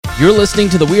You're listening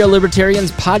to the We Are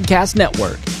Libertarians podcast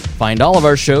network. Find all of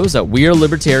our shows at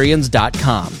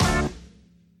wearelibertarians.com.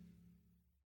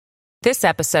 This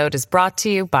episode is brought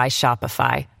to you by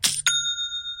Shopify.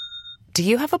 Do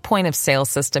you have a point of sale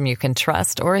system you can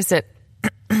trust, or is it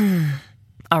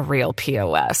a real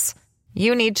POS?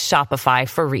 You need Shopify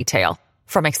for retail.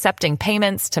 From accepting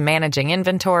payments to managing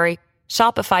inventory,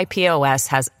 Shopify POS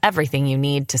has everything you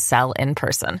need to sell in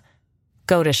person.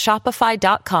 Go to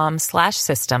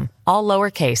shopify.com/system, all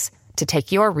lowercase, to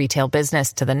take your retail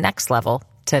business to the next level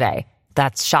today.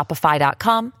 That's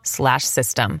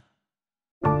shopify.com/system.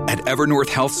 At Evernorth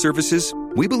Health Services,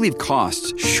 we believe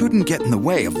costs shouldn't get in the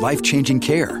way of life-changing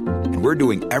care, and we're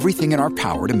doing everything in our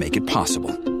power to make it possible.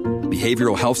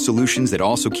 Behavioral health solutions that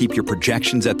also keep your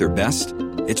projections at their best?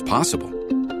 It's possible.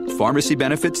 Pharmacy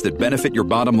benefits that benefit your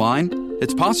bottom line?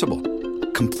 It's possible.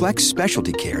 Complex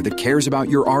specialty care that cares about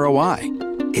your ROI?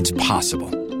 It's possible.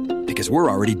 Because we're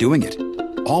already doing it.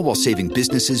 All while saving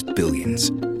businesses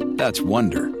billions. That's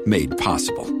Wonder made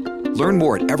possible. Learn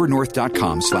more at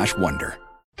evernorth.com/wonder.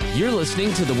 You're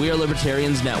listening to the We Are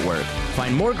Libertarians network.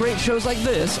 Find more great shows like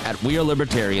this at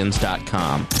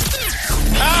wearelibertarians.com. All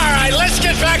right, let's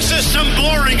get back to some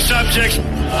boring subjects.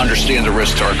 Understand the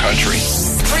risk to our country.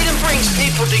 Freedom brings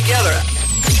people together.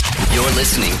 You're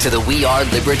listening to the We Are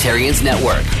Libertarians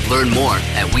Network. Learn more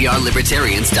at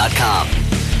wearelibertarians.com.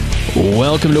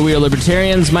 Welcome to We Are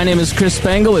Libertarians. My name is Chris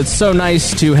Spangle. It's so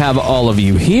nice to have all of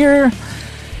you here.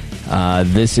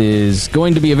 This is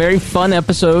going to be a very fun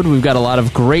episode. We've got a lot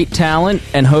of great talent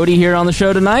and Hody here on the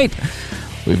show tonight.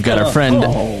 We've got our friend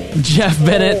Jeff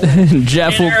Bennett.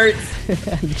 Jeff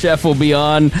will be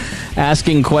on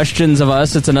asking questions of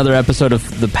us. It's another episode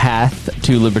of The Path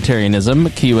to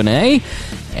Libertarianism Q&A,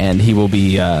 and he will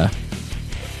be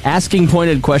asking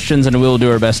pointed questions, and we'll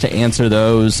do our best to answer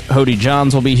those. Hody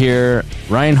Johns will be here,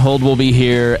 Reinhold will be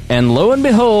here, and lo and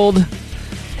behold,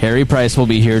 Harry Price will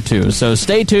be here too. So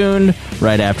stay tuned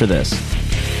right after this.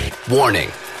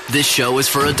 Warning, this show is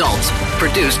for adults,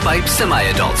 produced by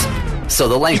semi-adults. So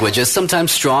the language is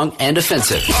sometimes strong and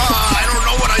offensive. I don't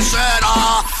know what I said.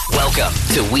 Welcome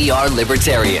to We Are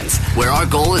Libertarians, where our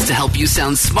goal is to help you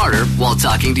sound smarter while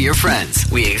talking to your friends.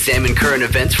 We examine current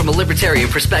events from a libertarian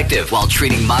perspective while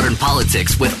treating modern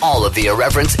politics with all of the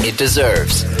irreverence it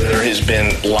deserves. There has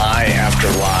been lie after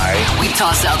lie. We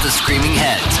toss out the screaming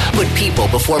heads, put people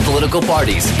before political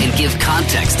parties, and give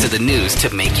context to the news to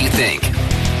make you think.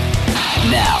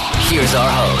 Now, here's our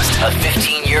host, a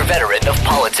 15-year veteran of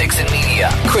politics and media,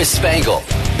 Chris Spangle.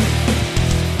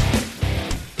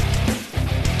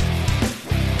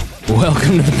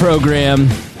 Welcome to the program.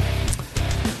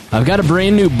 I've got a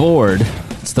brand new board.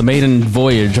 It's the maiden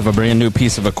voyage of a brand new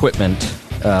piece of equipment,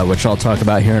 which I'll talk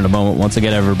about here in a moment once I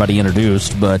get everybody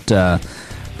introduced. But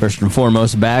first and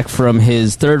foremost, back from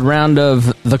his third round of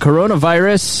the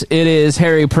coronavirus, it is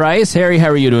Harry Price. Harry, how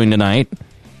are you doing tonight?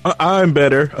 I'm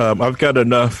better. I've got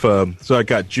enough. So I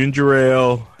got ginger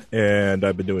ale, and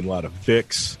I've been doing a lot of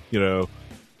Vicks.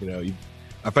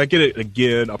 If I get it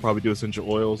again, I'll probably do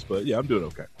essential oils. But yeah, I'm doing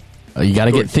okay. You got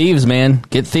to get thieves, man.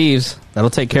 Get thieves. That'll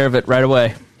take care of it right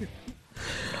away.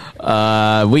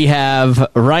 We have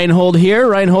Reinhold here.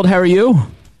 Reinhold, how are you?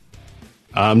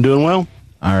 I'm doing well.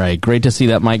 All right. Great to see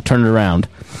that mic turned around.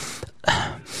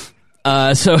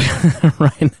 So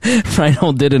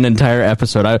Reinhold did an entire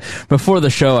episode. Before the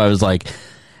show, I was like,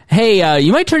 hey,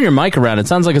 you might turn your mic around. It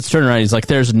sounds like it's turning around. He's like,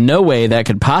 there's no way that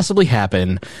could possibly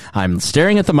happen. I'm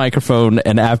staring at the microphone,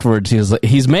 and afterwards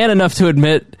he's man enough to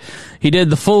admit he did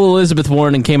the full Elizabeth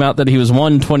Warren and came out that he was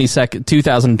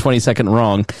 2020 second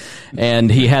wrong,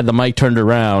 and he had the mic turned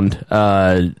around.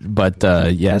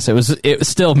 Yes, it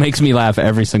still makes me laugh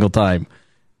every single time.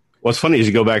 What's funny is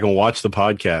you go back and watch the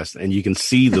podcast, and you can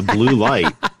see the blue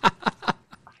light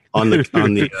on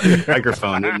the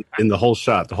microphone in the whole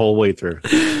shot, the whole way through.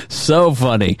 So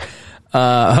funny.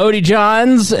 Hody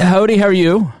Johns. Hody, how are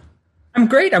you? I'm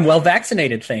great. I'm well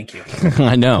vaccinated, thank you.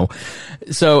 I know.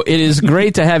 So it is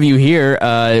great to have you here.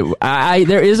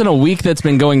 There isn't a week that's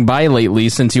been going by lately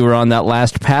since you were on that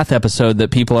last Path episode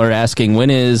that people are asking, when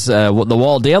is the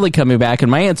Wall Daily coming back? And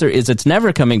my answer is it's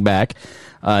never coming back.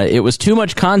 It was too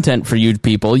much content for you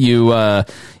people. You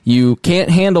can't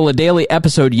handle a daily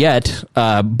episode yet,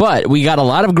 but we got a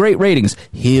lot of great ratings,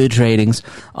 huge ratings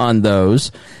on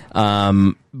those.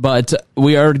 But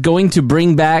we are going to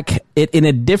bring back it in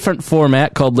a different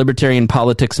format called Libertarian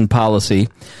Politics and Policy.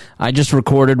 I just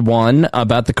recorded one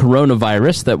about the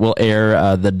coronavirus that will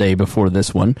air the day before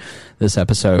this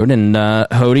episode. And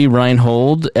Hody,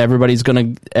 Reinhold, everybody is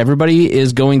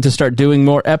going to start doing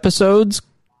more episodes.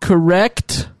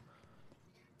 Correct?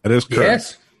 That is correct.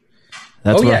 Yes.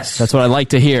 That's what I like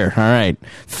to hear. All right.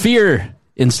 Fear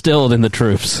instilled in the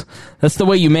troops. That's the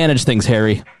way you manage things,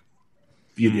 Harry.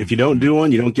 If you don't do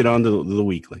one, you don't get on to the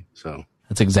weekly. So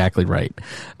that's exactly right.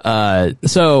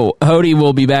 So Hody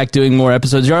will be back doing more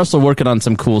episodes. You're also working on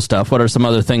some cool stuff. What are some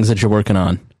other things that you're working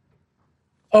on?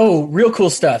 Oh, real cool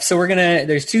stuff. So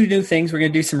there's 2 new things. We're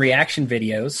going to do some reaction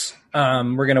videos.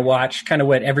 We're going to watch kind of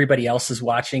what everybody else is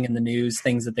watching in the news,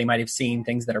 things that they might have seen,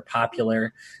 things that are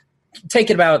popular. Take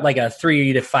it about like a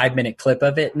 3 to 5 minute clip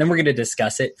of it. And then we're going to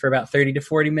discuss it for about 30 to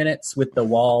 40 minutes with the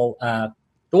wall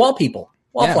people,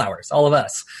 wallflowers, all of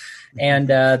us. And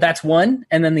that's one.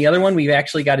 And then the other one, we've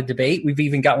actually got a debate. We've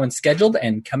even got one scheduled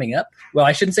and coming up. Well,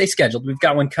 I shouldn't say scheduled. We've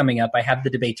got one coming up. I have the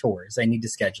debaters. I need to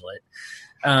schedule it.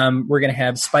 We're going to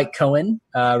have Spike Cohen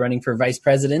running for vice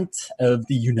president of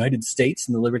the United States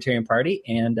in the Libertarian Party.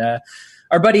 And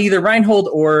our buddy, either Reinhold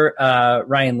or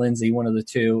Ryan Lindsay, one of the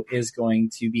two, is going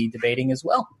to be debating as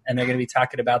well. And they're going to be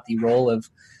talking about the role of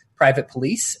private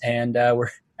police. And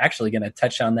we're actually going to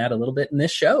touch on that a little bit in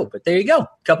this show. But there you go.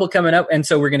 Couple coming up. And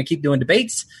so we're going to keep doing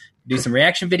debates, do some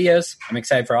reaction videos. I'm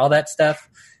excited for all that stuff.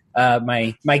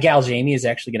 My gal Jamie is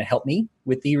actually going to help me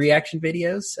with the reaction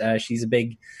videos. She's a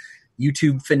big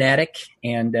YouTube fanatic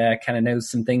and kind of knows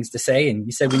some things to say. And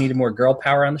you said we needed more girl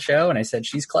power on the show, and I said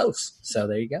she's close. So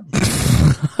there you go.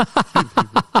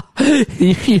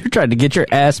 You're trying to get your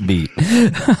ass beat.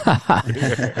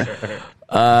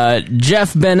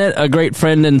 Jeff Bennett, a great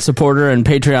friend and supporter and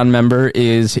Patreon member,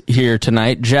 is here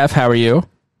tonight. Jeff, how are you?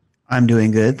 I'm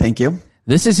doing good, thank you.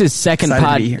 This is his second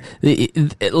pod.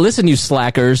 Listen, you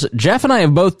slackers. Jeff and I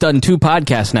have both done 2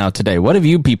 podcasts now today. What have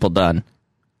you people done?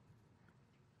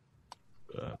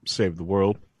 Save the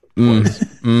world.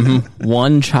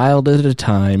 One child at a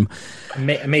time. I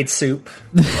made soup.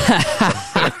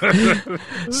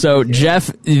 So,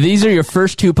 Jeff, these are your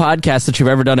first 2 podcasts that you've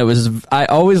ever done. I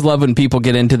always love when people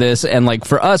get into this, and like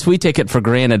for us, we take it for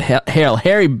granted.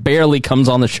 Harry barely comes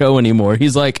on the show anymore.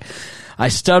 He's like, I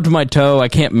stubbed my toe. I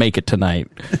can't make it tonight.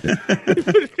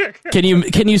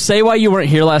 Can you say why you weren't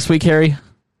here last week, Harry?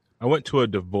 I went to a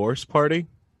divorce party.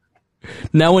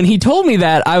 Now, when he told me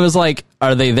that, I was like,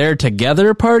 are they there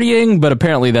together partying? But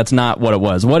apparently that's not what it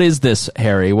was. What is this,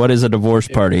 Harry? What is a divorce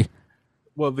party?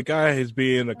 Well, the guy is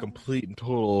being a complete and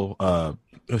total,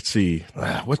 let's see,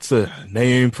 what's the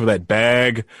name for that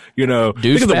bag? You know,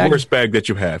 think of the worst bag that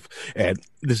you have. And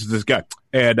this is this guy.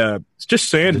 And it's just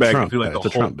sandbagging through like the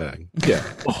whole Trump bag. Yeah.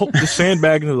 Just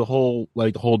sandbagging through the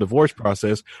whole divorce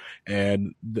process.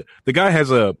 And the guy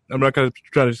has I'm not going to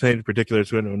try to say in particular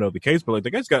so I don't know the case, but like the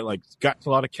guy's got a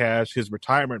lot of cash. His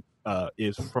retirement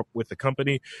with the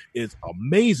company is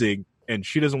amazing. And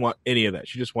she doesn't want any of that.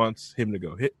 She just wants him to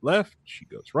go hit left. She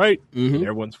goes right. And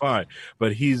everyone's fine.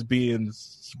 But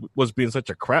was being such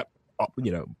a crap,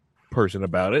 person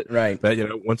about it. Right.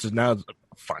 That, once it's now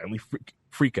finally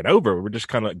freaking over, we're just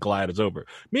kind of glad it's over.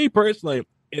 Me personally,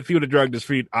 if he would have drugged his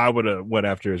feet, I would have went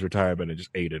after his retirement and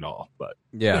just ate it all. But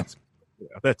that's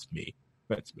me.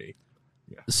 That's me.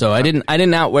 Yeah. So I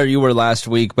didn't out where you were last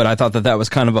week, but I thought that was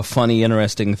kind of a funny,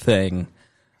 interesting thing.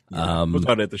 Was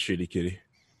not at the Shitty Kitty.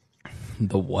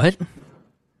 The what?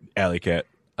 Alley Cat.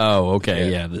 Oh,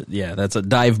 okay. Yeah. That's a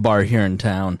dive bar here in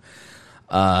town.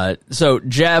 So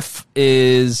Jeff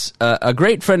is a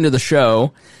great friend of the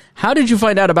show. How did you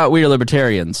find out about We Are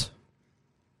Libertarians?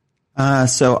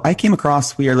 So I came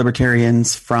across We Are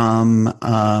Libertarians from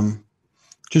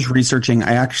just researching.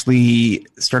 I actually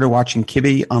started watching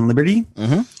Kibbe on Liberty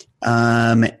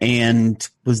and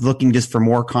was looking just for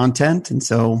more content. And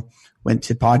so went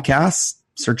to podcasts,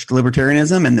 searched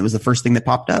libertarianism, and it was the first thing that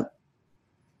popped up.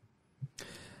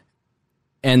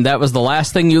 And that was the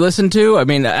last thing you listened to? I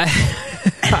mean,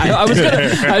 I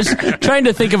was trying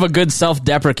to think of a good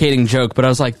self-deprecating joke, but I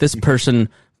was like, this person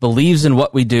believes in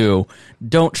what we do.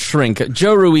 Don't shrink.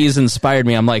 Joe Ruiz inspired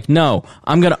me. I'm like, no,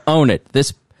 I'm going to own it.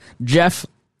 This Jeff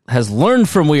has learned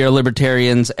from We Are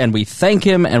Libertarians, and we thank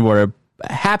him, and we're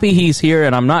happy he's here,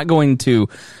 and I'm not going to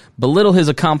belittle his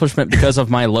accomplishment because of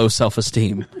my low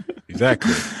self-esteem.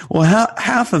 Exactly. Well,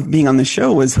 half of being on the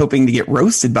show was hoping to get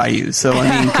roasted by you. So,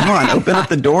 I mean, come on, open up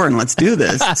the door and let's do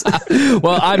this.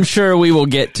 Well, I'm sure we will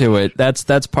get to it.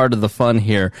 That's part of the fun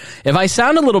here. If I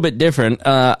sound a little bit different,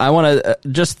 I want to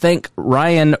just thank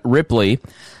Ryan Ripley.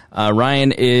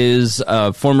 Ryan is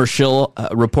a former Shill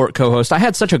Report co-host. I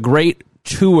had such a great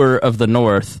tour of the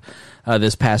North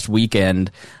this past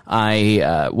weekend.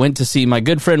 I went to see my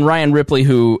good friend Ryan Ripley,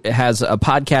 who has a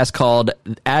podcast called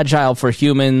Agile for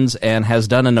Humans and has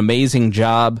done an amazing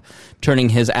job turning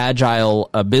his agile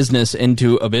business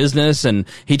into a business. And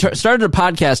he started a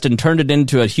podcast and turned it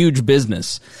into a huge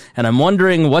business. And I'm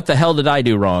wondering, what the hell did I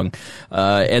do wrong?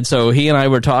 And so he and I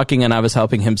were talking, and I was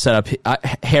helping him set up.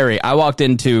 Harry, I walked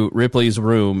into Ripley's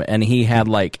room, and he had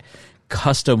like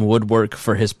custom woodwork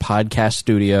for his podcast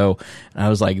studio, and I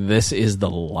was like, this is the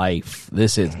life.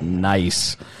 This is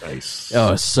nice.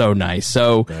 Oh, so nice.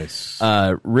 So nice.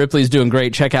 Ripley's doing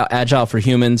great. Check out Agile for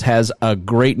Humans. Has a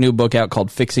great new book out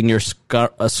called Fixing Your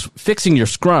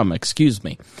Scrum, excuse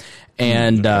me.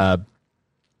 And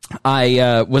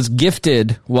I was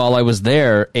gifted while I was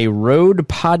there a Rode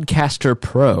Podcaster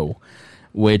Pro,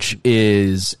 which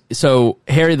is, so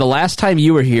Harry, the last time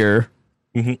you were here,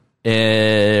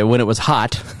 when it was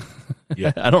hot.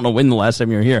 Yeah. I don't know when the last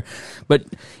time you were here, but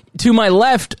to my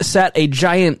left sat a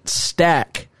giant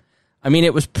stack. I mean,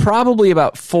 it was probably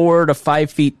about 4 to 5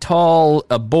 feet tall,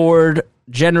 a board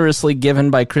generously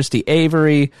given by Christy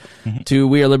Avery to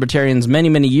We Are Libertarians many,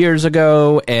 many years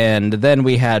ago. And then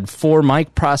we had 4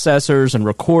 mic processors and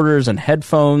recorders and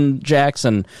headphone jacks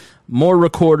and more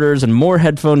recorders and more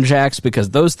headphone jacks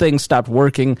because those things stopped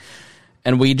working.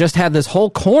 And we just had this whole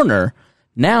corner.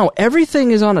 Now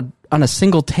everything is on a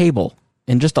single table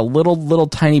in just a little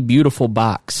tiny beautiful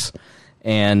box,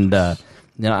 and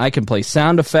I can play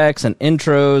sound effects and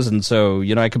intros, and so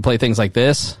I can play things like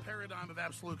this. Paradigm of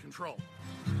absolute control,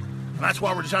 and that's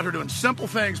why we're just out here doing simple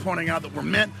things, pointing out that we're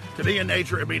meant to be in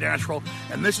nature and be natural,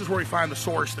 and this is where we find the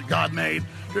source that God made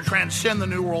to transcend the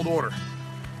New World Order,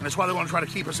 and that's why they want to try to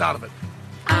keep us out of it.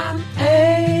 I'm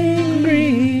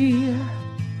angry.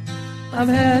 I've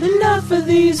had enough of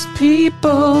these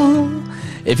people.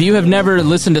 If you have never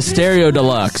listened to Stereo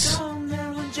Deluxe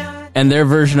and their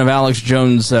version of Alex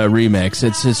Jones' remix,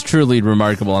 it's truly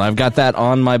remarkable. And I've got that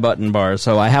on my button bar.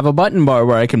 So I have a button bar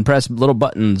where I can press little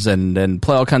buttons and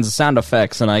play all kinds of sound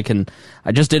effects. And I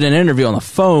just did an interview on the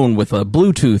phone with a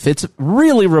Bluetooth. It's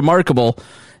really remarkable.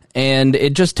 And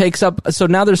it just takes up, so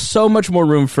now there's so much more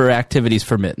room for activities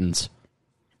for Mittens.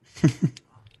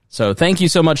 So thank you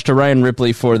so much to Ryan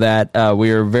Ripley for that.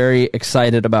 We are very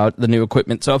excited about the new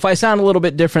equipment. So if I sound a little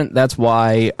bit different, that's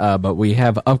why. But we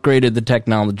have upgraded the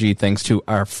technology thanks to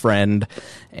our friend.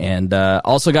 And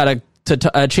also got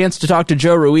a chance to talk to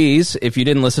Joe Ruiz. If you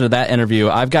didn't listen to that interview,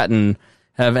 have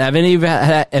any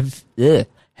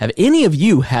of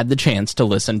you had the chance to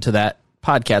listen to that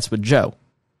podcast with Joe?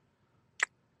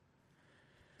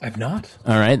 I've not.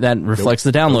 All right, that reflects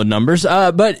the download numbers.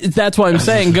 But that's why I'm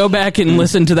saying go back and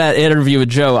listen to that interview with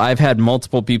Joe. I've had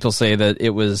multiple people say that it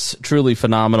was truly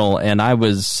phenomenal, and I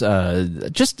was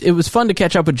it was fun to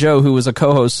catch up with Joe, who was a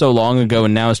co-host so long ago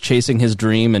and now is chasing his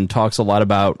dream and talks a lot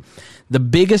about the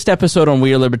biggest episode on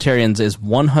We Are Libertarians is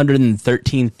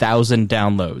 113,000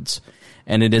 downloads,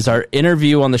 and it is our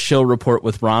interview on the Shill Report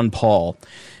with Ron Paul,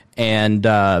 and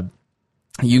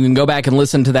you can go back and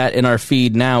listen to that in our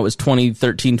feed now. It was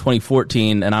 2013,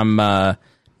 2014, and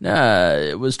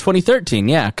it was 2013,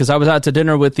 yeah, because I was out to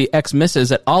dinner with the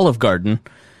ex-missus at Olive Garden,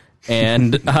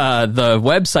 and the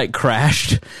website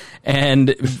crashed,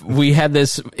 and we had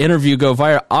this interview go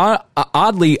viral.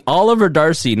 Oddly, Oliver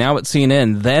Darcy, now at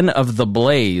CNN, then of The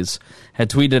Blaze, had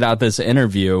tweeted out this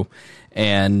interview,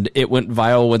 and it went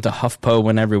viral, went to HuffPo,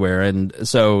 went everywhere, and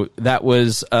so that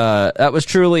was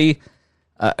truly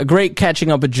a great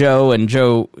catching up with Joe. And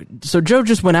Joe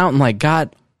just went out and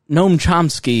got Noam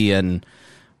Chomsky, and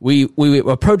we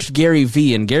approached Gary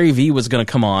Vee, and Gary Vee was going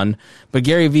to come on, but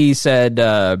Gary Vee said,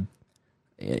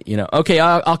 okay,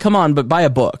 I'll come on, but buy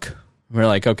a book. We're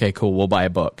like, okay, cool, we'll buy a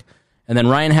book. And then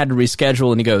Ryan had to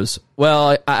reschedule, and he goes,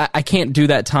 well, I can't do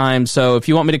that time, so if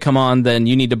you want me to come on, then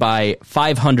you need to buy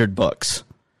 500 books.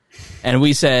 And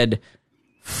we said,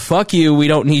 fuck you, we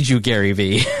don't need you, Gary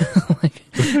Vee.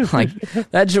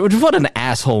 That's what an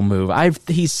asshole move.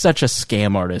 He's such a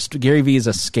scam artist. Gary Vee is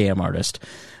a scam artist.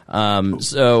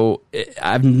 So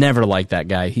I've never liked that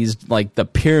guy. He's like the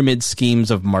pyramid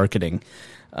schemes of marketing.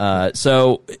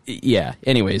 So yeah,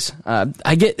 anyways,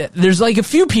 there's a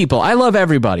few people. I love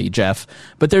everybody, Jeff,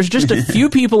 but there's just a few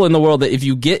people in the world that if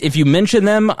you mention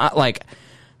them,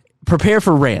 prepare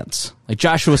for rants, like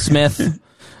Joshua Smith.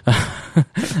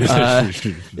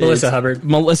 Melissa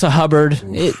Hubbard.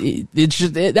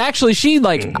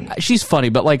 She's funny,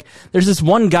 but there's this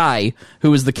one guy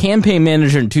who was the campaign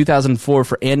manager in 2004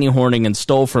 for Andy Horning and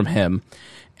stole from him.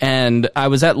 And I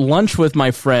was at lunch with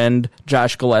my friend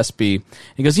Josh Gillespie.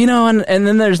 He goes, and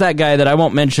then there's that guy that I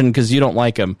won't mention because you don't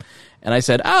like him. And I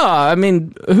said, I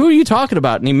mean, who are you talking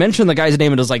about? And he mentioned the guy's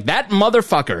name and was like, that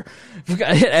motherfucker.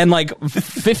 And like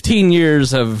 15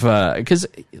 years of, because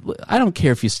I don't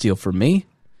care if you steal from me,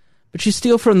 but you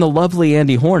steal from the lovely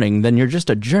Andy Horning, then you're just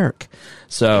a jerk.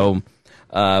 So,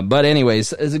 but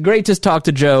anyways, it's great to talk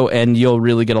to Joe, and you'll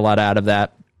really get a lot out of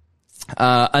that.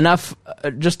 Enough,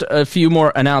 just a few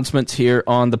more announcements here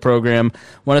on the program.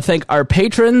 Want to thank our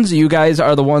patrons. You guys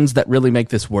are the ones that really make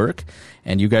this work,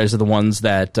 and you guys are the ones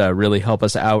that really help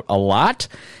us out a lot.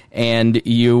 And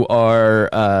you are,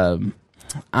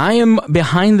 I am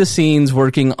behind the scenes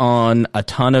working on a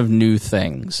ton of new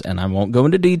things, and I won't go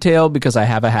into detail because I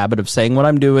have a habit of saying what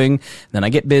I'm doing, then I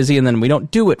get busy, and then we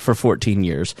don't do it for 14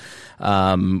 years.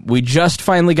 We just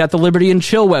finally got the Liberty and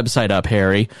Chill website up,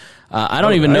 Harry. I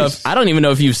don't even know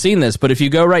if you've seen this, but if you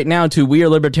go right now to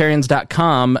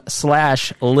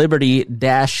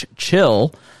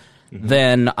wearelibertarians.com/liberty-chill,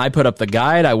 then I put up the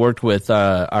guide. I worked with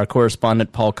our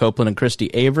correspondent Paul Copeland and Christy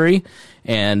Avery,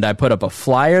 and I put up a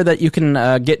flyer that you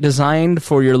can get designed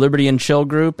for your Liberty and Chill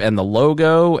group, and the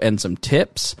logo and some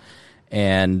tips.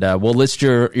 And we'll list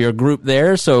your group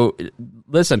there. So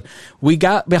listen, we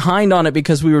got behind on it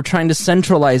because we were trying to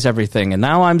centralize everything. And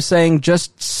now I'm saying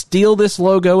just steal this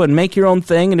logo and make your own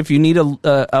thing. And if you need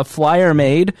a flyer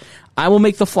made, I will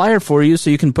make the flyer for you so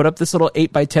you can put up this little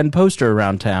 8x10 poster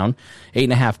around town,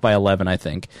 8.5 by 11, I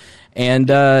think. And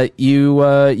you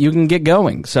can get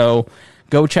going. So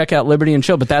go check out Liberty and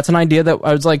Chill. But that's an idea that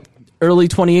I was like, early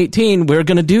 2018, we're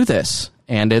going to do this.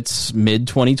 And it's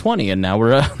mid-2020, and now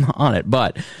we're on it.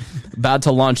 But about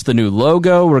to launch the new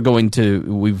logo.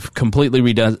 We've completely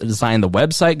redesigned the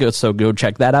website, so go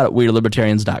check that out at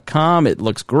wearelibertarians.com. It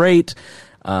looks great.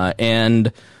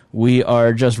 And we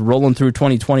are just rolling through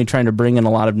 2020 trying to bring in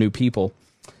a lot of new people.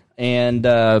 And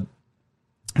that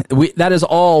is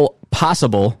all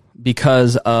possible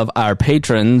because of our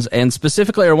patrons, and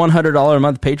specifically our $100 a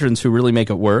month patrons who really make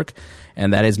it work.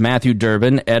 And that is Matthew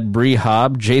Durbin, Ed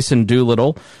Brehob, Jason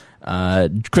Doolittle,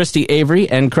 Christy Avery,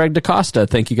 and Craig DaCosta.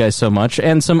 Thank you guys so much.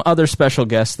 And some other special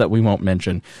guests that we won't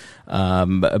mention.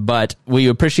 But we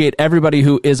appreciate everybody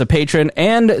who is a patron.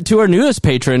 And to our newest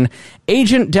patron,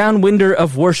 Agent Downwinder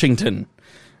of Washington,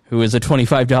 who is a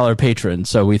 $25 patron.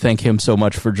 So we thank him so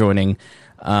much for joining.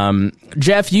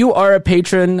 Jeff, you are a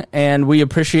patron, and we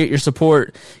appreciate your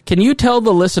support. Can you tell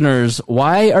the listeners,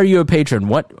 why are you a patron?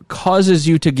 What causes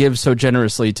you to give so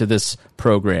generously to this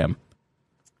program?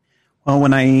 Well,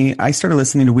 when I started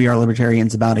listening to We Are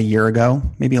Libertarians about a year ago,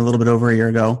 maybe a little bit over a year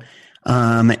ago,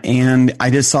 and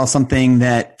I just saw something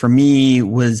that for me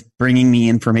was bringing me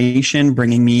information,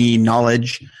 bringing me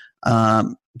knowledge,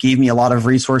 gave me a lot of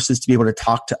resources to be able to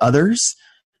talk to others.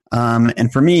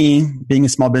 And for me, being a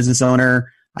small business owner,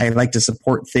 I like to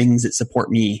support things that support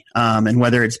me. And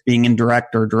whether it's being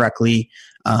indirect or directly,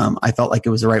 I felt like it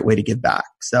was the right way to give back.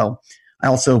 So I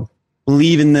also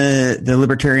believe in the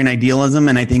libertarian idealism.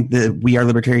 And I think the We Are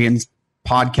Libertarians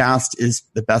podcast is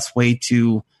the best way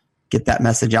to get that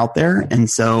message out there. And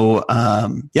so,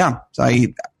 so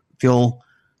I feel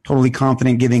totally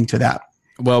confident giving to that.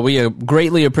 Well, we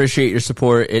greatly appreciate your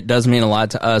support. It does mean a lot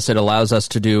to us. It allows us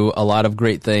to do a lot of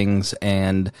great things,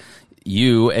 and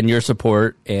you and your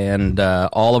support and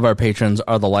all of our patrons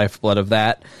are the lifeblood of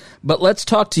that. But let's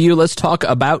talk to you. Let's talk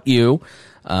about you,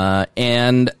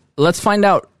 and let's find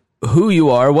out who you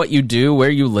are, what you do,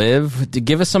 where you live. To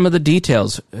give us some of the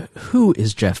details. Who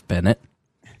is Jeff Bennett?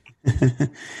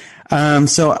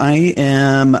 So I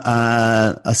am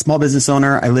a small business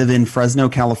owner. I live in Fresno,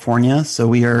 California. So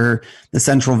we are the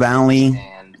Central Valley,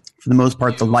 for the most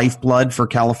part, the lifeblood for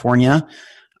California.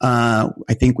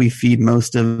 I think we feed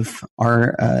most of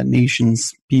our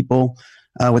nation's people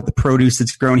with the produce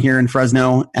that's grown here in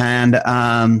Fresno. And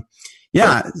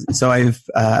so I've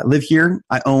live here.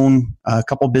 I own a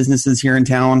couple businesses here in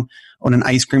town. Own an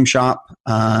ice cream shop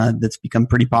that's become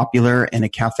pretty popular, and a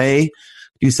cafe.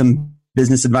 Do some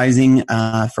business advising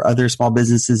for other small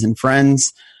businesses and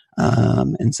friends.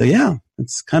 And so,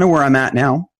 that's kind of where I'm at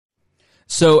now.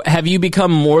 So have you become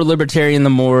more libertarian the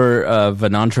more of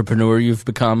an entrepreneur you've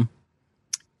become?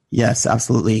 Yes,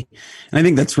 absolutely. And I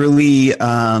think that's really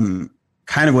kind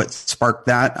of what sparked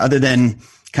that, other than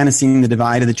kind of seeing the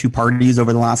divide of the two parties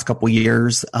over the last couple of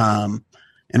years, and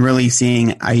really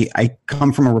seeing I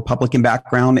come from a Republican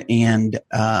background, and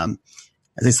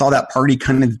as I saw that party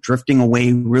kind of drifting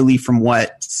away really from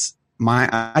what my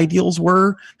ideals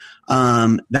were,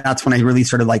 that's when I really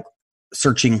started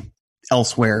searching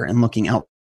elsewhere and looking out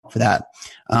for that,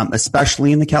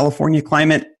 especially in the California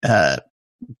climate.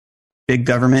 big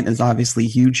government is obviously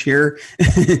huge here.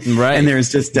 Right. And there's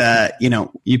just,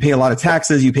 you pay a lot of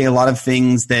taxes, you pay a lot of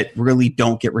things that really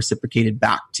don't get reciprocated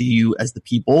back to you as the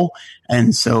people.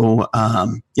 And so,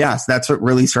 so that's what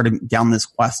really started down this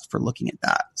quest for looking at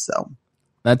that. So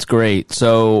that's great.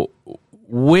 So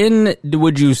when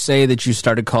would you say that you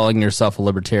started calling yourself a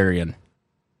libertarian?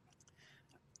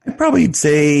 I'd probably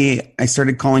say I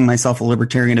started calling myself a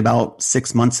libertarian about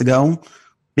 6 months ago,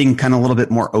 being kind of a little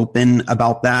bit more open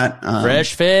about that.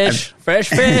 Fresh fish.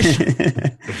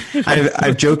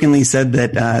 I've jokingly said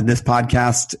that this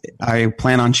podcast, I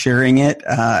plan on sharing it,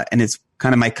 and it's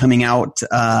kind of my coming out to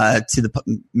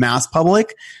the mass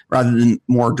public rather than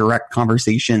more direct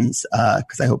conversations,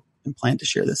 because I hope and plan to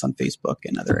share this on Facebook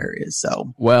and other areas.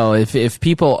 So, well, if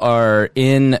people are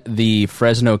in the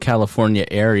Fresno, California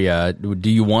area,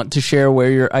 do you want to share where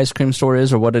your ice cream store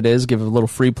is or what it is? Give a little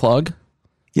free plug.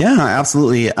 Yeah,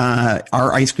 absolutely.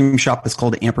 Our ice cream shop is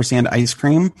called Ampersand Ice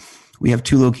Cream. We have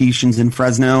 2 locations in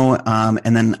Fresno,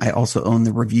 and then I also own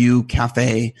the Review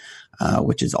Cafe,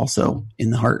 which is also in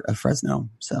the heart of Fresno.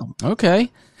 So, okay,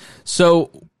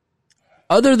 so.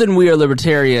 Other than We Are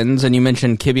Libertarians, and you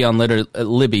mentioned Kibby on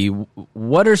Libby,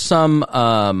 what are some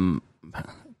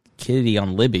Kitty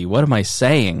on Libby? What am I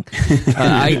saying?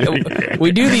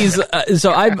 We do these.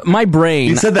 My brain.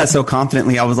 You said that so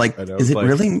confidently. I was like, "Is it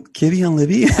really Kitty on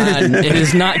Libby?" It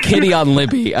is not Kitty on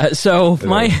Libby. So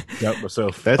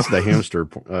that's the hamster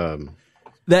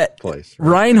that place.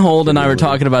 Right? Reinhold and I were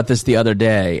talking about this the other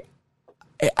day.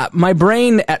 My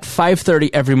brain at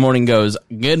 5:30 every morning goes,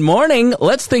 "Good morning.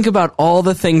 Let's think about all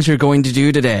the things you're going to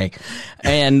do today."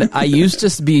 And I used to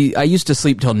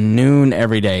sleep till noon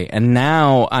every day, and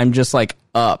now I'm just like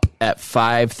up at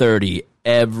 5:30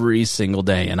 every single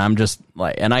day, and I'm just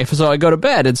like, so I go to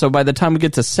bed, and so by the time we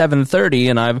get to 7:30,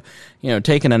 and I've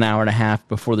taken an hour and a half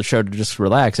before the show to just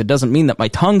relax, it doesn't mean that my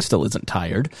tongue still isn't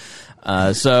tired.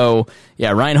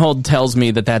 Reinhold tells me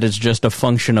that is just a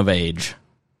function of age.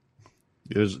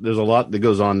 There's a lot that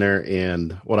goes on there,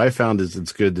 and what I found is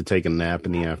it's good to take a nap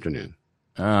in the afternoon.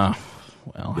 Oh,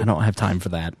 well, I don't have time for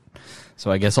that,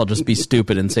 so I guess I'll just be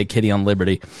stupid and say Kitty on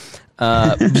Liberty.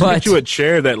 But get you a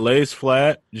chair that lays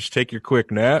flat. Just take your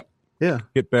quick nap. Yeah,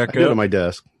 get back up at my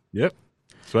desk. Yep,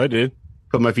 that's what I did.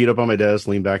 Put my feet up on my desk,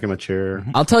 lean back in my chair.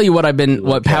 I'll tell you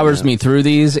what powers me through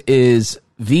these is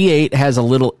V8 has a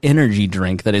little energy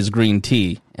drink that is green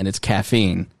tea, and it's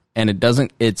caffeine, and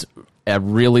I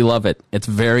really love it. It's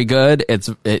very good. It's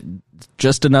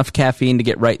just enough caffeine to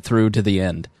get right through to the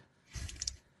end.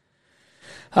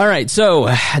 All right,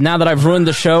 so now that I've ruined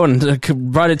the show and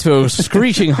brought it to a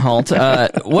screeching halt,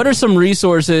 what are some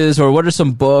resources or what are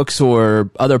some books or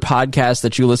other podcasts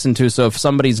that you listen to? So if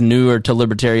somebody's newer to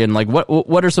libertarian, like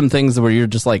what are some things where you're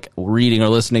just like reading or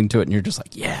listening to it and you're just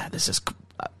like, yeah, this is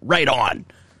right on?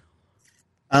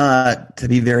 To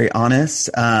be very honest,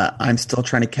 I'm still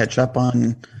trying to catch up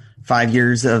on 5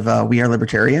 years of We Are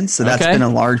Libertarians. So that's been a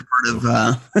large part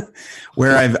of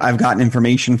where I've gotten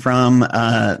information from.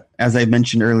 As I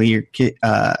mentioned earlier,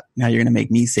 now you're going to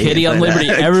make me say Kitty on Liberty.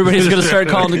 Everybody's going to start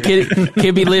calling it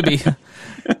Kibby Libby.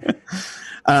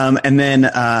 And then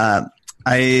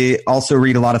I also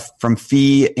read a lot from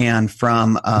Fee and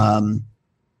from now I'm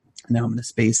going to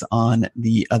space on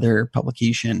the other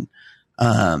publication.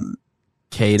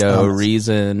 Cato,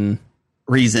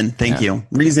 Reason. Thank you.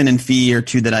 Reason and Fee are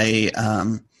 2 that I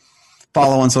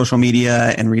follow on social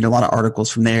media and read a lot of articles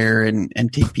from there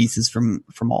and take pieces from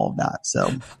all of that. So,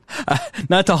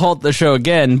 not to halt the show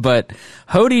again, but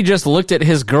Hody just looked at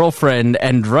his girlfriend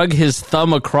and drug his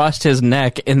thumb across his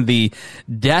neck in the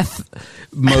death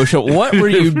motion. What were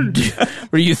you?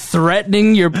 Were you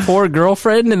threatening your poor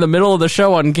girlfriend in the middle of the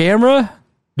show on camera?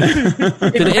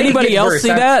 Did anybody else see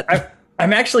that?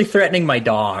 I'm actually threatening my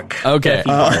dog. Okay.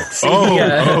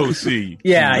 See.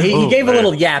 Yeah, he gave a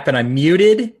little yap, and I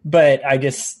muted, but I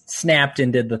just snapped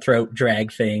and did the throat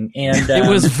drag thing, and it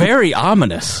was very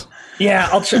ominous. Yeah,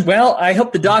 I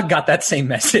hope the dog got that same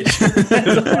message.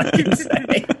 That's all I can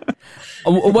say.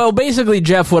 Well, basically,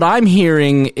 Jeff, what I'm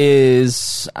hearing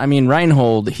is,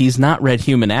 Reinhold, he's not read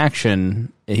Human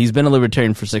Action. He's been a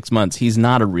libertarian for 6 months. He's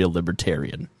not a real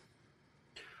libertarian.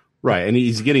 Right, and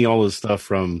he's getting all his stuff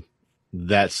from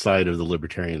that side of the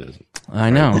libertarianism.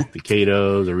 I know. Right? The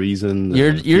Cato, the Reason.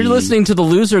 You're listening to the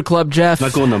Loser Club, Jeff.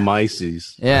 Not going to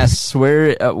Mises. Yes.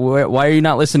 Why are you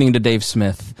not listening to Dave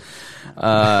Smith?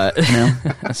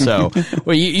 So,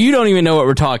 well, you don't even know what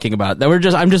we're talking about.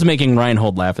 I'm just making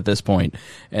Reinhold laugh at this point,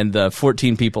 and the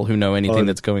 14 people who know anything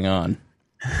that's going on.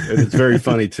 It's very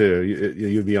funny too.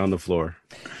 You'd be on the floor.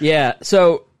 Yeah.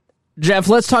 So, Jeff,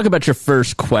 let's talk about your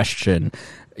first question.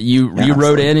 You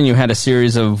wrote in and you had a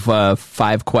series of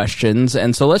 5 questions.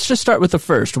 And so let's just start with the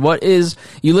first.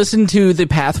 You listened to The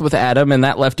Path with Adam, and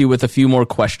that left you with a few more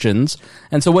questions.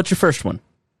 And so what's your first one?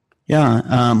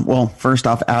 Yeah. Well, first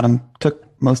off, Adam took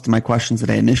most of my questions that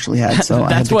I initially had, so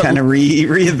I had to kind of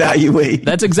reevaluate.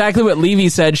 That's exactly what Levy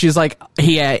said. She's like,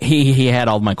 he had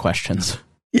all my questions.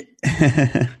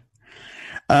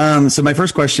 So my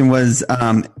first question was,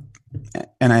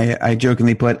 and I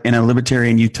jokingly put, in a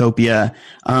libertarian utopia,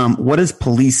 what is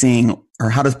policing,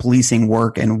 or how does policing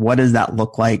work, and what does that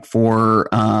look like for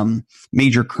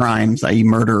major crimes, i.e.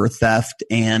 murder or theft?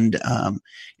 And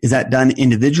is that done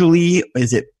individually?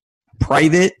 Is it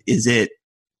private? Is it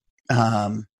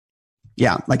how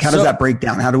does that break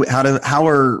down? How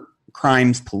are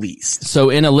crimes policed? So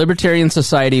in a libertarian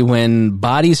society, when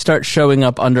bodies start showing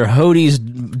up under Hodey's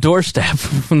doorstep,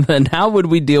 then how would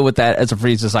we deal with that as a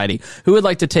free society? Who would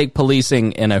like to take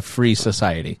policing in a free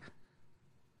society?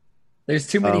 There's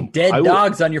too many dead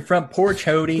dogs on your front porch,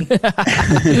 Hodey.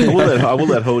 I will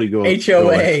let Hodey go.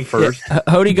 HOA first.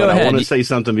 Hodey, go ahead. I want to say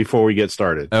something before we get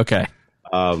started. Okay.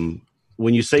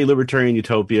 When you say libertarian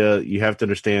utopia, you have to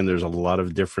understand there's a lot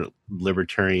of different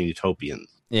libertarian utopians.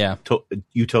 Yeah.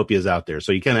 Utopias out there.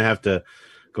 So you kind of have to,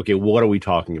 okay, what are we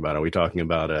talking about? Are we talking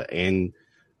about an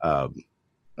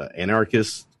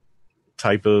anarchist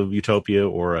type of utopia,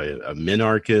 or a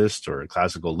minarchist, or a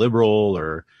classical liberal?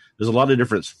 Or there's a lot of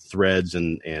different threads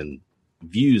and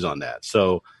views on that.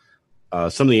 So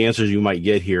some of the answers you might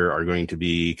get here are going to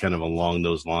be kind of along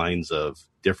those lines of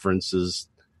differences,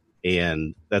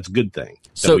 and that's a good thing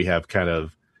that we have kind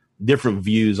of different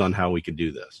views on how we could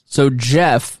do this. So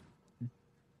Jeff,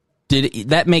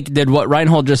 did what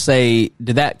Reinhold just say,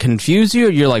 did that confuse you?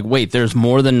 You're like, wait, there's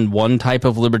more than one type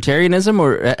of libertarianism?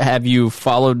 Or have you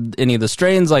followed any of the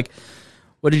strains? Like,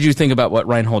 what did you think about what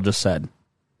Reinhold just said?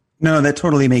 No, that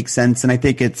totally makes sense. And I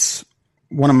think it's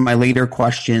one of my later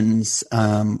questions.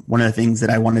 One of the things that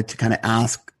I wanted to kind of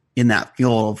ask in that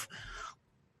field of,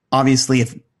 obviously,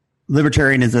 if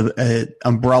libertarian is a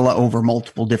umbrella over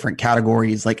multiple different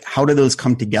categories, like how do those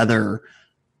come together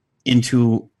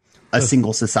into a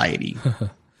single society?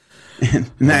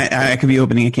 And I could be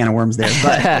opening a can of worms there.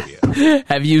 But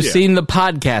have you seen the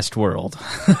podcast world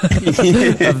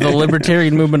of the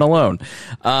libertarian movement alone?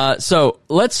 So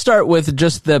let's start with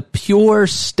just the pure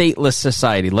stateless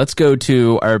society. Let's go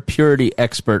to our purity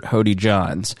expert, Hodey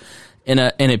Johns. In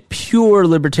a pure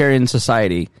libertarian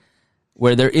society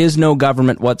where there is no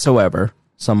government whatsoever,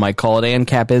 some might call it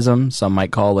ANCAPism, some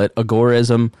might call it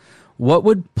agorism, what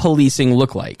would policing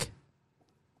look like?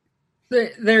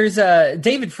 There's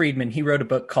David Friedman. He wrote a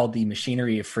book called The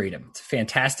Machinery of Freedom. It's a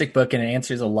fantastic book, and it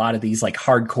answers a lot of these like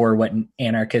hardcore what an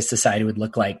anarchist society would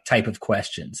look like type of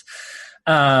questions.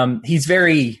 He's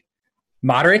very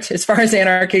moderate as far as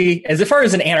anarchy, as far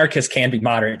as an anarchist can be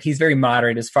moderate. He's very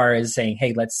moderate as far as saying,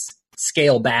 hey, let's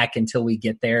scale back until we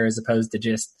get there, as opposed to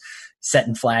just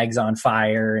setting flags on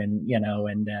fire and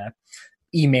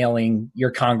emailing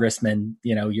your congressman,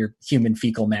 your human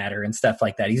fecal matter and stuff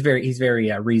like that. He's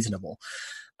very reasonable.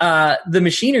 The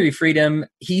machinery freedom,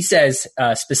 he says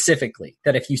specifically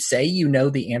that if you say you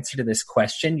know the answer to this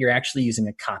question, you're actually using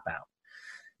a cop-out,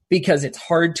 because it's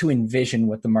hard to envision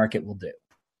what the market will do.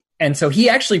 And so he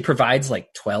actually provides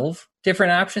like 12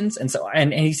 different options. And so,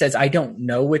 and he says, I don't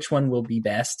know which one will be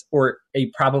best, or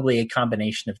probably a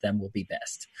combination of them will be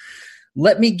best.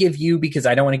 Let me give you, because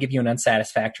I don't want to give you an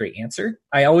unsatisfactory answer.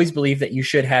 I always believe that you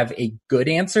should have a good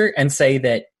answer and say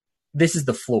that this is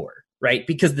the floor, right?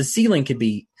 Because the ceiling could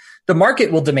be, the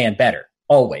market will demand better,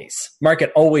 always. Market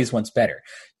always wants better.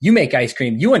 You make ice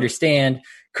cream, you understand.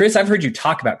 Chris, I've heard you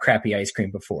talk about crappy ice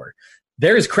cream before.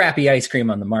 There is crappy ice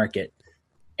cream on the market,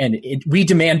 and we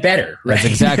demand better, right? That's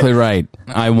exactly right.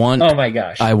 Oh my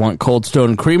gosh. I want Cold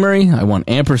Stone Creamery. I want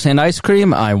ampersand ice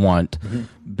cream. I want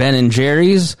Ben and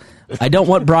Jerry's. I don't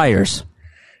want Breyers.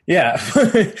 Yeah.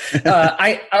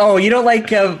 You don't like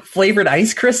flavored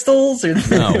ice crystals? Or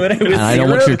no. I don't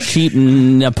want your cheap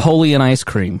Napoleon ice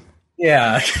cream.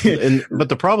 Yeah. But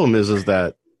the problem is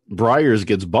that Breyers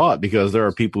gets bought because there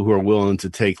are people who are willing to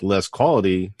take less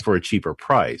quality for a cheaper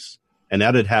price. And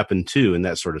that had happened too in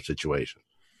that sort of situation.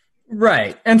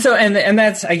 Right. And so, and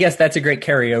that's, I guess that's a great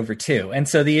carryover too. And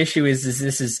so the issue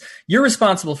is you're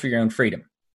responsible for your own freedom.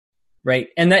 Right.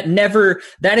 And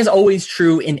that is always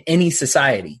true in any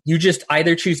society. You just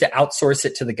either choose to outsource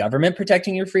it to the government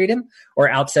protecting your freedom, or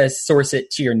outsource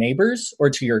it to your neighbors or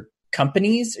to your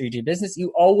companies or your business.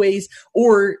 You always,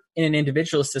 or in an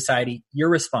individualist society, you're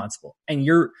responsible, and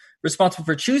you're responsible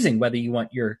for choosing whether you want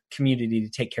your community to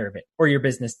take care of it or your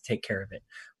business to take care of it.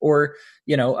 Or,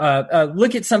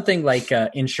 look at something like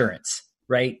insurance.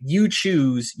 right? You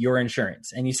choose your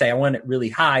insurance and you say, I want it really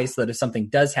high so that if something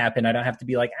does happen, I don't have to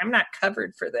be like, I'm not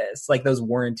covered for this, like those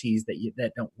warranties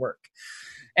that don't work.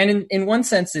 And in one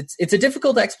sense, it's a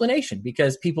difficult explanation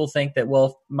because people think that, well,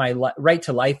 if my right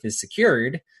to life is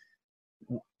secured,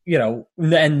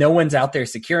 and no one's out there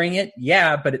securing it.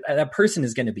 Yeah, but that person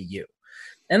is going to be you.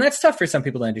 And that's tough for some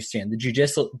people to understand.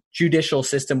 The judicial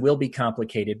system will be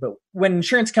complicated, but when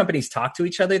insurance companies talk to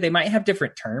each other, they might have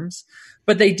different terms,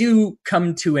 but they do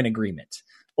come to an agreement.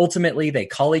 Ultimately, they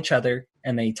call each other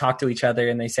and they talk to each other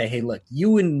and they say, hey, look,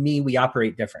 you and me, we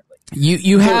operate differently.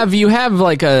 You have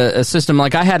like a system.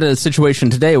 Like I had a situation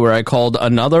today where I called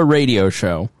another radio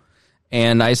show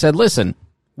and I said, listen,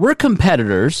 we're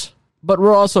competitors, but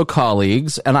we're also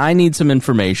colleagues and I need some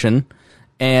information.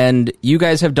 And you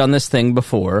guys have done this thing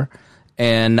before,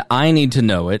 and I need to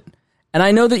know it. And I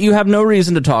know that you have no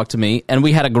reason to talk to me, and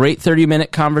we had a great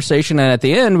 30-minute conversation, and at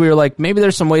the end, we were like, maybe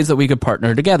there's some ways that we could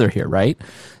partner together here, right?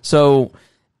 So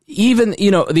even,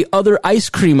 the other ice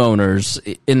cream owners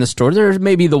in the store, there's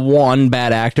maybe the one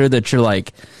bad actor that you're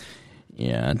like,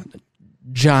 yeah,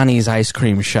 Johnny's ice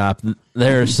cream shop,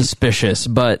 they're suspicious,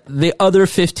 but the other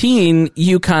 15,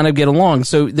 you kind of get along.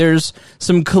 So there's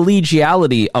some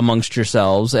collegiality amongst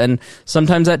yourselves, and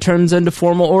sometimes that turns into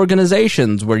formal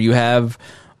organizations where you have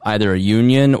either a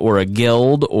union or a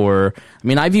guild,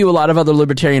 I view a lot of other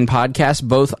libertarian podcasts,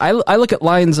 both. I look at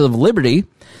Lions of Liberty,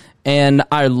 and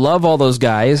I love all those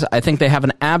guys. I think they have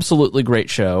an absolutely great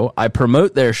show. I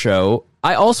promote their show.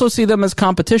 I also see them as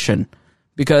competition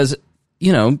because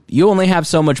you only have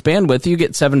so much bandwidth. You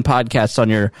get 7 podcasts on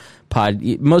your pod.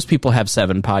 Most people have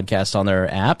 7 podcasts on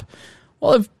their app.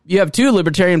 Well, if you have 2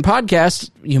 libertarian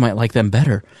podcasts, you might like them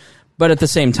better. But at the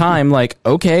same time, like,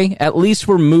 okay, at least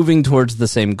we're moving towards the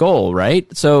same goal, right?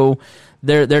 So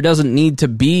there doesn't need to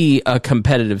be a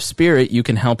competitive spirit. You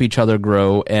can help each other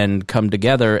grow and come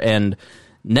together and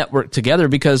network together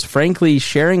because, frankly,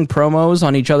 sharing promos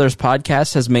on each other's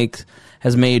podcasts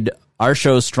has made our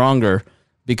show stronger.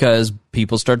 Because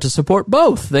people start to support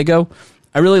both. They go,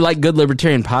 I really like Good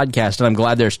Libertarian Podcast, and I'm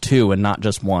glad there's 2 and not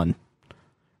just 1.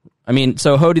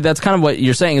 So Hody, that's kind of what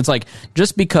you're saying. It's like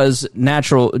just because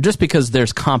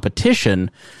there's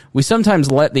competition, we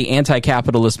sometimes let the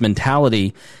anti-capitalist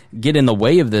mentality get in the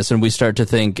way of this, and we start to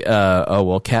think,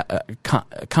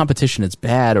 competition is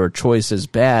bad or choice is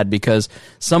bad because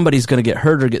somebody's going to get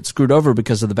hurt or get screwed over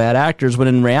because of the bad actors. When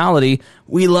in reality,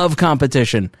 we love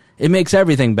competition. It makes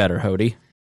everything better, Hody.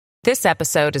 This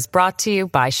episode is brought to you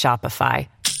by Shopify.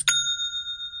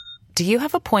 Do you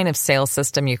have a point of sale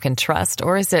system you can trust,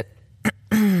 or is it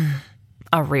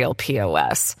a real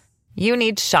POS? You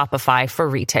need Shopify for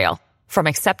retail. From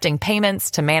accepting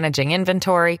payments to managing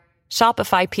inventory,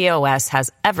 Shopify POS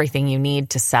has everything you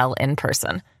need to sell in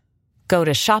person. Go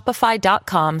to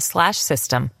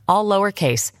shopify.com/system, all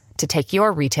lowercase, to take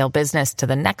your retail business to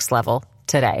the next level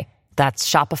today. That's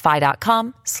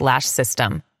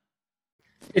shopify.com/system.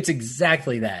 It's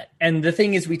exactly that. And the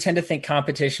thing is, we tend to think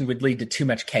competition would lead to too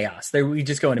much chaos. We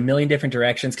just go in a million different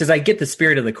directions. Because I get the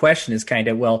spirit of the question is kind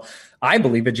of, well, I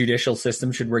believe a judicial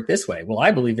system should work this way. Well,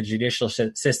 I believe a judicial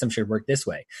system should work this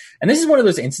way. And this is one of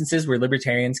those instances where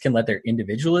libertarians can let their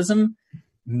individualism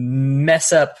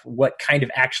mess up what kind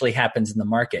of actually happens in the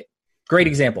market. Great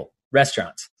example,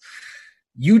 restaurants.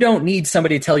 You don't need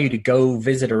somebody to tell you to go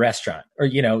visit a restaurant. Or,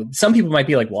 some people might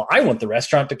be like, well, I want the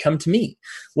restaurant to come to me.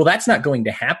 Well, that's not going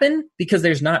to happen because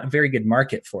there's not a very good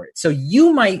market for it. So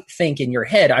you might think in your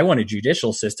head, I want a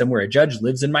judicial system where a judge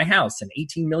lives in my house and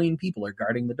 18 million people are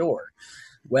guarding the door.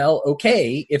 Well,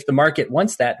 okay, if the market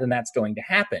wants that, then that's going to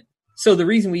happen. So the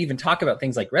reason we even talk about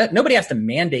things like nobody has to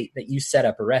mandate that you set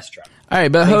up a restaurant. All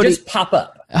right, but Hody, just pop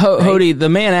up. Hody, the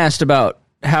man asked about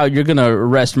how you're going to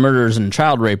arrest murderers and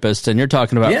child rapists, and you're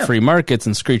talking about free markets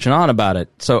and screeching on about it.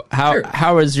 So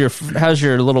how's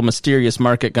your little mysterious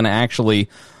market going to actually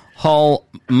haul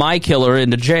my killer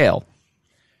into jail?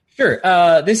 Sure.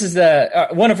 This is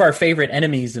one of our favorite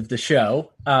enemies of the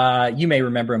show. You may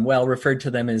remember him well. Referred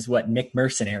to them as Nick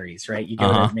mercenaries, right? You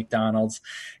go to McDonald's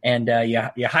and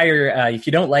you hire. If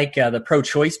you don't like the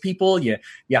pro-choice people, you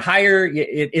hire.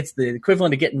 It's the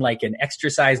equivalent of getting like an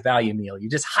extra size value meal. You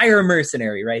just hire a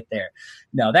mercenary right there.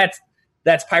 No, that's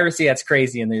piracy. That's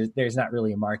crazy, and there's not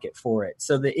really a market for it.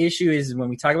 So the issue is when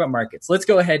we talk about markets, let's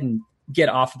go ahead and get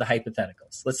off of the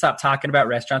hypotheticals. Let's stop talking about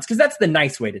restaurants because that's the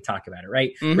nice way to talk about it,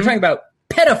 right? Mm-hmm. We're talking about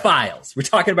pedophiles. We're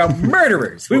talking about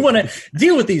murderers. We want to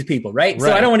deal with these people, right?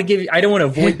 So I don't want to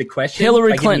avoid the question.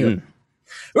 Hillary Clinton.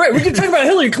 Right, we can talk about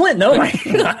Hillary Clinton. Oh my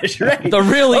gosh, right? The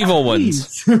real evil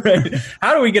ones. Right.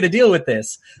 How are we going to deal with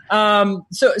this?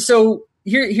 So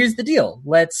here's the deal.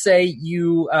 Let's say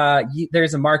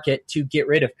there's a market to get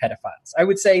rid of pedophiles. I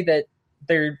would say that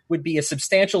there would be a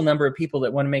substantial number of people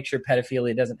that want to make sure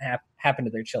pedophilia doesn't happen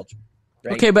to their children.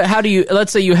 Right? Okay, but how do you,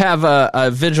 let's say you have a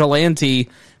vigilante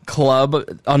club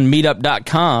on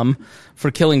meetup.com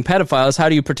for killing pedophiles. How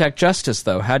do you protect justice,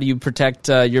 though? How do you protect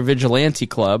your vigilante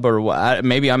club? Or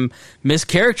maybe I'm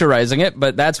mischaracterizing it,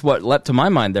 but that's what leapt to my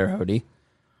mind there, Hody.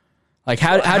 Like,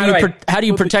 how do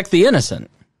you protect the innocent?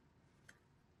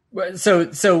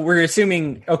 So we're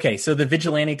assuming, okay, so the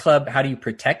vigilante club, how do you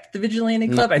protect the vigilante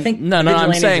club? I think no,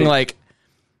 I'm saying like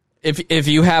if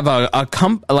you have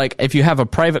if you have a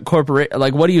private corporate,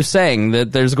 like what are you saying,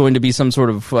 that there's going to be some sort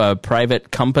of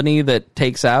private company that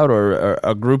takes out or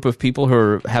a group of people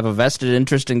who have a vested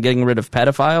interest in getting rid of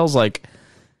pedophiles? Like,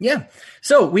 yeah.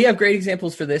 So we have great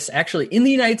examples for this. Actually, in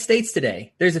the United States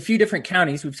today, there's a few different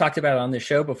counties we've talked about on this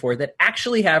show before that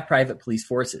actually have private police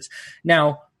forces.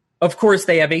 Now, of course,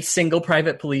 they have a single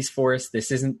private police force. This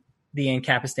isn't the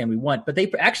Ancapistan we want, but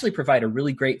they actually provide a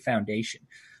really great foundation.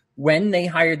 When they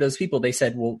hired those people, they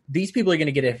said, well, these people are going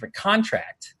to get a different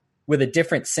contract with a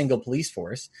different single police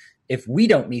force if we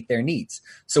don't meet their needs.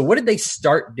 So what did they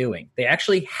start doing? They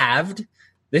actually halved,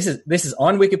 this is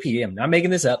on Wikipedia, I'm not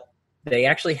making this up. They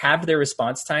actually halved their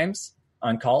response times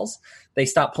on calls. They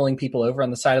stopped pulling people over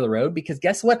on the side of the road because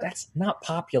guess what? That's not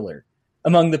popular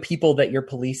among the people that you're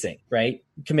policing, right?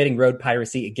 Committing road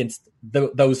piracy against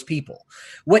those people.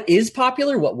 What is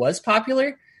popular? What was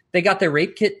popular? They got their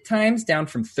rape kit times down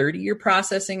from 30-year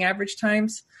processing average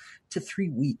times to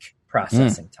 3-week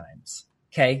processing times.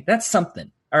 Okay, that's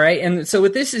something. All right, and so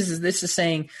what this is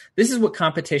saying, this is what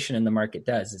competition in the market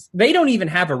does. Is they don't even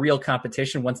have a real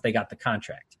competition once they got the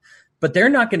contract, but they're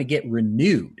not going to get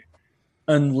renewed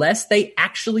unless they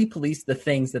actually police the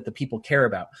things that the people care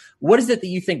about. What is it that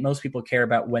you think most people care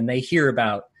about when they hear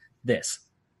about this?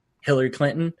 Hillary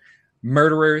Clinton,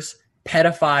 murderers,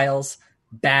 pedophiles,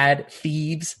 bad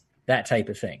thieves, that type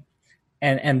of thing.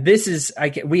 And this is,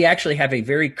 we actually have a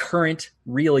very current,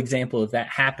 real example of that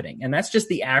happening. And that's just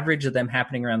the average of them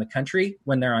happening around the country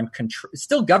when they're on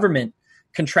still government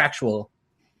contractual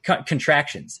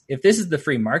contractions. If this is the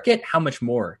free market, how much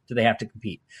more do they have to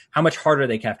compete? How much harder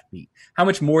they have to compete? How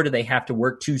much more do they have to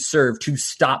work to serve, to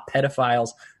stop pedophiles,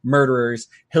 murderers,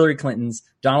 Hillary Clintons,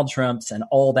 Donald Trumps, and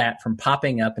all that from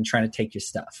popping up and trying to take your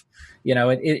stuff? You know,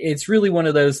 it's really one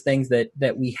of those things that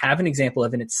we have an example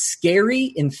of, and it's scary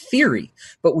in theory,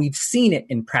 but we've seen it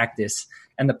in practice,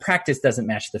 and the practice doesn't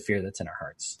match the fear that's in our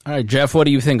hearts. All right, Jeff, what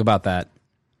do you think about that?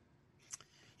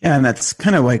 Yeah, and that's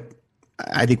kind of like,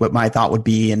 I think what my thought would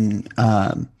be. And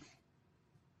sorry,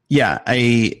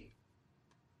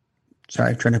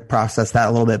 I'm trying to process that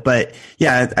a little bit. But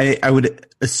yeah, I would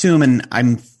assume, and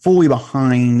I'm fully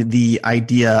behind the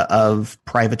idea of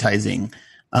privatizing.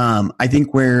 I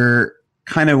think we're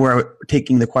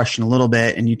taking the question a little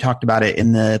bit, and you talked about it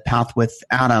in the path with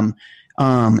Adam,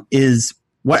 is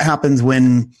what happens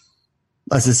when,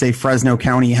 let's just say, Fresno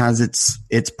County has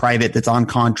its private that's on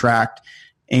contract,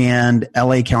 and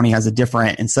LA County has a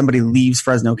different, and somebody leaves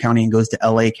Fresno County and goes to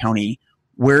LA County.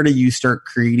 Where do you start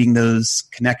creating those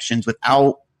connections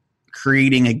without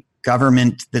creating a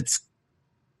government that's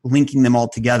linking them all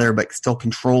together, but still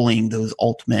controlling those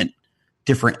ultimate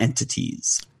different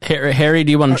entities? Harry,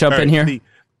 do you want to jump in here?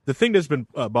 The thing that's been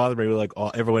bothering me, like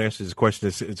everyone answers this question,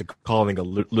 is calling a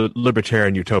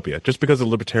libertarian utopia. Just because a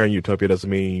libertarian utopia doesn't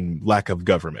mean lack of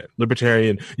government.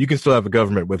 Libertarian, you can still have a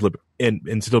government with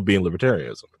and still be in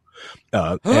libertarianism.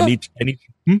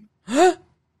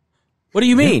 What do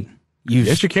you mean?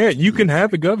 Yes, you can. You can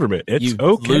have a government. It's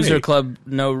okay. Loser club,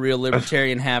 no real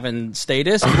libertarian having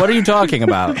status. What are you talking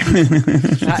about?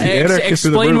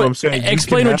 Explain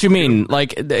what you mean.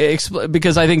 Like,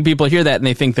 because I think people hear that and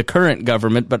they think the current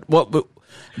government. But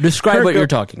describe what you're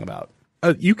talking about.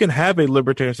 You can have a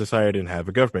libertarian society and have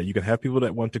a government. You can have people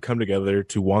that want to come together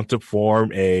to want to form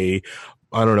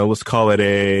let's call it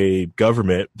a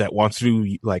government that wants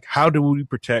to, like, how do we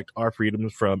protect our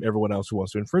freedoms from everyone else who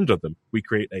wants to infringe on them? We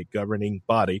create a governing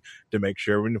body to make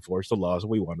sure we enforce the laws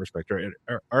and we want to respect our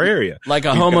area. Like a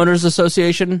homeowners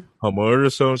association? Homeowners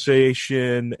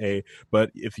association,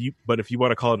 but if you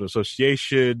want to call it an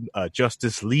association, a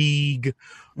Justice League,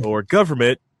 or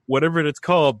government, whatever it's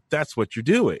called, that's what you're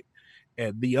doing.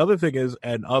 And the other thing is,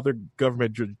 and other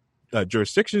government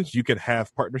jurisdictions you can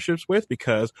have partnerships with,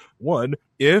 because one,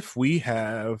 if we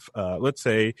have, let's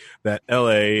say that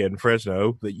LA and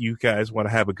Fresno, that you guys want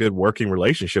to have a good working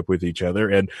relationship with each other,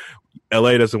 and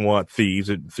LA doesn't want thieves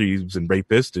and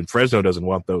rapists, and Fresno doesn't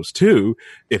want those too.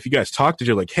 If you guys talk to each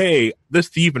other like, hey, this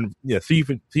thief and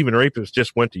rapist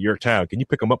just went to your town, can you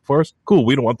pick them up for us? Cool.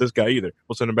 We don't want this guy either.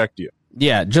 We'll send him back to you.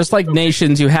 Yeah, just like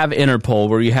nations, you have Interpol,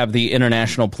 where you have the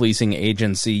International Policing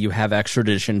Agency, you have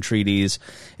extradition treaties.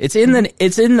 It's in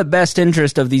the best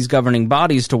interest of these governing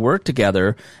bodies to work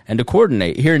together and to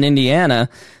coordinate. Here in Indiana,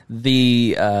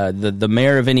 the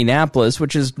mayor of Indianapolis,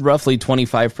 which is roughly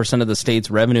 25% of the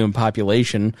state's revenue and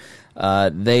population,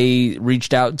 they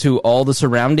reached out to all the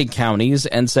surrounding counties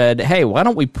and said, hey, why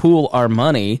don't we pool our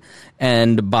money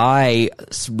and buy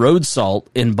road salt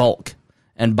in bulk?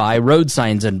 And buy road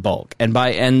signs in bulk,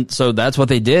 and so that's what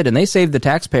they did, and they saved the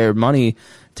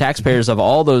taxpayers of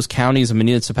all those counties and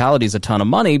municipalities a ton of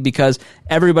money because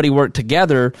everybody worked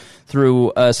together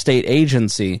through a state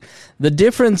agency. The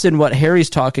difference in what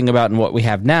Harry's talking about and what we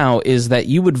have now is that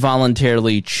you would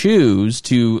voluntarily choose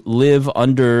to live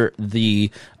under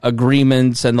the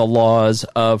agreements and the laws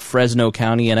of Fresno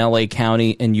County and LA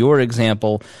County in your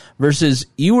example, versus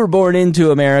you were born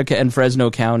into America and Fresno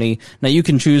County. Now you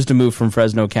can choose to move from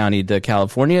Fresno County to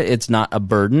California. It's not a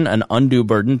burden, an undue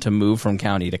burden to move from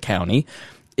county to county.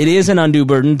 It is an undue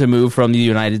burden to move from the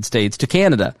United States to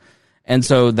Canada. And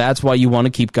so that's why you want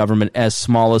to keep government as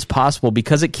small as possible,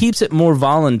 because it keeps it more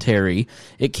voluntary.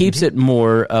 It keeps it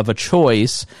more of a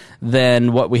choice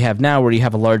than what we have now, where you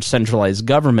have a large centralized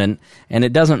government, and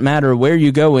it doesn't matter where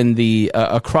you go in the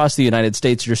across the United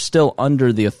States, you're still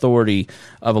under the authority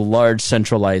of a large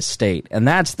centralized state. And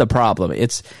that's the problem.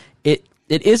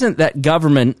 It isn't that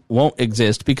government won't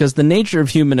exist, because the nature of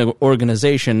human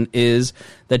organization is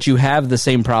that you have the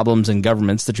same problems in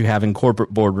governments that you have in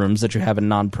corporate boardrooms, that you have in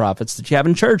nonprofits, that you have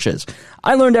in churches.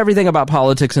 I learned everything about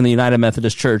politics in the United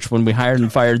Methodist Church when we hired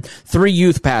and fired 3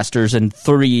 youth pastors in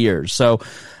 3 years. So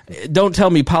don't tell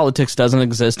me politics doesn't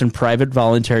exist in private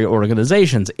voluntary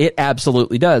organizations. It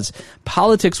absolutely does.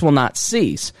 Politics will not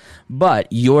cease, but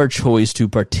your choice to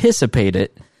participate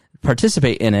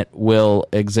in it will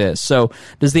exist. So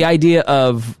does the idea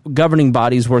of governing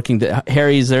bodies working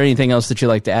Harry, is there anything else that you'd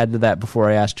like to add to that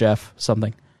before I ask Jeff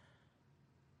something?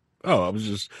 Oh,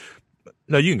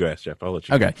 no, you can go ask Jeff. I'll let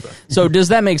you. Okay. So does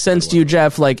that make sense to you,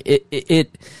 Jeff? Like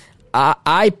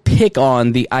I pick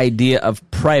on the idea of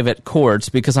private courts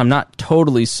because I'm not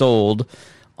totally sold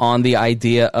on the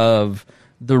idea of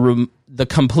the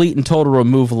complete and total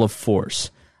removal of force.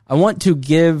 I want to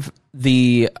give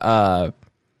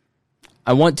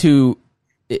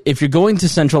if you're going to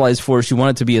centralize force, you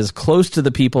want it to be as close to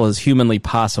the people as humanly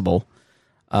possible,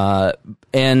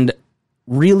 and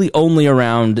really only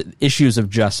around issues of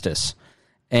justice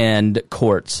and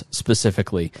courts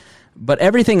specifically. But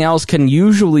everything else can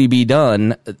usually be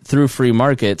done through free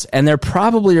markets, and there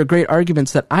probably are great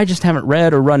arguments that I just haven't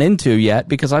read or run into yet,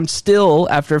 because I'm still,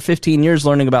 after 15 years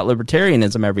learning about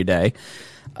libertarianism every day,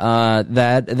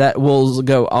 that will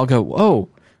go, I'll go, whoa,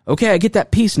 okay, I get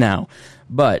that piece now.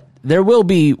 But there will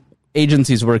be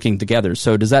agencies working together.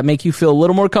 So does that make you feel a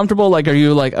little more comfortable? Like, are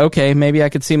you like, okay, maybe I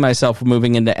could see myself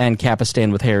moving into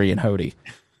Ancapistan with Harry and Hody?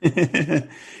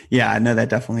 Yeah, no, that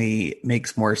definitely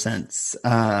makes more sense.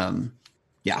 Yeah,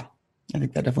 I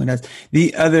think that definitely does.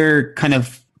 The other kind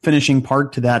of finishing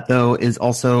part to that, though, is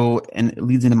also, and it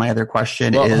leads into my other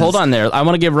question. Well, hold on there. I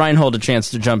want to give Reinhold a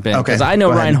chance to jump in, because I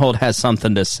know Reinhold has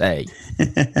something to say.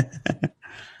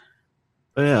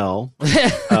 Well,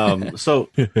 so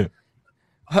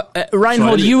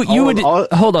Reinhold, you would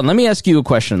hold on. Let me ask you a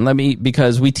question.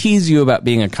 Because we tease you about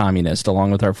being a communist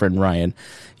along with our friend Ryan.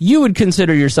 You would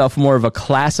consider yourself more of a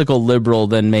classical liberal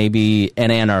than maybe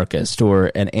an anarchist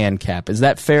or an ANCAP. Is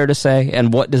that fair to say?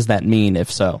 And what does that mean,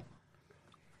 if so?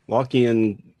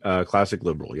 Lockean classic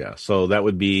liberal, yeah. So that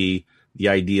would be the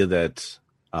idea that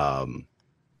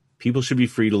people should be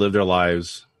free to live their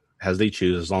lives as they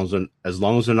choose, as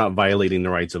long as they're not violating the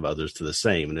rights of others to the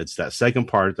same. And it's that second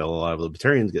part that a lot of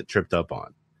libertarians get tripped up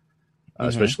on,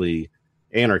 especially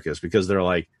anarchists, because they're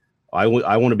like, I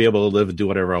want to be able to live and do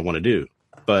whatever I want to do.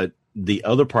 But the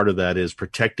other part of that is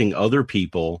protecting other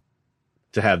people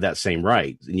to have that same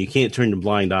right. And you can't turn a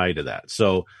blind eye to that.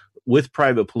 So with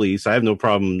private police, I have no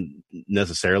problem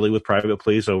necessarily with private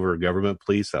police over government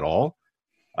police at all.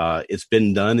 It's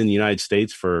been done in the United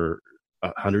States for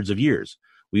hundreds of years.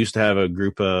 We used to have a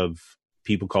group of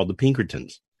people called the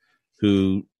Pinkertons,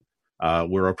 who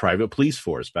were a private police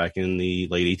force back in the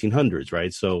late 1800s,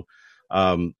 right? So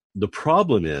the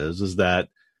problem is that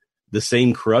the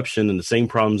same corruption and the same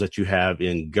problems that you have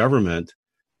in government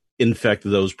infect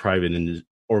those private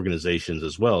organizations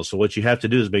as well. So what you have to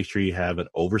do is make sure you have an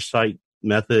oversight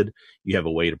method. You have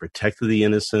a way to protect the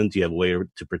innocent. You have a way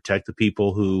to protect the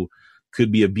people who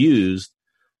could be abused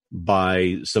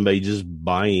by somebody just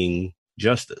buying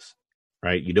justice,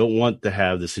 right? You don't want to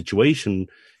have the situation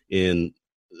in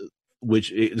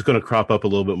which it's going to crop up a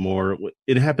little bit more.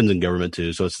 It happens in government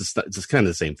too. So it's just kind of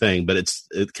the same thing, but it's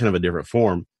kind of a different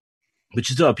form. But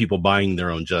you still have people buying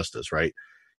their own justice, right?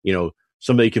 You know,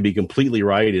 somebody could be completely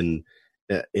right in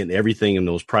everything in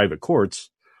those private courts,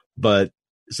 but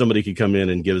somebody could come in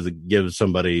and give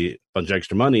somebody a bunch of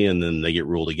extra money and then they get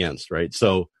ruled against, right?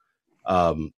 So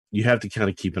you have to kind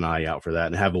of keep an eye out for that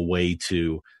and have a way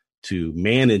to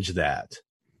manage that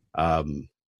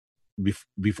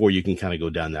before you can kind of go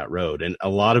down that road. And a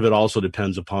lot of it also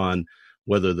depends upon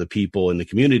whether the people in the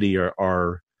community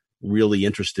are really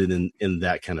interested in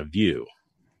that kind of view,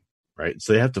 right?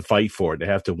 So they have to fight for it. They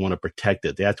have to want to protect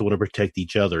it. They have to want to protect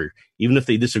each other. Even if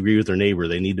they disagree with their neighbor,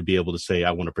 they need to be able to say,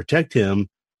 I want to protect him,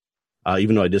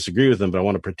 even though I disagree with him, but I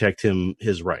want to protect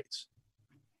his rights,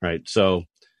 right? So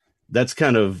that's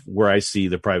kind of where I see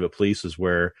the private police, is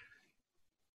where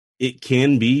it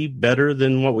can be better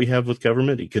than what we have with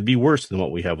government. It could be worse than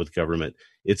what we have with government.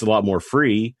 It's a lot more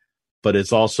free, but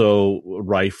it's also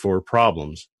rife for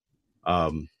problems.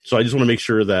 So I just want to make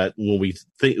sure that when we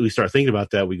start thinking about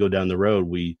that, we go down the road,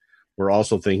 we're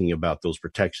also thinking about those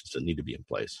protections that need to be in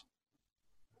place.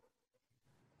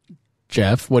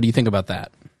 Jeff, what do you think about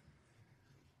that?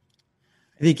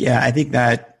 I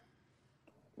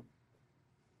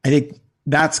think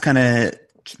that's kind of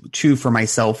true for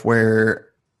myself, where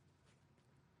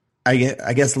I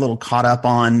guess a little caught up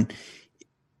on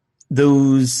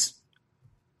those,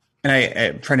 and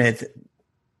I'm trying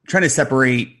to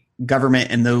separate government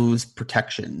and those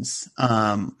protections,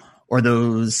 or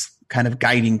those kind of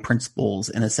guiding principles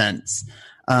in a sense.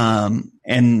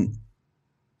 And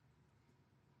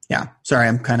yeah, sorry,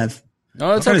 I'm kind of,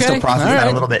 it's okay. Still process that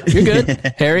a little bit. You're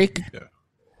good. Harry? Yeah.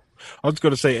 I was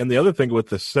going to say, and the other thing with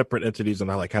the separate entities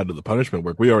and how do the punishment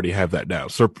work, we already have that now.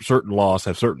 Certain laws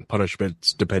have certain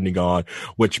punishments depending on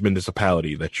which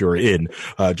municipality that you're in.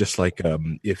 Just like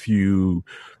if you,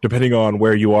 depending on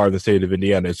where you are in the state of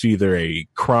Indiana, it's either a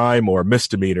crime or a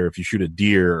misdemeanor if you shoot a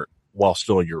deer while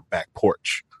still in your back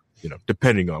porch,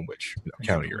 depending on which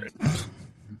county you're in.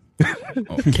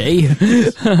 Okay.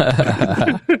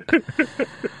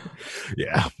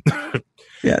 Yeah.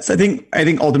 Yes, I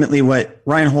think ultimately what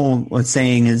Ryan Hull was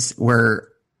saying is where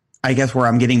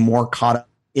I'm getting more caught up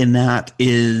in that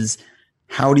is,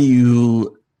 how do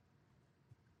you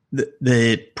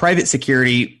the private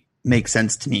security makes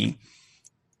sense to me.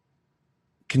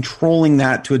 Controlling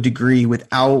that to a degree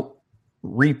without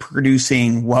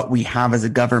reproducing what we have as a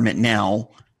government now,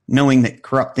 knowing that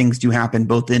corrupt things do happen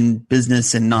both in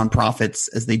business and nonprofits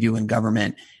as they do in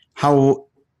government. How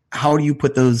do you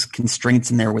put those constraints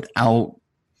in there without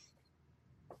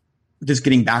just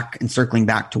getting back and circling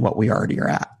back to what we already are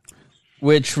at?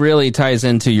 Which really ties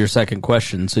into your second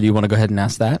question. So do you want to go ahead and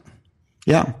ask that?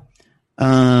 Yeah. Sorry,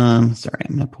 I'm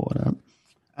going to pull it up.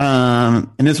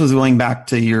 And this was going back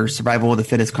to your survival of the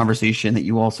fittest conversation that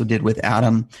you also did with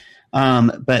Adam.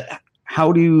 But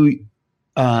how do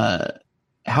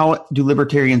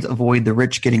libertarians avoid the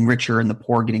rich getting richer and the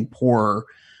poor getting poorer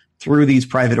through these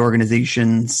private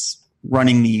organizations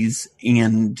running these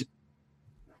and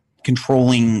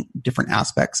controlling different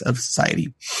aspects of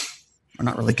society? Or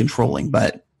not really controlling,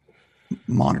 but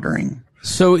monitoring.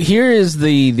 So here is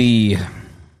the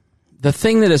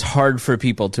thing that is hard for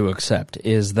people to accept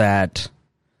is that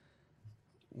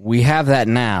we have that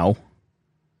now,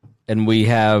 and we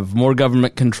have more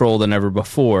government control than ever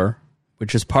before,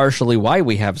 which is partially why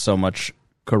we have so much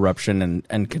corruption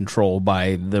and control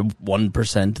by the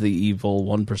 1%, the evil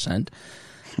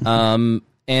 1%.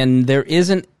 And there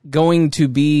isn't going to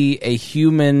be a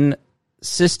human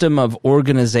system of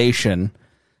organization,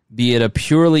 be it a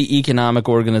purely economic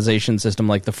organization system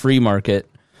like the free market,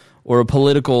 or a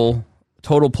total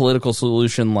political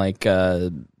solution like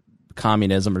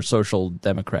communism or social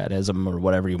democratism or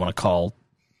whatever you want to call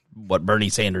what Bernie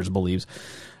Sanders believes.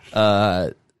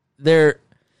 There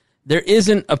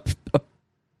isn't a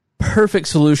perfect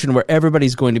solution where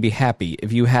everybody's going to be happy.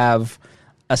 If you have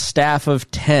a staff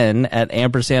of 10 at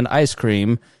Ampersand Ice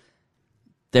Cream,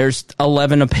 there's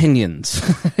 11 opinions,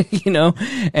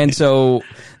 And so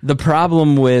the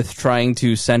problem with trying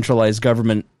to centralize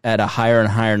government at a higher and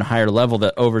higher and higher level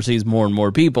that oversees more and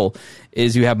more people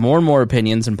is you have more and more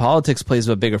opinions, and politics plays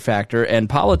a bigger factor. And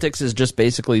politics is just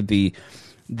basically the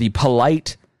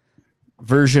polite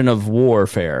version of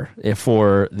warfare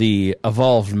for the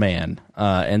evolved man.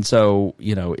 And so,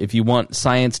 if you want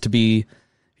science to be,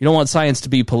 if you don't want science to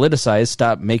be politicized,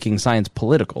 stop making science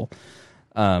political.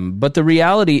 But the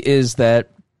reality is that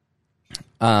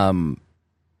in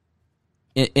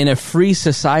a free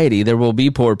society, there will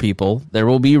be poor people, there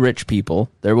will be rich people,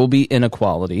 there will be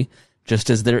inequality,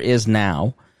 just as there is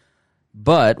now.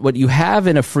 But what you have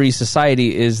in a free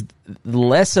society is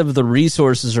less of the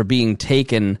resources are being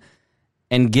taken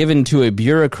and given to a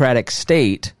bureaucratic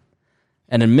state,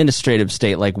 an administrative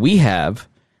state like we have,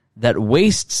 that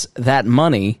wastes that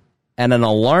money at an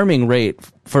alarming rate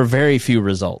for very few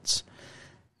results.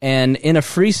 And in a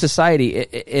free society,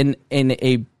 in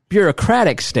a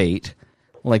bureaucratic state,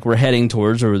 like we're heading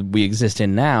towards or we exist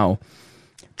in now,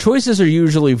 choices are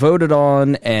usually voted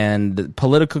on and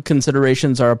political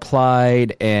considerations are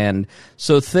applied, and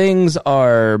so things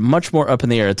are much more up in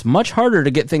the air. It's much harder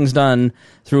to get things done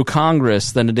through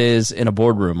Congress than it is in a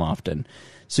boardroom often.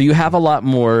 So you have a lot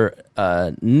more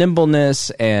nimbleness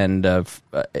and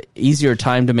easier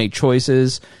time to make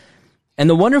choices. And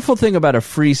the wonderful thing about a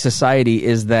free society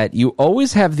is that you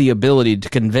always have the ability to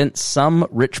convince some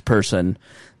rich person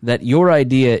that your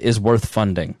idea is worth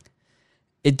funding.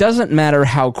 It doesn't matter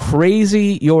how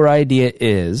crazy your idea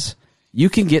is, you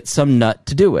can get some nut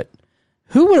to do it.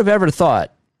 Who would have ever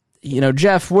thought,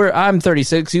 Jeff, I'm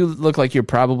 36, you look like you're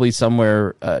probably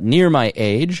somewhere near my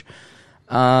age.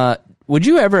 Would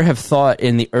you ever have thought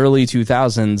in the early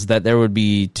 2000s that there would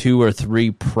be 2 or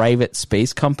 3 private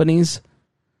space companies?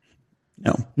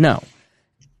 No.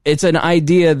 It's an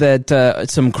idea that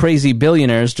some crazy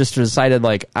billionaires just decided,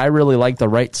 I really like the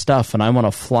right stuff and I want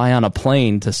to fly on a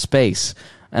plane to space.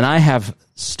 And I have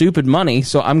stupid money,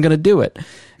 so I'm going to do it.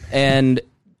 And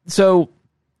so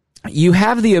you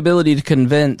have the ability to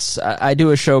convince. I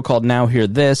do a show called Now Hear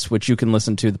This, which you can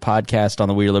listen to the podcast on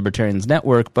the We Are Libertarians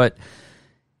Network. But,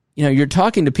 you're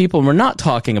talking to people and we're not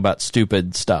talking about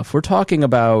stupid stuff. We're talking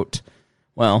about,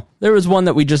 there was one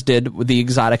that we just did with the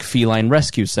Exotic Feline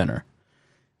Rescue Center.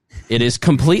 It is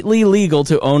completely legal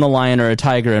to own a lion or a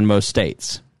tiger in most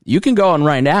states. You can go on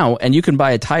right now and you can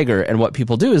buy a tiger, and what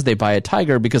people do is they buy a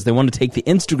tiger because they want to take the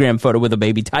Instagram photo with a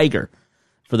baby tiger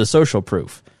for the social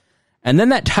proof. And then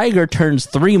that tiger turns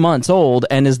 3 months old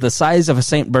and is the size of a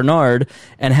St. Bernard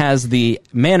and has the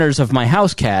manners of my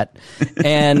house cat,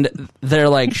 and they're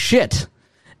like, shit.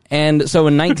 And so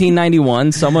in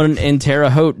 1991, someone in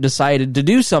Terre Haute decided to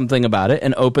do something about it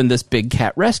and opened this big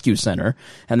cat rescue center.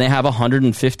 And they have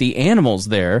 150 animals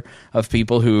there of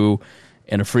people who,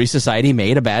 in a free society,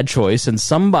 made a bad choice and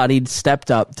somebody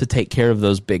stepped up to take care of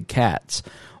those big cats.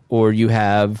 Or you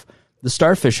have the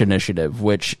Starfish Initiative,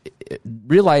 which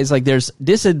realized there's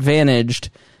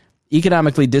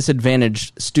economically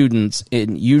disadvantaged students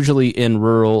usually in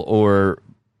rural or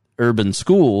urban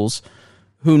schools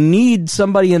who need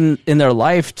somebody in their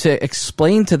life to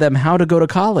explain to them how to go to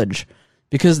college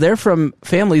because they're from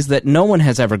families that no one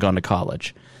has ever gone to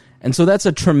college. And so that's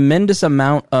a tremendous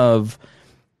amount of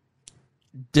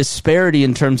disparity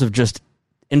in terms of just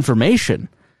information.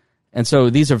 And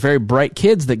so these are very bright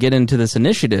kids that get into this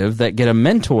initiative that get a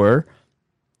mentor,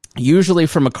 usually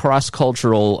from a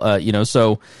cross-cultural,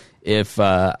 so if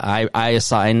I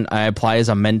apply as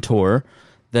a mentor,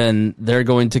 then they're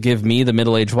going to give me, the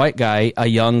middle-aged white guy, a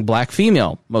young black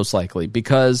female, most likely,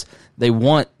 because they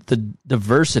want the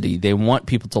diversity. They want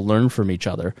people to learn from each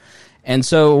other. And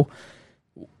so,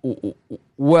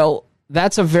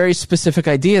 that's a very specific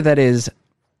idea that is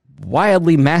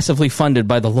wildly, massively funded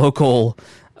by the local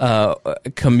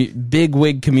big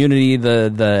wig community,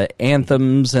 the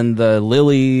Anthems and the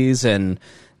Lilies and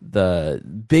the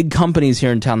big companies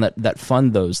here in town that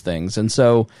fund those things. And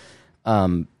so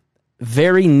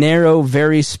very narrow,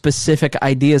 very specific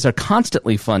ideas are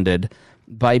constantly funded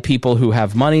by people who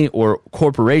have money, or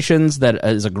corporations that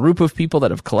is a group of people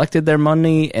that have collected their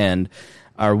money and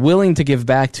are willing to give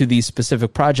back to these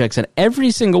specific projects. And every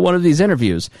single one of these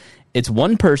interviews, it's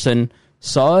one person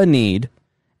saw a need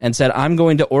and said, I'm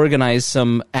going to organize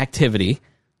some activity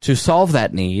to solve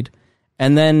that need.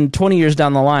 And then 20 years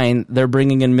down the line, they're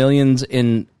bringing in millions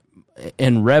in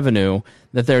revenue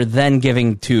that they're then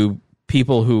giving to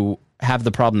people who have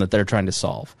the problem that they're trying to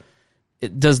solve.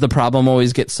 Does the problem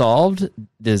always get solved?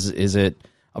 Is it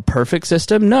a perfect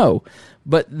system? No.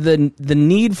 But the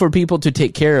need for people to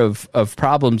take care of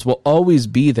problems will always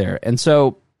be there. And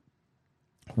so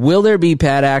will there be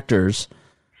bad actors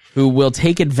who will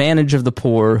take advantage of the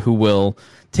poor, who will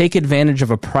take advantage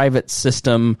of a private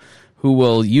system, who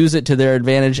will use it to their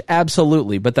advantage?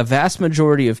 Absolutely. But the vast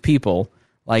majority of people,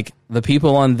 like the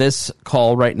people on this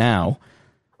call right now,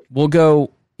 will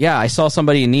go, yeah, I saw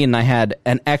somebody in need and I had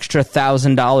an extra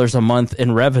 $1,000 a month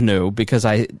in revenue because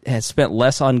I had spent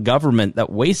less on government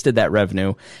that wasted that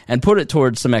revenue and put it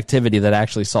towards some activity that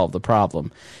actually solved the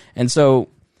problem. And so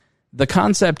the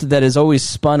concept that is always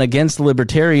spun against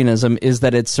libertarianism is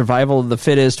that it's survival of the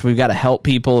fittest. We've got to help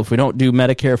people. If we don't do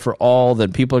Medicare for all,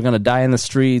 then people are going to die in the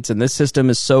streets. And this system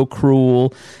is so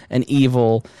cruel and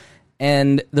evil.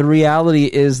 And the reality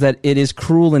is that it is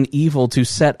cruel and evil to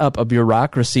set up a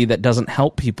bureaucracy that doesn't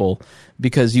help people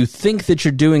because you think that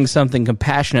you're doing something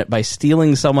compassionate by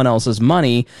stealing someone else's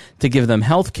money to give them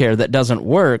health care that doesn't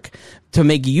work to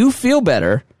make you feel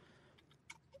better,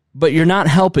 but you're not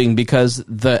helping because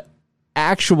the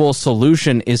actual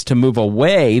solution is to move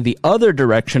away the other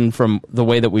direction from the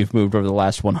way that we've moved over the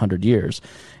last 100 years.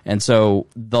 And so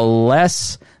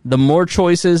the more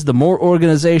choices, the more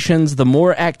organizations, the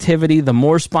more activity, the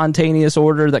more spontaneous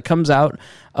order that comes out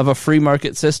of a free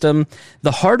market system,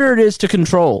 the harder it is to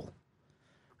control.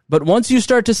 But once you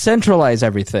start to centralize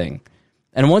everything,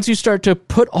 and once you start to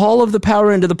put all of the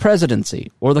power into the presidency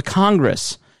or the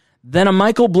Congress, then a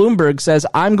Michael Bloomberg says,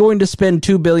 I'm going to spend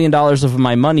 $2 billion of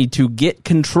my money to get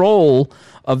control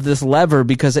of this lever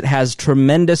because it has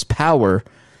tremendous power,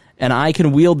 and I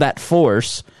can wield that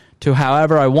force to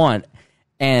however I want.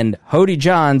 And Hody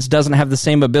Johns doesn't have the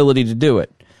same ability to do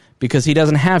it because he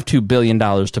doesn't have $2 billion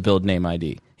to build Name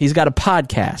ID. He's got a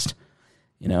podcast,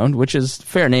 which is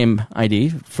fair Name ID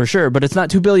for sure, but it's not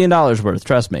 $2 billion worth,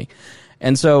 trust me.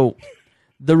 And so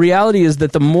the reality is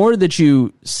that the more that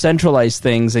you centralize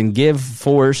things and give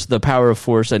force, the power of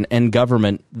force and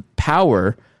government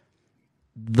power,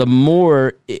 the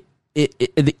more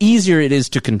the easier it is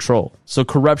to control. So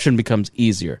corruption becomes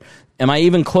easier. Am I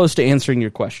even close to answering your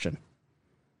question?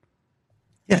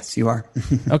 Yes, you are.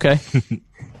 Okay.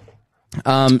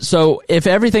 So if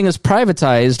everything is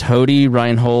privatized, Hody,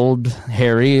 Reinhold,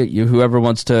 Harry, whoever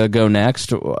wants to go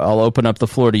next, I'll open up the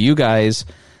floor to you guys.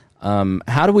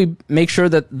 How do we make sure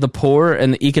that the poor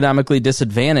and the economically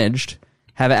disadvantaged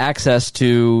have access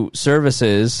to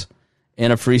services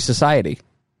in a free society?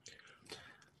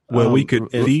 Well, we could.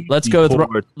 Let's go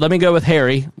with. Let me go with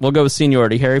Harry. We'll go with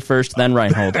seniority. Harry first, then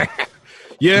Reinhold.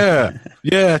 Yeah,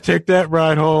 take that,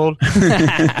 Reinhold.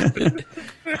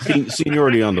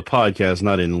 Seniority on the podcast,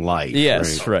 not in life.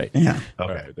 Yes, right. Yeah.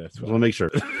 Okay, right, that's right. We'll make sure.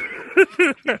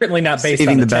 Certainly not based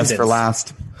saving on the attendance. best for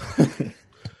last.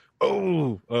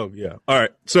 Oh, yeah. All right.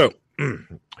 So,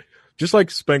 just like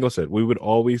Spengler said, we would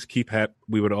always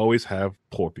have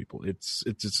poor people.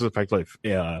 It's a fact of life.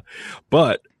 Yeah,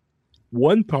 but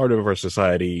one part of our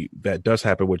society that does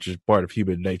happen, which is part of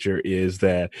human nature, is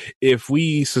that if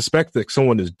we suspect that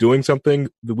someone is doing something,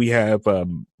 we have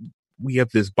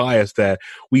this bias that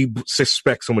we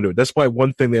suspect someone doing. That's why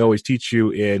one thing they always teach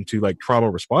you into like trauma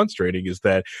response training is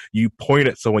that you point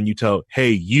at someone, you tell,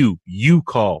 hey, you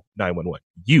call 911.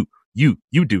 You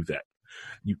do that.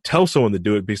 You tell someone to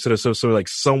do it because so like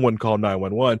someone call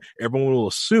 911, everyone will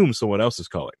assume someone else is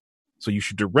calling. So you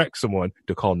should direct someone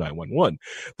to call 911.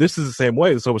 This is the same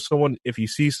way. So if you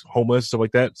see homeless, stuff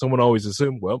like that, someone always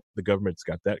assume, well, the government's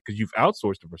got that because you've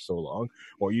outsourced it for so long,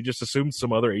 or you just assume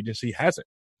some other agency has it.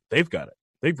 They've got it.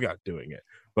 They've got doing it.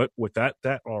 But with that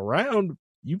all around,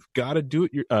 you've got to do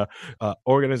it. Your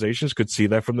organizations could see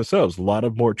that from themselves. A lot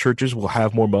of more churches will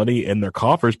have more money in their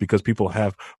coffers because people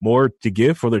have more to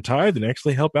give for their tithe and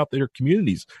actually help out their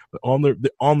communities on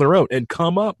their own and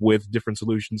come up with different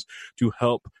solutions to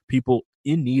help people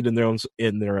in need in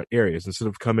their areas instead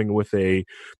of coming with a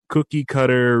cookie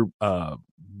cutter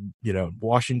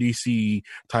Washington D.C.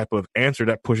 type of answer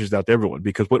that pushes out to everyone,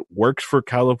 because what works for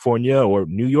California or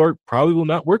New York probably will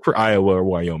not work for Iowa or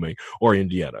Wyoming or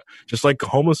Indiana. Just like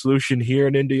homeless solution here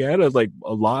in Indiana, like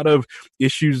a lot of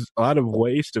issues, a lot of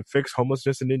ways to fix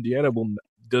homelessness in Indiana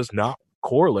does not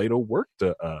correlate or work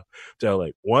to LA.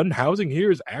 One, housing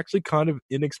here is actually kind of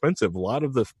inexpensive. A lot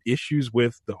of the issues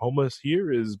with the homeless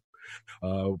here is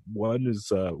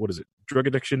drug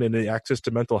addiction and the access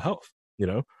to mental health.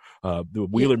 The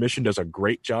Wheeler Mission does a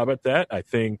great job at that. I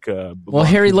think. Well,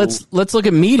 Harry, let's look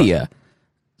at media.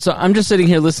 So I'm just sitting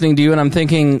here listening to you, and I'm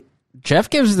thinking,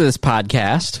 Jeff gives this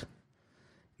podcast.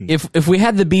 If we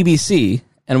had the BBC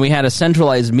and we had a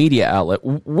centralized media outlet,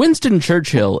 Winston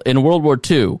Churchill in World War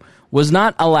II was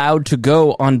not allowed to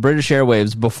go on British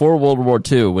airwaves before World War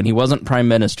II when he wasn't prime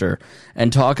minister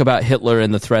and talk about Hitler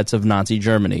and the threats of Nazi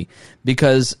Germany,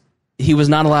 because he was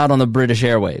not allowed on the British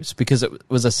airwaves because it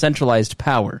was a centralized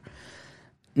power.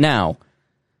 Now,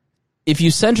 if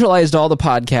you centralized all the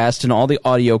podcasts and all the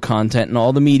audio content and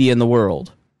all the media in the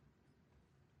world,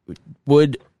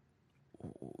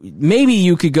 maybe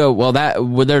you could go, well,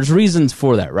 there's reasons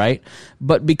for that, right?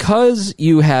 But because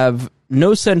you have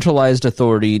no centralized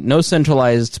authority, no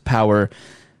centralized power.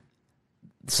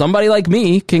 Somebody like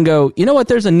me can go, you know what,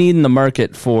 there's a need in the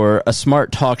market for a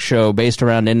smart talk show based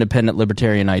around independent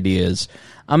libertarian ideas.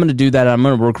 I'm going to do that. I'm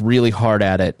going to work really hard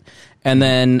at it. And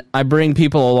then I bring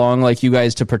people along like you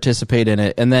guys to participate in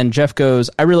it. And then Jeff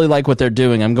goes, I really like what they're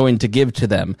doing. I'm going to give to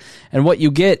them. And what you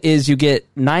get is you get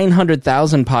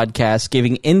 900,000 podcasts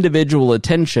giving individual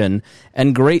attention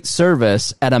and great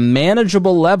service at a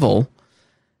manageable level,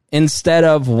 instead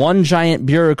of one giant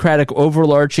bureaucratic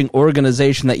overarching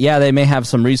organization that, yeah, they may have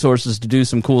some resources to do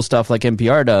some cool stuff like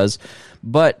NPR does,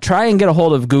 but try and get a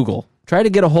hold of Google. Try to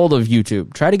get a hold of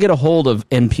YouTube. Try to get a hold of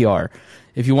NPR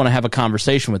if you want to have a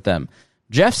conversation with them.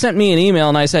 Jeff sent me an email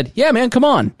and I said, yeah, man, come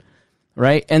on.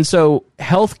 Right? And so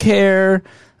healthcare,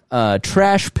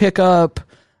 trash pickup,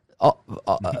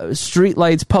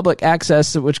 streetlights, public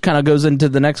access, which kind of goes into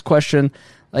the next question,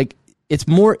 like, it's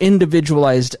more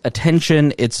individualized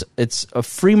attention. It's a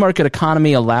free market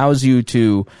economy allows you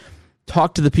to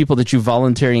talk to the people that you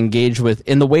voluntarily engage with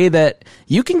in the way that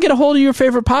you can get a hold of your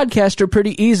favorite podcaster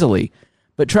pretty easily.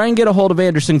 But try and get a hold of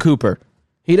Anderson Cooper.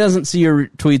 He doesn't see your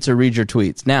tweets or read your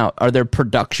tweets. Now, are there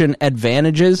production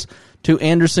advantages to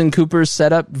Anderson Cooper's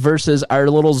setup versus our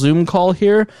little Zoom call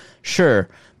here? Sure.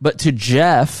 But to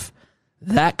Jeff,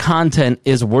 that content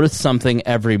is worth something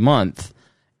every month.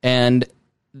 And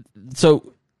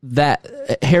so that,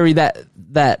 Harry,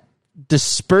 that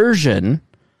dispersion,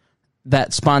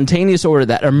 that spontaneous order,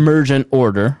 that emergent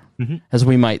order, as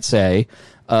we might say,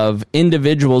 of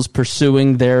individuals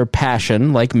pursuing their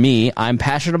passion, like me, I'm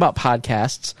passionate about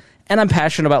podcasts, and I'm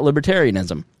passionate about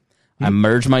libertarianism. I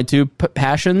merged my two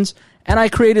passions, and I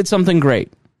created something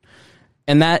great.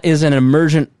 And that is an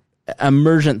emergent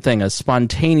thing, a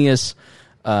spontaneous.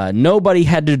 Nobody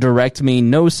had to direct me.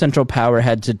 No central power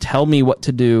had to tell me what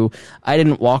to do. I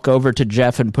didn't walk over to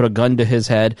Jeff and put a gun to his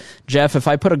head. Jeff, if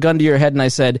I put a gun to your head and I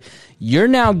said, you're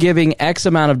now giving X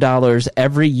amount of dollars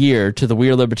every year to the We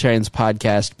Are Libertarians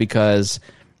podcast because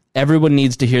everyone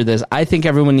needs to hear this. I think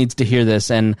everyone needs to hear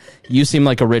this, and you seem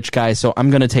like a rich guy, so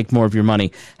I'm going to take more of your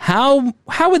money. How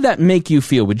would that make you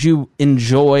feel? Would you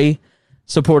enjoy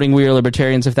supporting We Are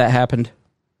Libertarians if that happened?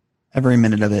 Every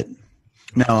minute of it.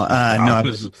 No.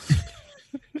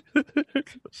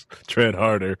 Tread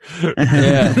harder.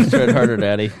 Yeah, tread harder,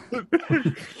 Daddy.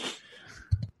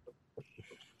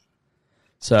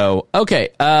 So, okay,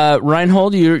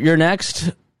 Reinhold, you're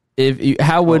next.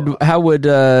 How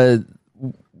would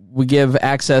we give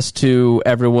access to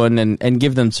everyone and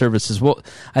give them services? Well,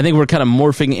 I think we're kind of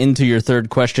morphing into your third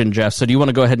question, Jeff. So, do you want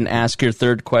to go ahead and ask your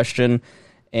third question?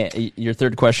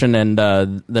 And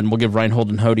then we'll give Reinhold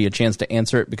and Hody a chance to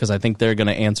answer it, because I think they're going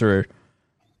to answer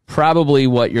probably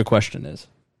what your question is.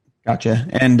 Gotcha.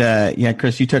 And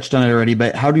Chris, you touched on it already,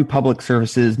 but how do public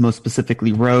services, most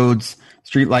specifically roads,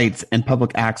 streetlights, and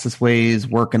public access ways,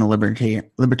 work in a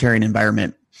libertarian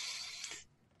environment?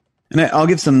 And I'll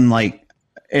give some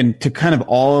and to kind of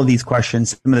all of these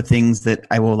questions, some of the things that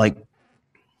I will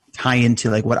tie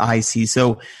into what I see.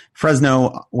 So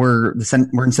Fresno, we're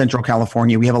in Central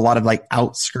California. We have a lot of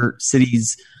outskirt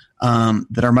cities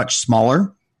that are much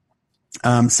smaller.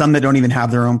 Some that don't even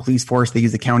have their own police force. They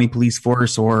use the county police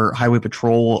force or highway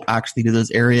patrol actually to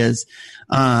those areas.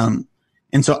 And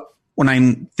so when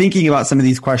I'm thinking about some of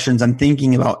these questions, I'm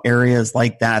thinking about areas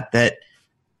like that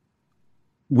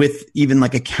with even a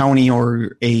county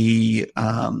or a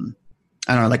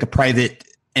private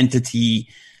entity,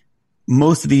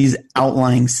 most of these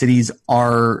outlying cities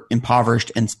are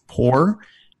impoverished and poor.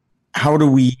 How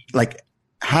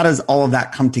does all of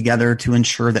that come together to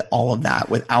ensure that all of that,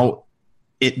 without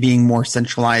it being more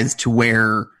centralized to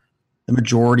where the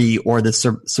majority or the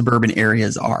suburban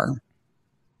areas are?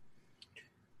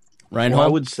 Reinhold? Well,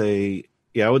 I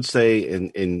would say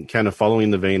in kind of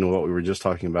following the vein of what we were just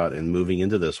talking about and moving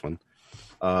into this one,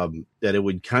 that it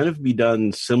would kind of be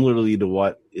done similarly to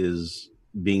what is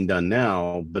being done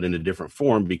now, but in a different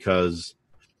form,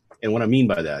 and what I mean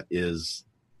by that is,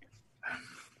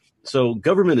 so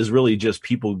government is really just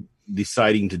people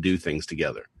deciding to do things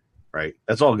together, right?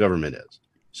 That's all government is.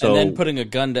 So, and then putting a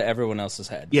gun to everyone else's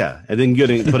head. Yeah, and then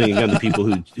putting a gun to people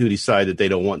who decide that they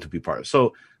don't want to be part of it.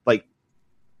 So,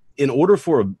 in order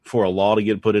for a law to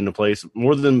get put into place,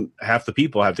 more than half the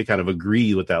people have to kind of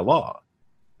agree with that law,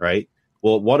 right?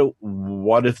 Well,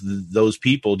 what if those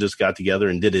people just got together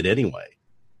and did it anyway,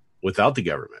 without the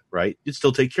government, right? You'd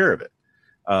still take care of it.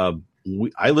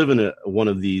 I live in one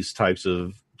of these types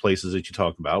of places that you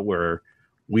talk about where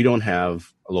we don't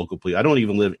have a local police. I don't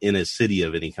even live in a city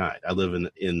of any kind. I live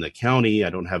in the county. I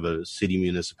don't have a city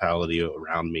municipality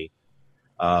around me.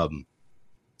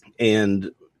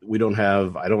 And I don't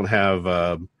have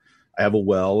I have a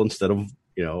well instead of,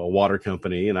 a water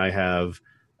company, and I have,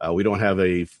 we don't have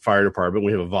a fire department.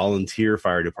 We have a volunteer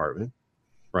fire department,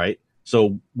 right?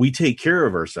 So we take care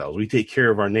of ourselves. We take care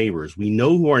of our neighbors. We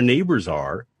know who our neighbors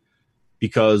are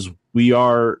because we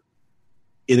are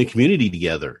in a community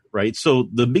together, right? So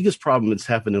the biggest problem that's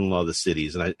happened in a lot of the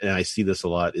cities, and I see this a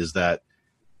lot, is that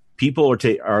people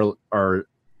are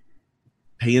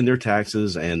paying their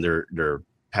taxes and they're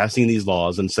passing these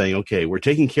laws and saying, okay, we're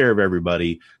taking care of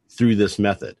everybody through this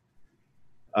method.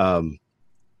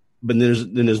 But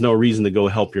there's no reason to go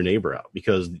help your neighbor out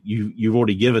because you've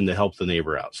already given to help the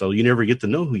neighbor out. So you never get to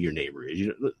know who your neighbor is.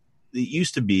 It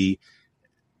used to be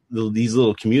these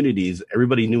little communities,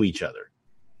 everybody knew each other,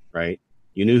 right?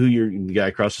 You knew who the guy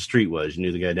across the street was. You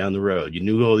knew the guy down the road. You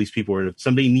knew who all these people were. And if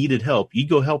somebody needed help, you'd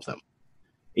go help them.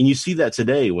 And you see that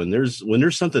today when there's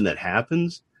something that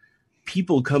happens,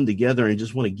 people come together and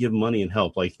just want to give money and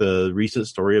help. Like the recent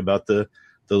story about the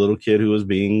little kid who was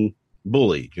being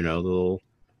bullied, there's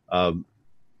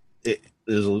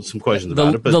some questions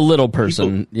about it. But the little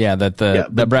person,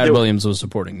 that Brad Williams was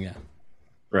supporting, yeah.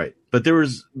 Right. But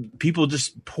people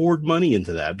just poured money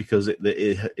into that because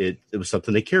it was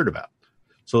something they cared about.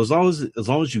 So as long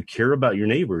as you care about your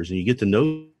neighbors and you get to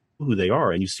know who they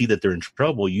are and you see that they're in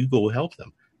trouble, you go help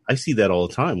them. I see that all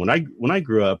the time. When I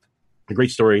grew up, a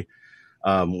great story.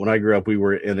 When I grew up, we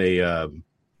were in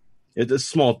it's a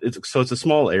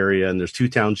small area and there's 2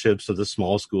 townships. So it's a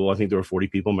small school. I think there were 40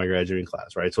 people in my graduating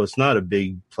class, right? So it's not a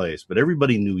big place, but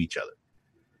everybody knew each other.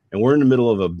 And we're in the middle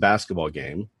of a basketball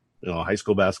game, a high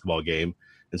school basketball game.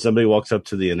 And somebody walks up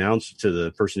to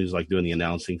the person who's like doing the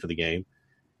announcing for the game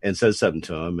and says something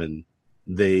to him. And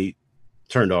they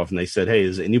turned off and they said, hey,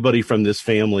 is anybody from this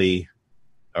family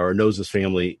or knows this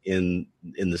family in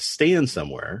the stand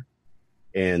somewhere?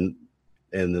 And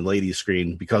the lady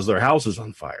screamed, because their house is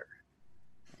on fire.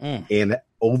 And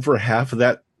over half of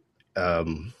that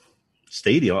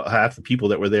stadium, half the people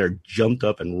that were there jumped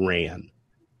up and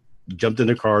jumped in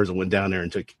their cars and went down there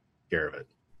and took care of it.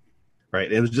 Right.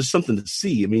 And it was just something to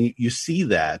see. I mean, you see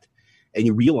that and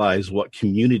you realize what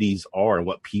communities are and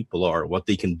what people are, what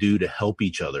they can do to help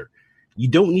each other. You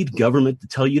don't need government to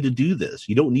tell you to do this.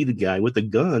 You don't need a guy with a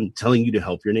gun telling you to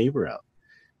help your neighbor out.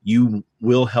 You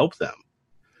will help them.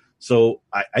 So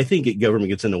I think government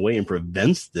gets in the way and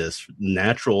prevents this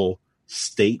natural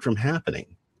state from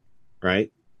happening,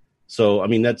 right? So, I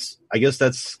mean, I guess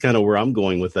that's kind of where I'm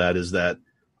going with that, is that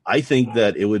I think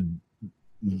that it would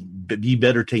be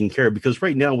better taken care of, because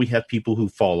right now we have people who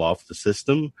fall off the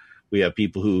system. We have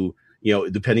people who,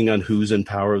 depending on who's in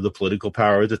power, the political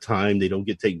power at the time, they don't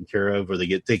get taken care of, or they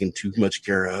get taken too much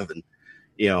care of. And,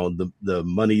 the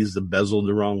money's embezzled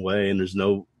the wrong way and there's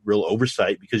no real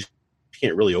oversight, because you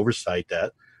can't really oversight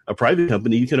that. A private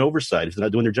company, you can oversight. If they're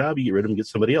not doing their job, you get rid of them and get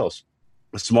somebody else.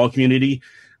 A small community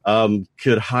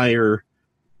could hire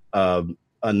a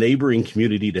neighboring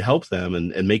community to help them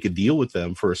and make a deal with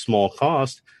them for a small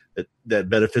cost that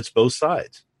benefits both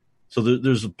sides. So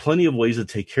there's plenty of ways to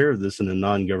take care of this in a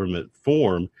non-government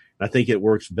form. And I think it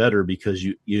works better because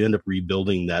you end up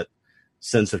rebuilding that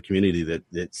sense of community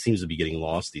that seems to be getting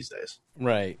lost these days.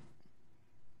 Right.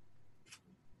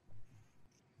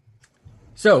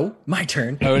 So my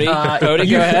turn. Cody, go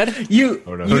ahead.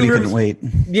 Cody couldn't wait.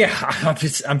 Yeah,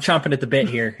 I'm chomping at the bit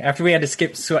here. After we had to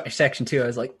skip section 2, I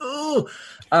was like, ooh.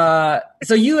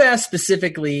 So you asked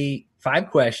specifically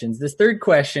 5 questions. This third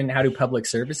question, how do public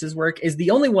services work, is the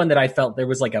only one that I felt there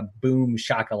was like a boom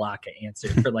shakalaka answer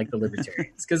for like the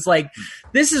libertarians. Because like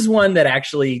this is one that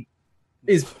actually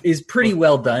is pretty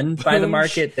well done by the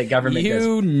market. The government does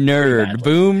nerd.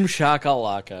 Boom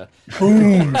shakalaka.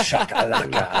 Boom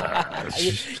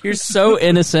shakalaka. You're so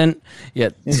innocent,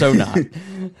 yet so not.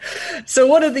 So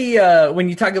one of the when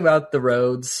you talk about the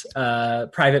roads,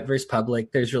 private versus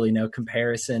public, there's really no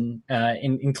comparison,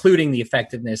 including the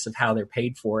effectiveness of how they're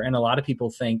paid for. And a lot of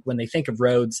people think when they think of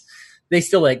roads, they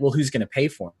still like, well, who's going to pay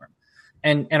for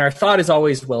them? And our thought is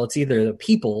always, well, it's either the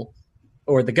people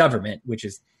or the government, which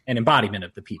is an embodiment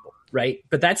of the people, right?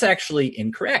 But that's actually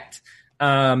incorrect.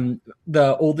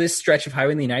 The oldest stretch of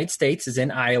highway in the United States is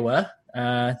in Iowa.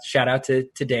 Shout out to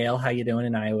Dale. How you doing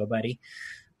in Iowa, buddy?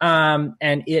 And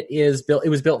it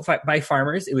was built by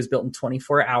farmers. It was built in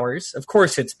 24 hours. Of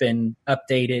course, it's been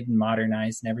updated and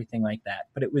modernized and everything like that,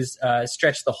 but it was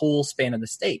stretched the whole span of the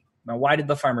state. Now, why did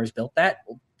the farmers build that?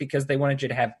 Well, because they wanted you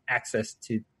to have access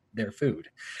to their food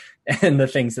and the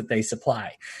things that they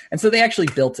supply. And so they actually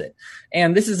built it.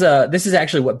 And this is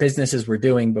actually what businesses were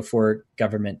doing before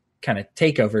government kind of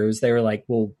takeover. Was they were like,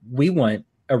 well, we want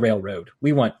a railroad.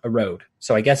 We want a road.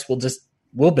 So I guess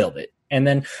we'll build it. And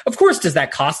then, of course, does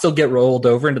that cost still get rolled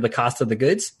over into the cost of the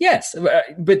goods? Yes,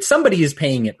 but somebody is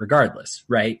paying it regardless,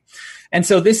 right? And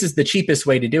so this is the cheapest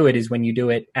way to do it, is when you do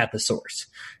it at the source,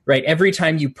 right? Every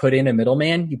time you put in a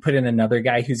middleman, you put in another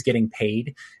guy who's getting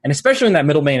paid. And especially when that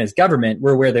middleman is government,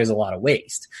 we're where there's a lot of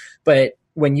waste. But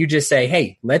when you just say,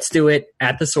 hey, let's do it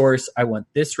at the source. I want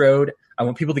this road. I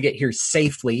want people to get here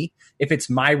safely. If it's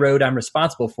my road, I'm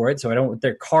responsible for it. So I don't want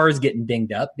their cars getting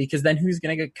dinged up, because then who's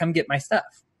going to come get my stuff,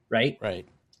 right? Right.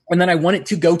 And then I want it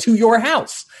to go to your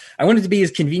house. I want it to be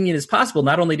as convenient as possible,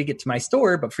 not only to get to my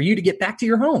store, but for you to get back to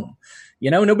your home.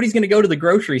 Nobody's going to go to the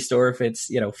grocery store if it's,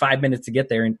 5 minutes to get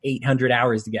there and 800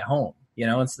 hours to get home.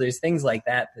 And so there's things like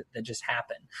that just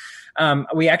happen. I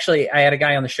had a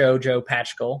guy on the show, Joe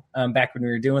Patchkull, back when we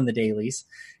were doing the dailies,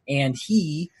 and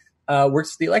he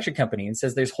works for the electric company and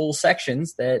says there's whole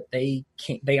sections that they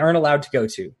aren't allowed to go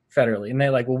to federally. And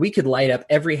they're like, well, we could light up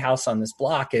every house on this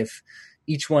block if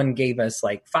each one gave us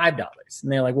like $5.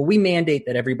 And they're like, well, we mandate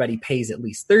that everybody pays at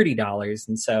least $30.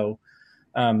 And so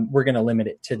we're going to limit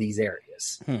it to these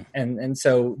areas. And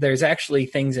so there's actually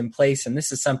things in place. And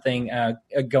this is something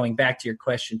going back to your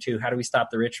question too, how do we stop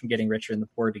the rich from getting richer and the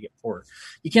poor to get poorer?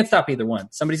 You can't stop either one.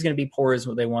 Somebody's going to be poor as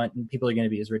what they want, and people are going to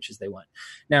be as rich as they want.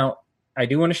 Now, I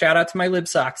do want to shout out to my lib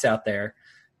socks out there.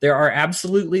 There are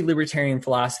absolutely libertarian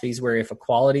philosophies where if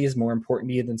equality is more important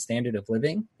to you than standard of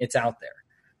living, it's out there.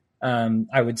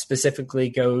 I would specifically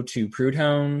go to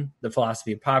Proudhon, The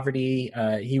Philosophy of Poverty.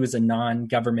 He was a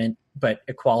non-government, but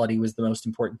equality was the most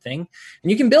important thing.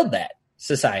 And you can build that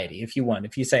society if you want.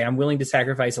 If you say, I'm willing to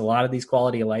sacrifice a lot of these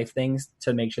quality of life things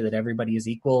to make sure that everybody is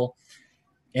equal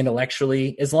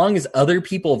intellectually, as long as other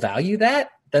people value that,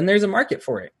 then there's a market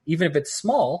for it. Even if it's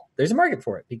small, there's a market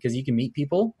for it, because you can meet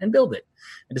people and build it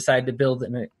and decide to build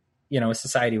in a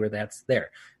society where that's there.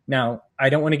 Now, I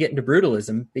don't want to get into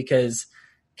brutalism, because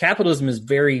capitalism is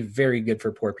very, very good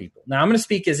for poor people. Now, I'm going to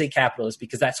speak as a capitalist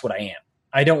because that's what I am.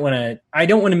 I don't want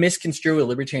to misconstrue a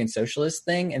libertarian socialist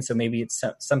thing, and so maybe it's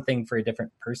something for a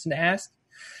different person to ask.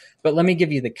 But let me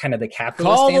give you the kind of the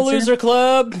capitalist Call answer. the loser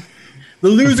club. The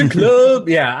loser club.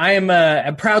 Yeah, I am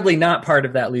I'm proudly not part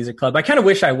of that loser club. I kind of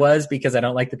wish I was, because I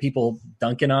don't like the people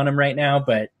dunking on him right now,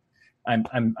 but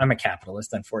I'm a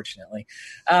capitalist, unfortunately.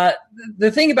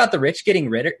 The thing about the rich getting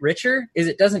richer is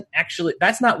it doesn't actually,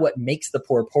 that's not what makes the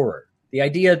poor poorer. The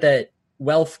idea that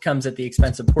wealth comes at the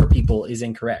expense of poor people is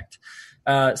incorrect.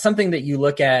 Something that you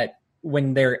look at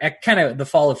when they're kind of the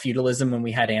fall of feudalism, when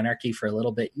we had anarchy for a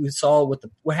little bit, you saw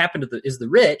what happened is the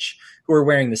rich who were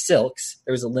wearing the silks,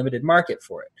 there was a limited market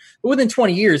for it. But within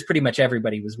 20 years, pretty much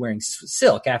everybody was wearing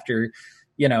silk after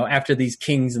these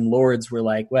kings and lords were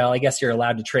like, well, I guess you're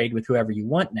allowed to trade with whoever you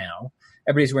want now.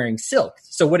 Everybody's wearing silk.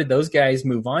 So what did those guys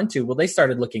move on to? Well, they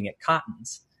started looking at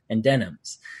cottons and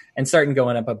denims and starting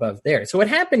going up above there. So what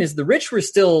happened is the rich were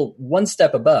still one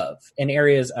step above in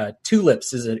areas.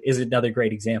 Tulips is another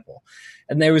great example.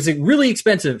 And there was a really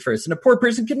expensive at first, and a poor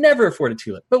person could never afford a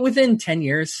tulip. But within 10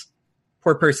 years,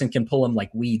 poor person can pull them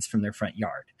like weeds from their front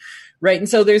yard. Right. And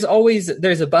so there's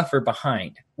a buffer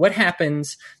behind what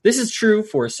happens. This is true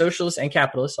for socialists and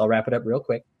capitalists. I'll wrap it up real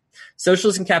quick.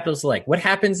 Socialists and capitalists alike. What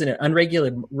happens in an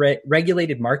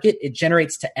unregulated market? It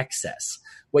generates to excess.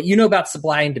 What you know about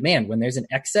supply and demand, when there's an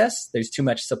excess, there's too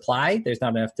much supply, there's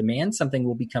not enough demand, something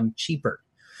will become cheaper.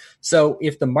 So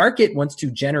if the market wants to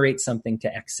generate something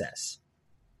to excess,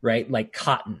 right, like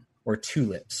cotton or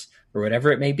tulips or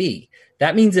whatever it may be,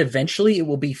 that means eventually it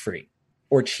will be free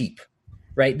or cheap,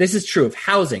 right? This is true of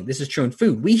housing. This is true in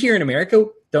food. We here in America,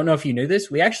 don't know if you knew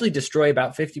this, we actually destroy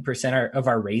about 50% of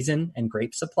our raisin and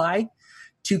grape supply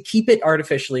to keep it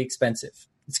artificially expensive.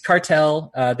 It's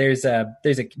cartel. There's a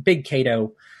big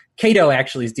Cato. Cato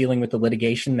actually is dealing with the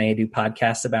litigation. They do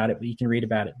podcasts about it, but you can read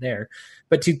about it there.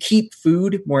 But to keep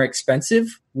food more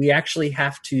expensive, we actually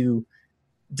have to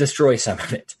destroy some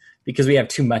of it because we have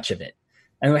too much of it.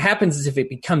 And what happens is if it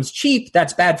becomes cheap,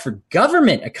 that's bad for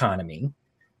government economy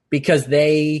because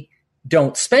they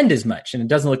don't spend as much and it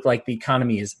doesn't look like the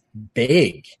economy is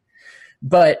big.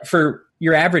 But for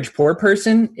your average poor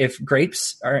person, if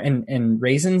grapes are and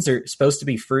raisins are supposed to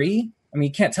be free, I mean,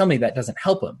 you can't tell me that doesn't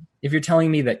help them. If you're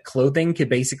telling me that clothing could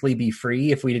basically be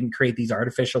free if we didn't create these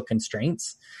artificial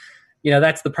constraints,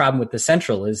 that's the problem with the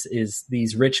central is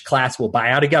these rich class will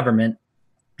buy out a government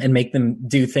and make them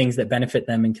do things that benefit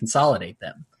them and consolidate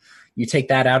them. You take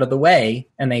that out of the way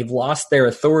and they've lost their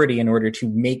authority in order to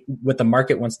make what the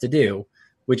market wants to do,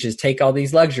 which is take all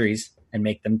these luxuries and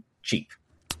make them cheap.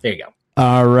 There you go.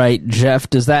 All right, Jeff,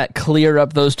 does that clear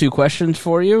up those two questions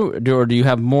for you? Or do you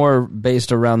have more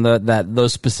based around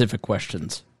those specific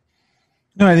questions?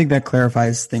 No, I think that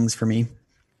clarifies things for me.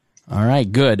 All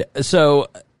right, good. So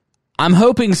I'm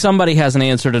hoping somebody has an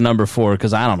answer to number 4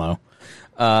 because I don't know.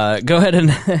 Go ahead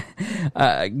and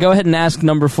ask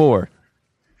number 4.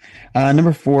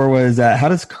 Number 4 was how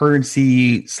does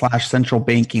currency / central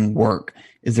banking work?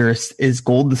 Is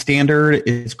gold the standard?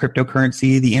 Is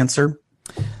cryptocurrency the answer?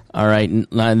 All right,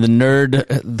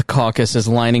 the caucus is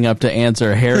lining up to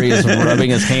answer. Harry is rubbing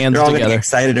his hands They're all together.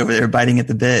 Excited over there, biting at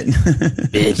the bit.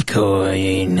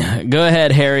 Bitcoin. Go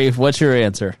ahead, Harry. What's your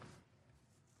answer?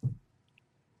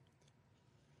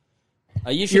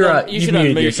 You should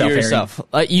unmute yourself.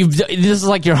 This is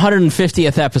like your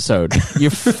 150th episode.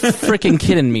 You're freaking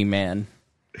kidding me, man.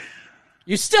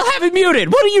 You still haven't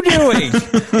muted. What are you doing?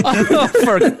 Oh,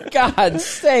 for God's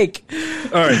sake.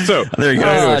 All right, so there you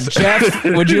go. Jeff,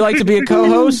 would you like to be a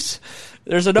co-host?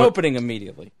 There's an opening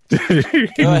immediately. Go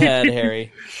ahead,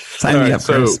 Harry. Sign me up,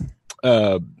 Chris.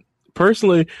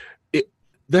 Personally,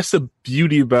 that's the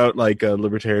beauty about like a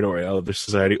libertarian or other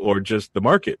society or just the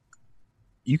market.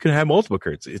 You can have multiple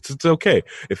currency. It's okay.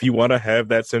 If you want to have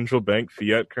that central bank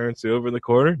fiat currency over in the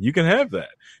corner, you can have that.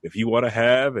 If you want to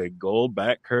have a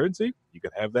gold-backed currency, you can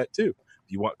have that too.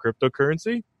 If you want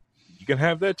cryptocurrency, you can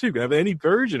have that too. You can have any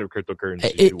version of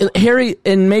cryptocurrency. Harry,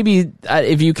 and maybe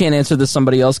if you can't answer this,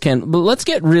 somebody else can. But let's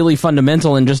get really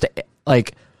fundamental and just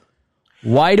like,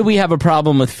 why do we have a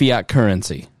problem with fiat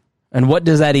currency? And what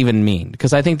does that even mean?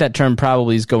 Because I think that term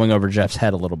probably is going over Jeff's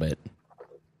head a little bit.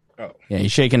 Oh. Yeah,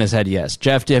 he's shaking his head yes.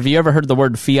 Jeff, have you ever heard the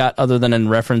word fiat other than in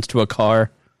reference to a car?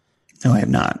 No, I have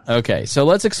not. Okay, so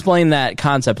let's explain that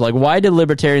concept. Like, why do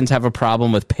libertarians have a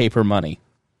problem with paper money?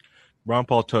 Ron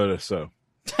Paul told us so.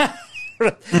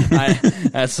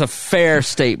 That's a fair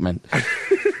statement.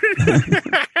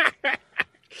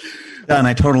 Done.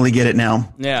 I totally get it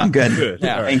now. Yeah. I'm good.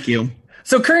 Yeah. Thank you.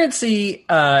 So currency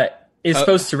is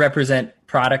supposed to represent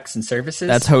products and services.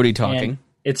 That's Hody talking.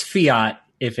 It's fiat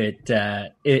if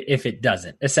it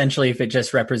doesn't. Essentially, if it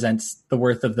just represents the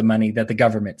worth of the money that the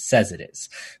government says it is.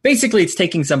 Basically, it's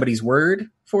taking somebody's word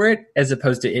for it as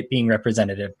opposed to it being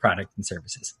representative product and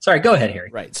services. Sorry, go ahead,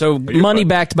 Harry. Right. So money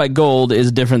backed by gold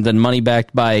is different than money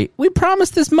backed by, we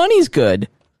promise this money's good.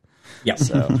 Yeah.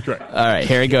 So, right. All right,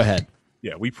 Harry, go ahead.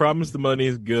 Yeah, we promise the money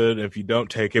is good. If you don't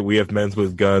take it, we have men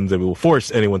with guns and we will force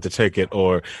anyone to take it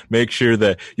or make sure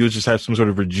that you'll just have some sort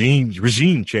of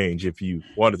regime change if you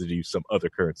wanted to use some other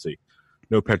currency.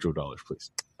 No petrodollars, please.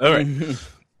 All right.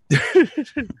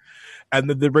 And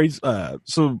then the raise,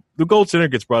 so the gold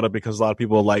standard gets brought up because a lot of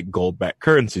people like gold-backed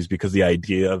currencies because the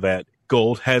idea that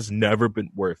gold has never been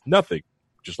worth nothing,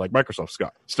 just like Microsoft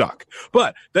stock.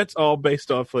 But that's all based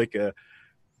off like a,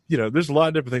 there's a lot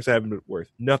of different things that haven't been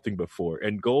worth nothing before.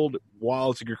 And gold,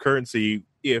 while it's your currency,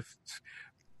 if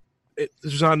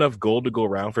there's not enough gold to go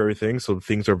around for everything, so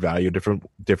things are valued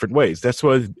different ways. That's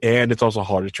why, and it's also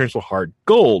hard to transfer hard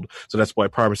gold. So that's why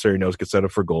promissory notes get set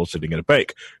up for gold sitting in a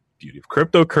bank. The beauty of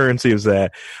cryptocurrency is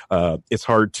that it's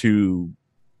hard to.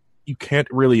 You can't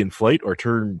really inflate or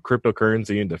turn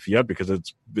cryptocurrency into fiat because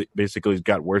it's basically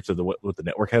got worth of what the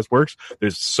network has works.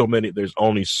 There's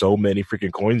only so many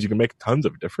freaking coins. You can make tons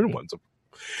of different ones.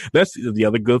 That's the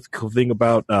other good thing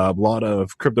about a lot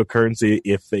of cryptocurrency.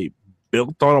 If they're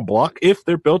built on a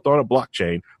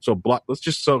blockchain. So let's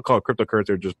just call it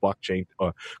cryptocurrency or just blockchain,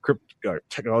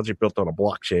 technology built on a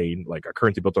blockchain, like a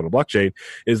currency built on a blockchain,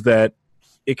 is that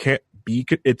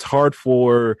it's hard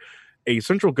for a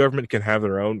central government can have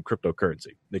their own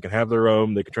cryptocurrency. They can have their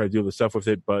own. They can try to do the stuff with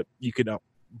it, but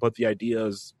the idea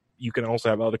is you can also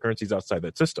have other currencies outside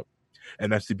that system,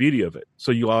 and that's the beauty of it.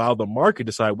 So you allow the market to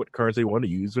decide what currency they want to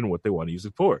use and what they want to use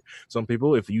it for. Some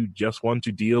people, if you just want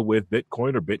to deal with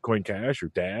Bitcoin or Bitcoin Cash or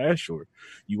Dash, or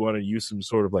you want to use some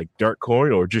sort of like dark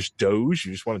coin or just Doge,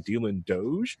 you just want to deal in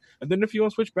Doge. And then if you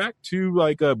want to switch back to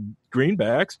like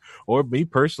greenbacks, or me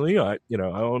personally, I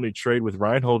only trade with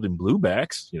Reinhold and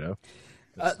bluebacks.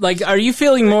 Are you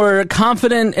feeling more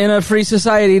confident in a free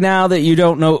society now that you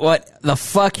don't know what the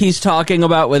fuck he's talking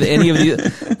about with any of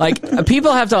the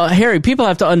people have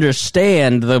to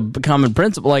understand the common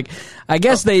principle. Like, I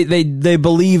guess they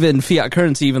believe in fiat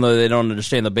currency even though they don't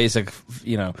understand the basic,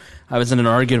 I was in an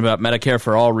argument about Medicare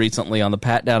for All recently on the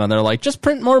pat down and they're like, just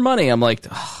print more money. I'm like,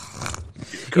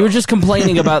 you were just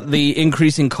complaining about the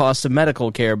increasing cost of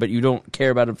medical care, but you don't care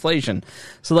about inflation.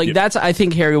 So, that's, I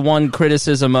think, Harry, one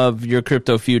criticism of your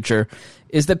crypto future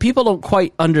is that people don't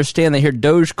quite understand. They hear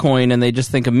Dogecoin and they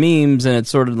just think of memes and it's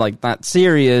sort of like not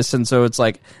serious. And so it's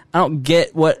like, I don't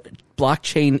get what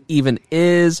blockchain even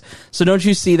is. So don't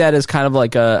you see that as kind of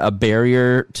like a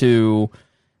barrier to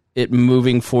it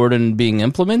moving forward and being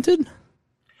implemented?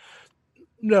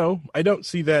 No, I don't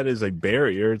see that as a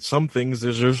barrier. There's some things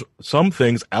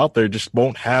out there just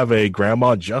won't have a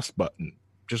grandma just button.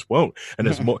 just won't. And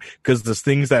it's more because the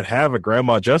things that have a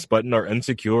grandma adjust button are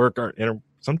insecure and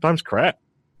sometimes crap.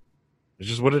 It's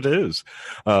just what it is.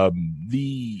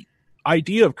 The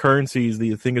idea of currencies,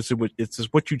 the thing is, it's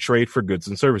just what you trade for goods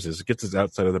and services. It gets us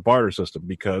outside of the barter system,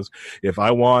 because if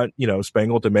I want,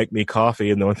 Spangle to make me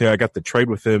coffee and the only thing I got to trade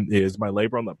with him is my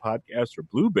labor on the podcast or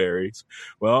blueberries,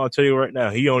 well, I'll tell you right now,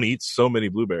 he only eats so many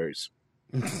blueberries.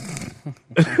 But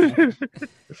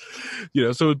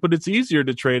it's easier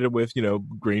to trade it with,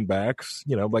 greenbacks,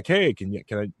 like, hey, can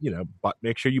I,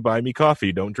 make sure you buy me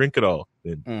coffee, don't drink it all,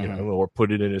 and, or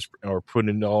put it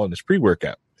all in his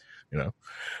pre-workout.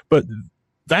 But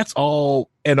that's all.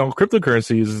 And all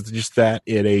cryptocurrencies is just that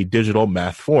in a digital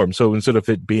math form. So instead of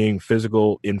it being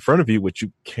physical in front of you, which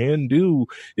you can do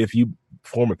if you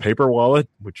form a paper wallet,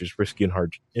 which is risky and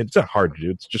hard. It's not hard to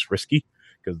do. It's just risky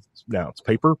because now it's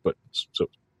paper. But so,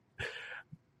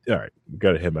 all right,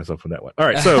 got to hit myself on that one. All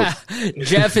right. So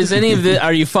Jeff,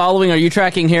 are you following? Are you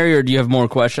tracking Harry, or do you have more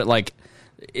questions? Like,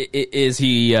 is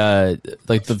he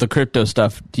like the crypto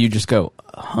stuff? Do you just go,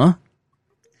 huh?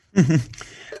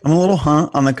 I'm a little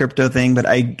on the crypto thing, but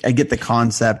I get the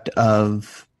concept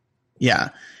of,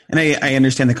 and I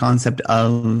understand the concept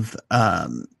of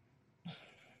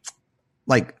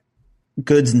like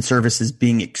goods and services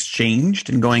being exchanged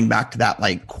and going back to that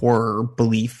like core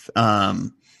belief.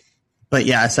 But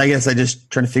yeah, so I guess I just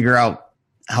trying to figure out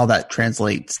how that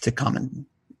translates to common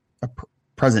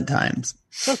present times.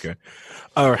 Okay.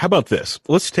 How about this?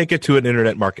 Let's take it to an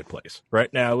internet marketplace.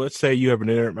 Right now, let's say you have an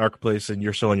internet marketplace and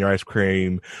you're selling your ice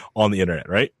cream on the internet,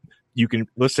 right?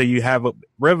 Let's say you have a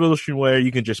Revolution where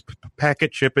you can just pack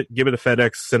it, ship it, give it a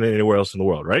FedEx, send it anywhere else in the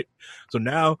world, right? So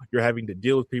now you're having to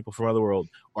deal with people from other world.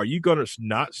 Are you going to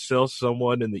not sell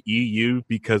someone in the EU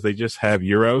because they just have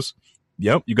euros?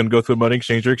 Yep, you're going to go through a money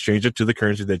exchanger, exchange it to the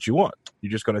currency that you want.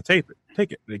 You're just going to take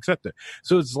it, accept it.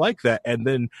 So it's like that. And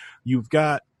then if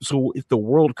the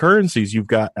world currencies you've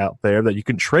got out there that you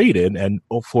can trade in and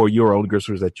for your own goods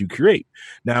that you create.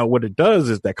 Now, what it does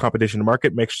is that competition in the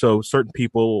market makes so certain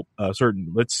people,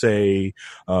 let's say,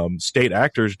 state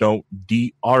actors don't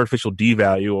artificially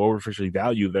devalue or artificially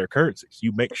value their currencies.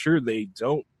 You make sure they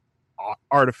don't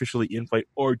artificially inflate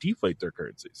or deflate their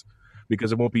currencies,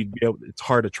 because it won't it's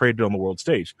hard to trade it on the world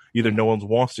stage. Either no one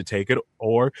wants to take it,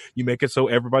 or you make it so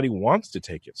everybody wants to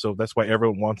take it. So that's why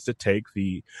everyone wants to take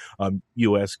the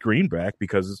U.S. greenback,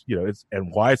 because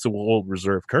and why it's a world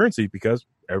reserve currency, because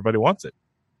everybody wants it.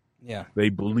 Yeah, they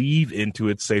believe into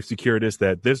its safe secureness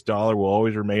that this dollar will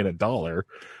always remain a dollar.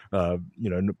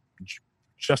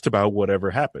 Just about whatever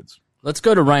happens. Let's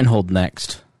go to Reinhold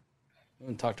next. We're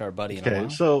going to talk to our buddy. Okay,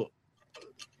 so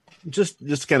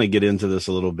just kind of get into this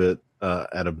a little bit.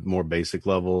 At a more basic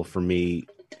level for me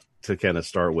to kind of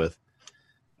start with,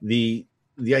 the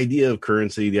idea of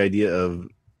currency, the idea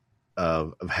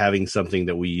of having something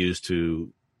that we use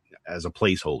as a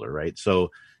placeholder, right?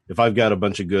 So if I've got a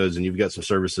bunch of goods and you've got some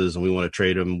services and we want to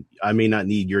trade them, I may not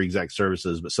need your exact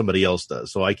services, but somebody else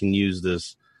does. So I can use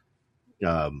this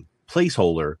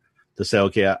placeholder to say,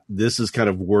 okay, this is kind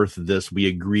of worth this. We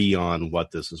agree on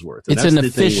what this is worth. And it's an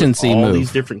efficiency move.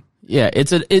 These different,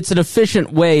 it's an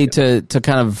efficient way to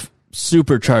kind of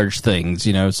supercharge things.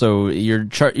 So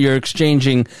you're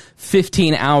exchanging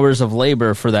 15 hours of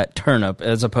labor for that turnip,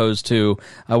 as opposed to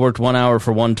I worked 1 hour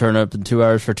for one turnip and 2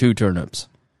 hours for two turnips.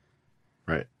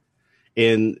 Right,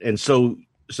 and so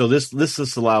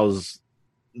this allows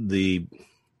the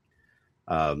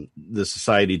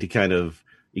society to kind of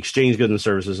exchange goods and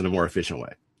services in a more efficient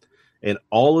way. And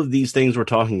all of these things we're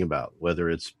talking about, whether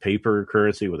it's paper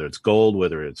currency, whether it's gold,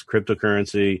 whether it's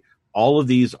cryptocurrency, all of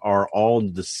these are all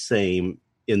the same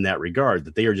in that regard,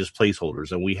 that they are just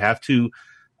placeholders. And we have to,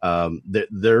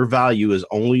 their value is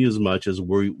only as much as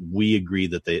we agree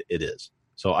that it is.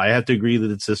 So I have to agree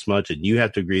that it's this much, and you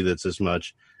have to agree that it's this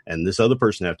much, and this other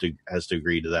person has to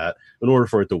agree to that in order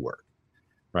for it to work,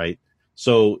 right?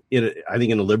 So I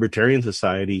think in a libertarian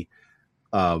society,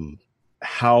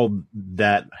 how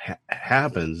that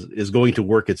happens is going to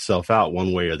work itself out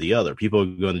one way or the other. People are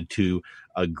going to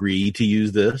agree to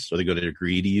use this, or they're going to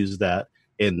agree to use that.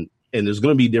 And there's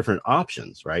going to be different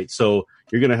options, right? So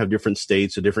you're going to have different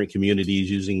states or different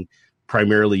communities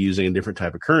primarily using a different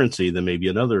type of currency than maybe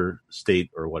another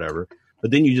state or whatever.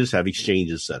 But then you just have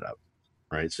exchanges set up,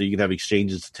 right? So you can have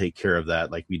exchanges to take care of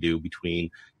that, like we do between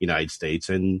United States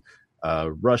and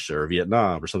Russia or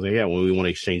Vietnam or something like that. When we want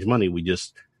to exchange money, we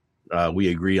just we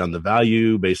agree on the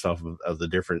value based off of the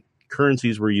different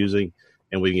currencies we're using,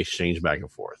 and we can exchange back and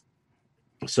forth.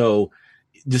 So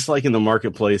just like in the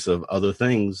marketplace of other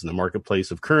things, in the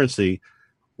marketplace of currency,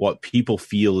 what people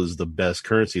feel is the best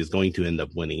currency is going to end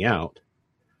up winning out.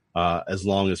 as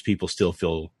long as people still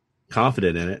feel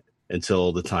confident in it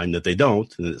until the time that they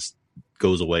don't, and it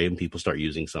goes away and people start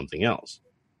using something else.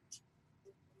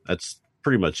 That's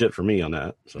pretty much it for me on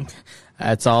that. So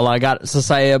that's all I got to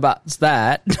say about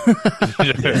that.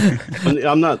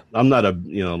 I'm not a,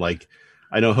 like,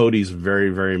 I know Hody's very,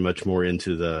 very much more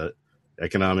into the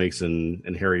economics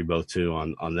and Harry both too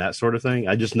on that sort of thing.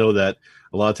 I just know that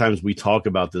a lot of times we talk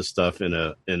about this stuff in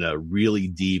a really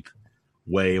deep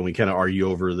way, and we kind of argue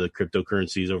over the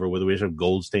cryptocurrencies, over whether we have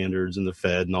gold standards and the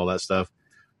Fed and all that stuff.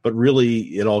 But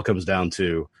really, it all comes down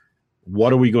to,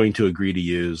 what are we going to agree to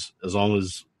use? As long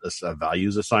as a value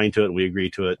is assigned to it and we agree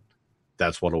to it,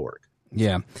 that's what'll work.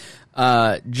 Yeah.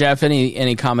 Jeff,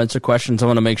 any comments or questions? I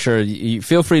want to make sure you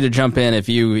feel free to jump in if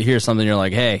you hear something you're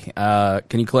like, hey,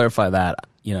 can you clarify that?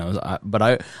 But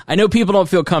I know people don't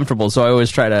feel comfortable, so I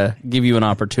always try to give you an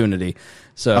opportunity.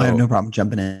 So I have no problem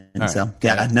jumping in. Right. So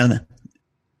yeah, no,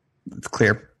 it's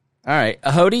clear. All right.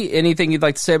 Hody, anything you'd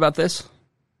like to say about this?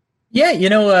 Yeah,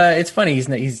 it's funny.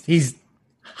 He's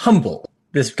humble,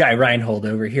 this guy Reinhold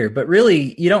over here. But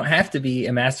really, you don't have to be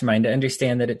a mastermind to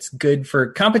understand that it's good for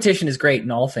competition is great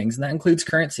in all things, and that includes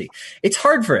currency. It's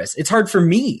hard for us. It's hard for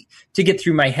me to get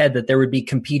through my head that there would be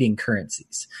competing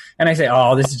currencies. And I say,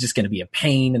 oh, this is just going to be a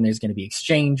pain, and there's going to be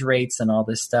exchange rates and all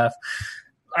this stuff.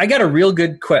 I got a real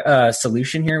good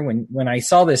solution here. When I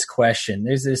saw this question,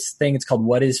 there's this thing. It's called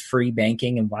 "What is free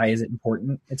banking and why is it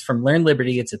important?" It's from Learn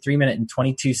Liberty. It's a 3-minute and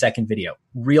 22-second video,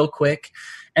 real quick,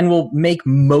 and will make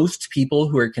most people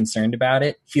who are concerned about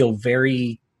it feel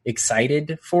very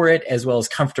excited for it, as well as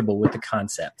comfortable with the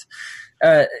concept.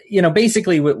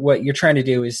 Basically, what you're trying to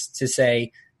do is to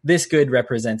say this good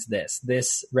represents this.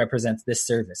 This represents this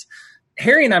service.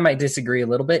 Harry and I might disagree a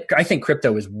little bit. I think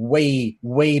crypto is way,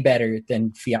 way better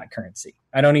than fiat currency.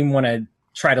 I don't even want to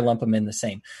try to lump them in the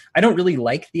same. I don't really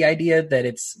like the idea that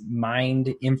it's mined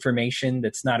information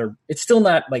it's still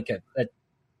not like a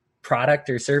product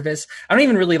or service. I don't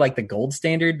even really like the gold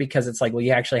standard, because it's like, well,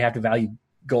 you actually have to value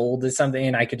gold as something,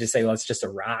 and I could just say, well, it's just a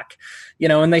rock,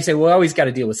 and they say, well, we always got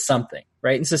to deal with something,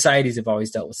 right? And societies have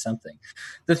always dealt with something.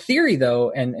 The theory,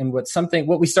 though, and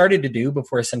what we started to do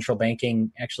before central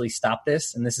banking actually stopped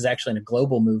this, and this is actually in a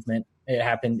global movement.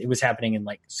 It was happening in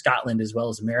like Scotland as well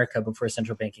as America before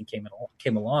central banking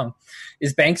came along,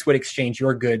 is banks would exchange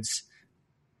your goods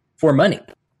for money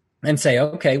and say,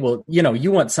 okay, well,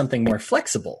 you want something more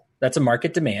flexible. That's a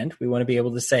market demand. We want to be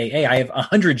able to say, hey, I have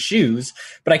 100 shoes,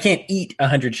 but I can't eat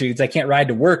 100 shoes. I can't ride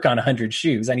to work on 100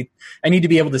 shoes. I need to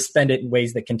be able to spend it in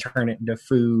ways that can turn it into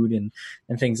food and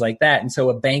things like that. And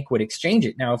so a bank would exchange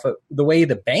it. Now, the way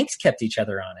the banks kept each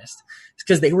other honest is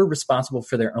because they were responsible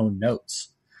for their own notes.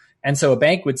 And so a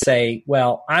bank would say,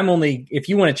 well, if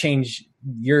you want to change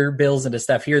your bills into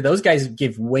stuff here, those guys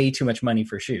give way too much money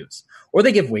for shoes, or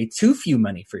they give way too few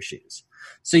money for shoes.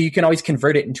 So you can always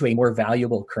convert it into a more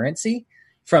valuable currency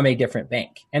from a different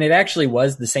bank. And it actually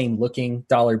was the same looking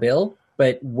dollar bill,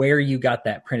 but where you got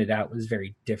that printed out was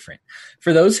very different.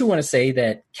 For those who want to say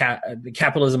that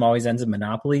capitalism always ends in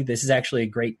monopoly, this is actually a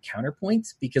great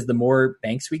counterpoint, because the more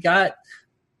banks we got,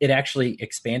 it actually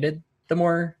expanded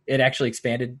more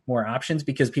options,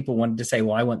 because people wanted to say,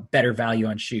 well, I want better value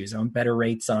on shoes. I want better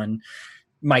rates on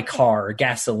my car or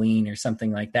gasoline or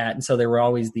something like that. And so there were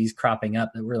always these cropping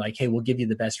up that were like, hey, we'll give you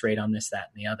the best rate on this,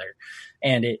 that, and the other.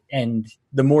 And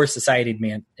the more society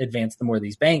advanced, the more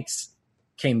these banks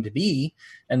came to be,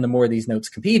 and the more these notes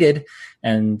competed.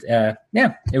 And it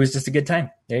was just a good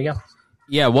time. There you go.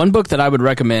 Yeah, one book that I would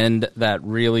recommend that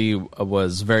really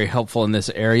was very helpful in this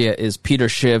area is Peter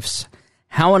Schiff's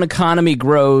How an Economy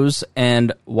Grows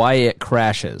and Why It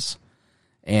Crashes.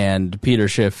 And Peter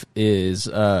Schiff is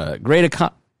a great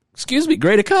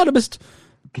economist.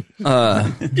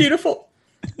 Beautiful.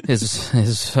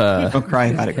 Don't cry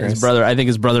about it, Chris. His brother, I think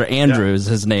his brother Andrew is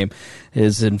his name,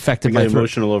 is infected by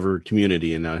emotional over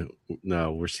community, and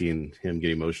now we're seeing him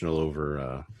get emotional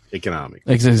over economics.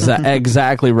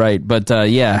 Exactly right. But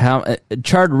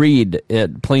Chard Reed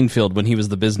at Plainfield, when he was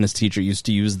the business teacher, used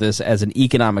to use this as an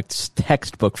economics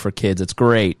textbook for kids. It's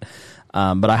great.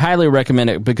 But I highly recommend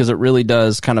it, because it really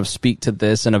does kind of speak to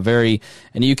this in and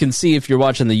you can see if you're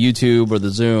watching the YouTube or the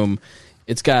Zoom,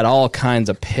 it's got all kinds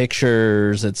of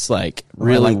pictures. It's like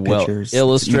really well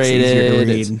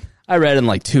illustrated. I read in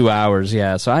like 2 hours.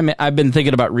 Yeah. So I've been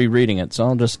thinking about rereading it. So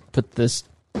I'll just put this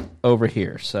over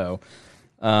here. So,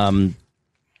 does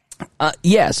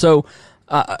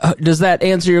that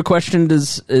answer your question?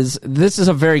 This is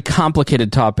a very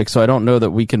complicated topic, so I don't know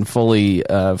that we can fully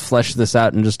flesh this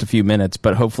out in just a few minutes,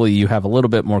 but hopefully you have a little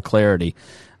bit more clarity.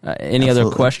 Any Absolutely. Other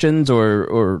questions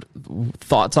or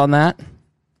thoughts on that?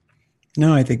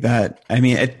 No, I think that,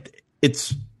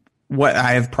 it's what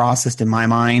I have processed in my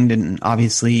mind, and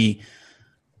obviously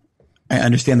I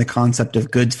understand the concept of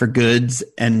goods for goods,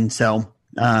 and so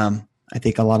I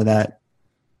think a lot of that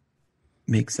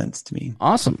makes sense to me.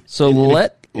 Awesome. So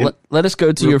let us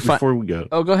go to your before we go.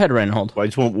 Oh, go ahead, Reinhold. Well, I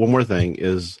just want one more thing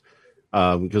is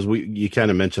because you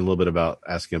kind of mentioned a little bit about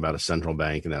asking about a central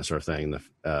bank and that sort of thing.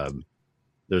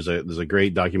 There's a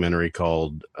great documentary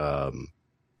called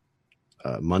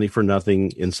Money for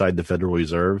Nothing Inside the Federal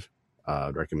Reserve.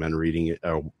 I'd recommend reading it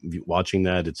or watching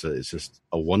that. It's just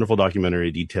a wonderful documentary.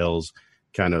 It details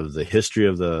kind of the history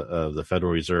of the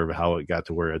Federal Reserve, how it got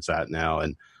to where it's at now,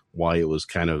 and why it was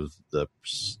kind of the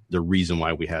reason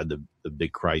why we had the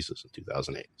big crisis in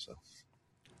 2008. So,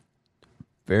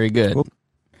 very good. Cool.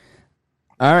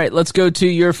 All right, let's go to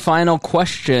your final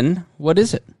question. What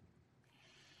is it?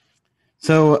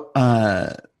 So,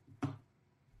 I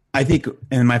think,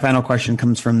 and my final question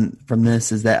comes from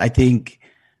this, is that I think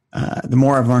the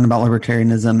more I've learned about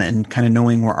libertarianism and kind of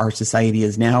knowing where our society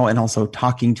is now, and also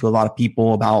talking to a lot of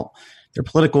people about their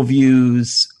political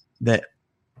views, that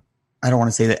I don't want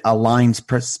to say that aligns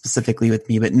specifically with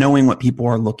me, but knowing what people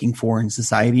are looking for in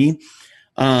society,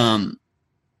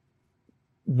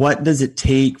 what does it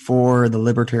take for the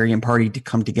Libertarian Party to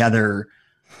come together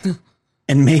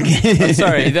and make it? I'm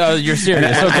sorry, no, you're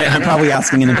serious. Okay, I'm probably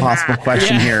asking an impossible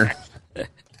question here.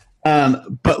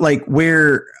 But like,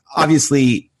 where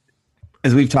obviously,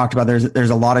 as we've talked about, there's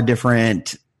a lot of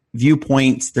different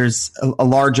viewpoints. There's a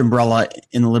large umbrella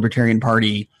in the Libertarian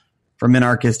Party, from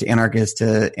minarchist to anarchist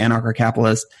to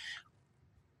anarcho-capitalist.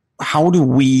 How do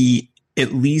we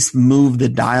at least move the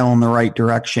dial in the right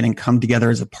direction and come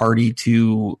together as a party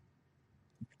to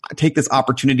take this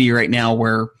opportunity right now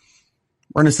where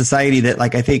we're in a society that,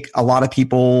 like, I think a lot of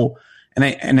people,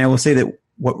 and I will say that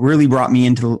what really brought me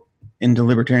into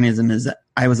libertarianism is that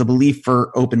I was a belief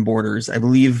for open borders. I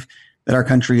believe that our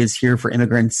country is here for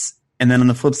immigrants. And then on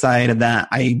the flip side of that,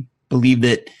 I believe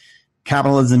that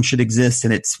capitalism should exist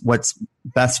and it's what's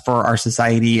best for our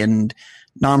society, and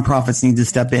nonprofits need to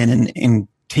step in and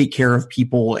take care of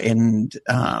people and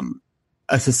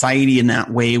a society in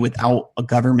that way without a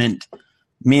government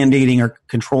mandating or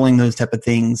controlling those type of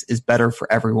things is better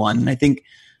for everyone. And I think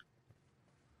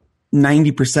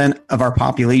 90% of our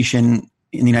population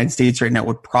in the United States right now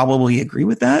would probably agree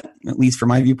with that, at least from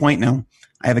my viewpoint. Now,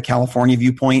 I have a California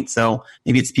viewpoint, so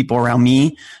maybe it's people around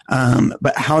me.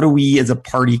 But how do we as a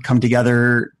party come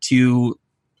together to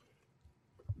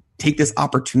take this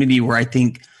opportunity where I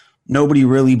think nobody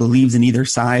really believes in either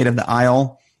side of the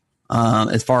aisle,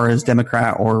 as far as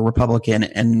Democrat or Republican,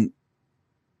 and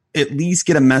at least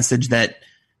get a message that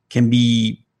can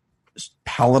be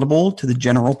palatable to the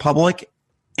general public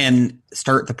and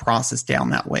start the process down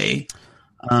that way?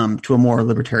 To a more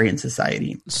libertarian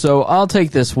society. So I'll take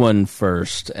this one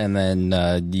first, and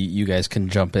then you guys can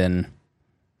jump in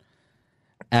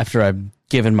after I've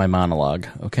given my monologue,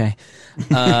 okay?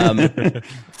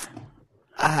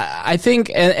 I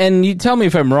think, and you tell me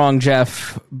if I'm wrong,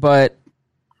 Jeff, but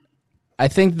I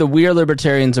think the We Are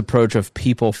Libertarians approach of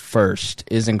people first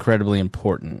is incredibly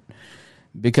important,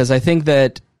 because I think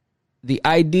that the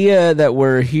idea that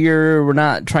we're here, we're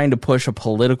not trying to push a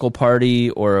political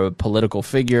party or a political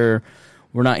figure.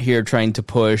 We're not here trying to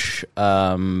push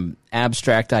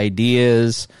abstract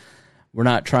ideas. We're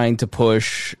not trying to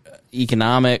push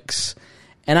economics.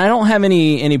 And I don't have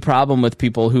any problem with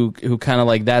people who kind of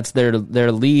like that's their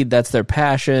lead, that's their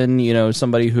passion. You know,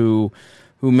 somebody who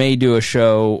may do a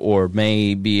show or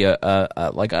may be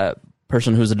a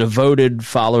person who's a devoted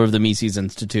follower of the Mises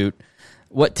Institute.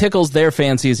 What tickles their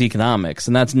fancy is economics,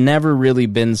 and that's never really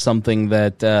been something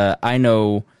that I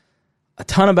know a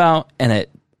ton about. And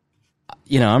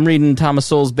I'm reading Thomas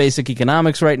Sowell's Basic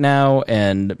Economics right now,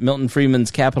 and Milton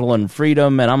Friedman's Capital and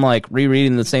Freedom, and I'm like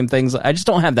rereading the same things. I just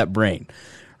don't have that brain,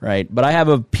 right? But I have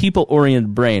a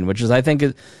people-oriented brain, which is, I think,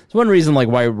 is one reason like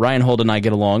why Reinhold and I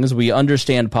get along, is we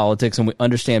understand politics and we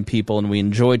understand people, and we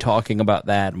enjoy talking about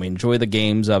that, and we enjoy the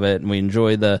games of it, and we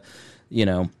enjoy the,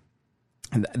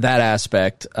 that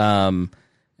aspect.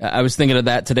 I was thinking of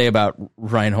that today about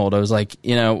Reinhold. I was like,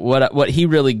 what he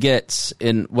really gets,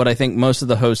 and what I think most of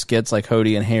the hosts gets, like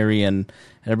Hody and Harry and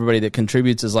everybody that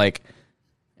contributes, is like,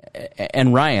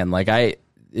 and Ryan, like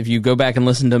if you go back and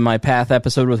listen to my Path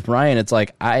episode with Ryan, it's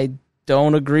like, I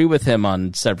don't agree with him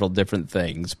on several different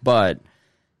things, but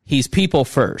he's people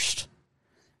first.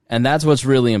 And that's what's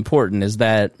really important, is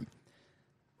that,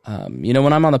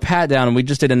 when I'm on the Pat Down, and we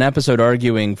just did an episode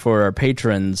arguing for our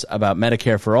patrons about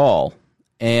Medicare for All,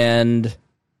 and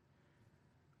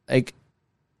like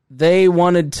they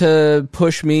wanted to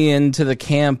push me into the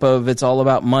camp of it's all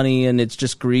about money and it's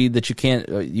just greed, that you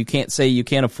can't say you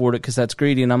can't afford it because that's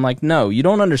greedy. And I'm like, no, you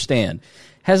don't understand. It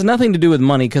has nothing to do with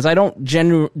money, because I don't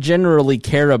generally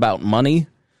care about money.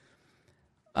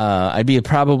 I'd be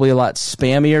probably a lot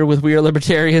spammier with We Are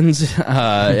Libertarians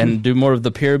and do more of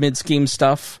the pyramid scheme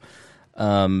stuff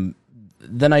than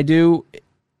I do.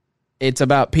 It's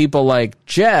about people like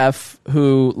Jeff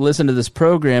who listen to this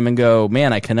program and go,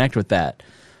 man, I connect with that.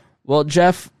 Well,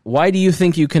 Jeff, why do you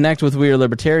think you connect with We Are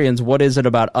Libertarians? What is it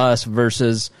about us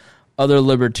versus other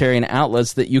libertarian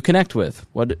outlets that you connect with?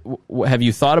 What have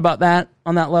you thought about that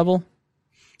on that level?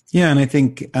 Yeah, and I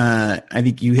think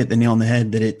you hit the nail on the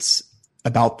head that it's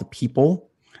about the people.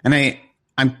 And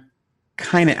I'm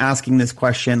kind of asking this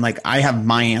question, like I have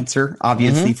my answer,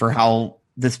 obviously, for how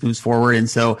this moves forward. And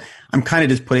so I'm kind of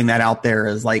just putting that out there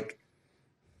as like,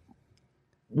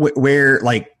 where,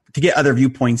 like, to get other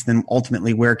viewpoints, then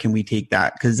ultimately where can we take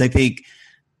that? Because I think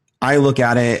I look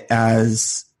at it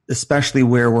as, especially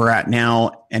where we're at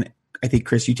now, and I think,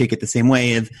 Chris, you take it the same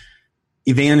way, of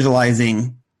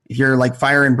evangelizing. If you're like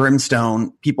fire and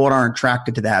brimstone, people aren't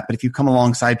attracted to that. But if you come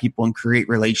alongside people and create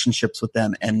relationships with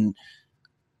them and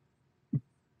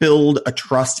build a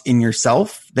trust in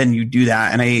yourself, then you do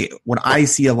that. And what I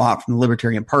see a lot from the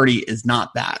Libertarian Party is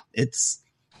not that. It's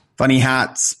funny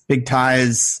hats, big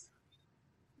ties,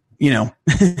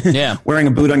 wearing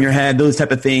a boot on your head, those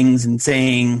type of things, and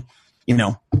saying,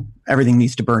 everything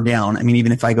needs to burn down. I mean,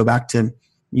 even if I go back to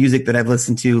music that I've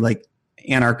listened to, like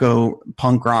anarcho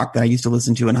punk rock that I used to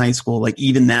listen to in high school, like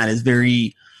even that is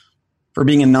very, for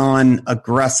being a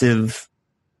non-aggressive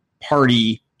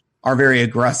party, are very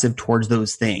aggressive towards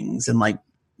those things. And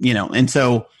and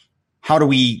so how do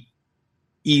we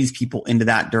ease people into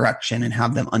that direction and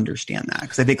have them understand that?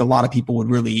 Because I think a lot of people would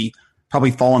really probably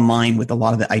fall in line with a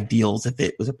lot of the ideals if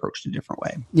it was approached a different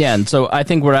way. Yeah, and so I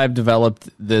think where I've developed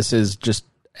this is just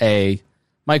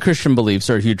my Christian beliefs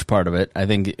are a huge part of it. I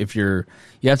think if you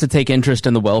have to take interest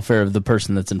in the welfare of the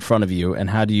person that's in front of you, and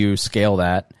how do you scale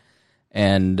that?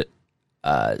 And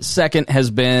second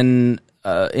has been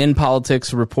in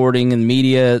politics, reporting and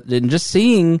media, and just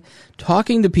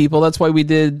talking to people. That's why we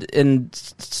did, and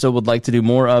still would like to do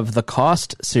more of, the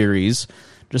cost series.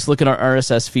 Just look at our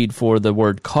RSS feed for the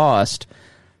word cost.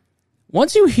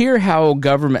 Once you hear how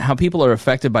people are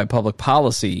affected by public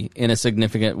policy in a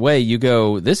significant way, you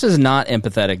go, this is not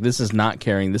empathetic, this is not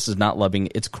caring, this is not loving,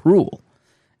 it's cruel,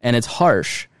 and it's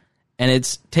harsh, and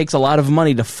it takes a lot of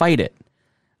money to fight it,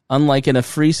 unlike in a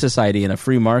free society, in a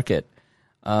free market.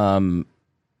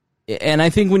 And I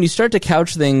think when you start to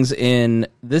couch things in,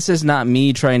 this is not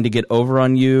me trying to get over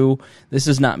on you, this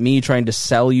is not me trying to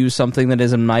sell you something that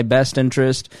is in my best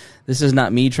interest, this is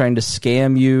not me trying to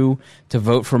scam you to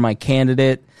vote for my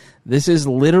candidate, this is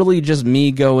literally just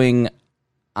me going,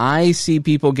 I see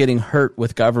people getting hurt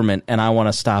with government and I want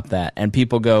to stop that. And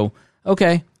people go,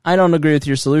 okay, I don't agree with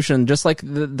your solution. Just like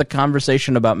the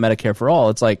conversation about Medicare for All,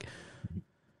 it's like,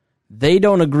 they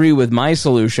don't agree with my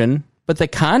solution, but they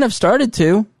kind of started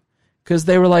to. Because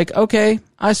they were like, okay,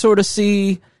 I sort of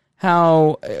see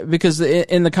how, because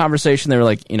in the conversation they were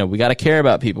like, we got to care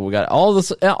about people. We got all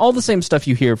the same stuff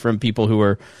you hear from people who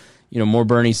are, more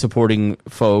Bernie supporting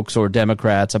folks or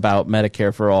Democrats about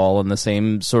Medicare for All, and the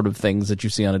same sort of things that you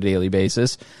see on a daily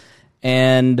basis.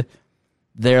 And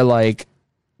they're like,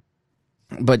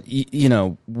 but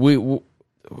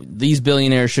these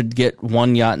billionaires should get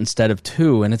one yacht instead of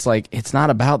two. And it's like, it's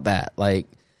not about that. Like,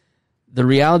 the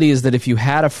reality is that if you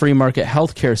had a free market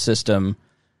healthcare system,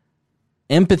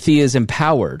 empathy is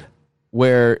empowered.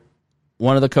 Where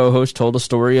one of the co-hosts told a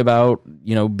story about,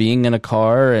 being in a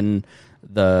car and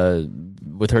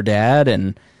with her dad,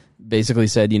 and basically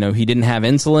said, he didn't have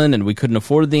insulin and we couldn't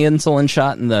afford the insulin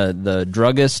shot, and the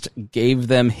druggist gave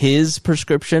them his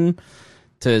prescription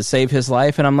to save his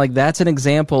life. And I'm like, that's an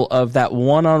example of that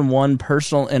one-on-one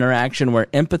personal interaction where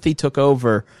empathy took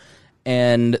over.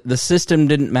 And the system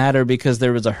didn't matter because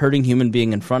there was a hurting human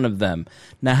being in front of them.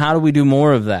 Now, how do we do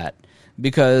more of that?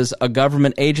 Because a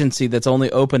government agency that's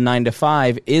only open 9 to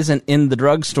 5 isn't in the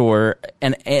drugstore,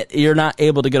 and you're not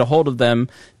able to get a hold of them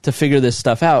to figure this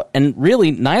stuff out. And really,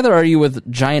 neither are you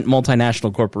with giant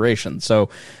multinational corporations. So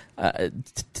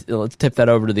let's tip that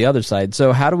over to the other side.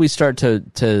 So how do we start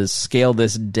to scale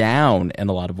this down in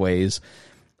a lot of ways?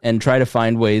 And try to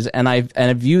find ways, and I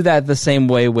view that the same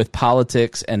way with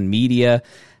politics and media.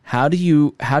 How do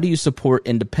you support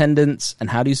independence, and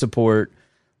how do you support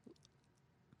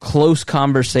close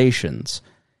conversations?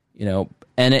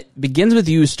 And it begins with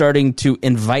you starting to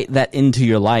invite that into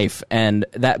your life, and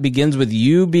that begins with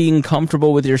you being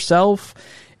comfortable with yourself.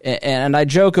 And I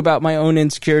joke about my own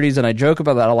insecurities, and I joke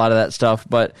about a lot of that stuff,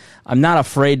 but I'm not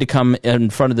afraid to come in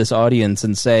front of this audience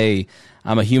and say,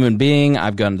 I'm a human being,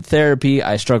 I've gone to therapy,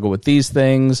 I struggle with these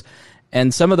things.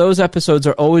 And some of those episodes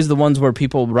are always the ones where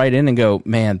people write in and go,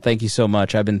 man, thank you so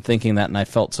much. I've been thinking that and I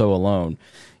felt so alone.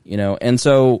 And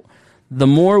so the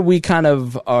more we kind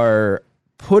of are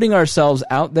putting ourselves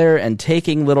out there and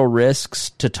taking little risks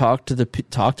to talk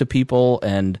to people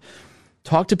and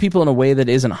talk to people in a way that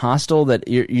isn't hostile, that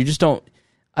you just don't,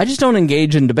 I just don't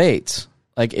engage in debates.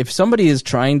 Like if somebody is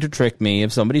trying to trick me,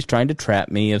 if somebody's trying to trap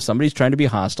me, if somebody's trying to be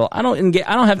hostile, I don't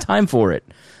have time for it.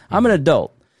 I'm an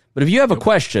adult. But if you have a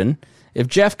question, if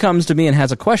Jeff comes to me and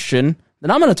has a question,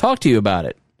 then I'm going to talk to you about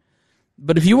it.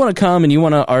 But if you want to come and you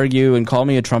want to argue and call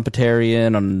me a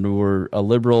Trumpetarian or a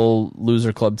liberal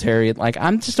loser clubtarian, like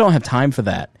I just don't have time for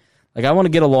that. Like I want to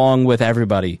get along with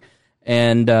everybody.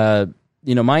 And,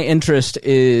 my interest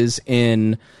is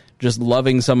in just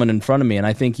loving someone in front of me. And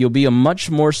I think you'll be a much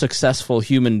more successful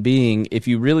human being if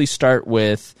you really start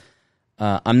with,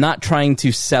 I'm not trying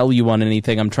to sell you on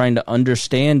anything. I'm trying to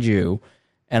understand you.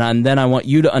 And then I want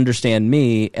you to understand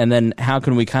me. And then how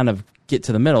can we kind of get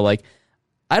to the middle? Like,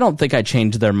 I don't think I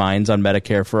changed their minds on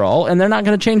Medicare for all, and they're not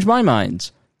going to change my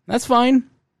minds. That's fine.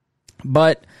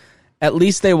 But at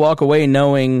least they walk away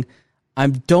knowing I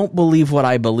don't believe what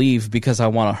I believe because I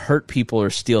want to hurt people or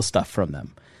steal stuff from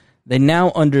them. They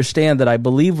now understand that I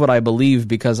believe what I believe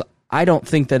because I don't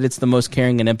think that it's the most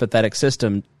caring and empathetic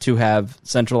system to have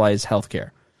centralized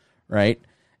healthcare, right?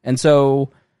 And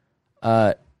so,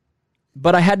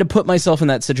 but I had to put myself in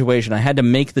that situation. I had to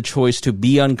make the choice to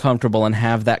be uncomfortable and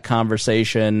have that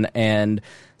conversation. And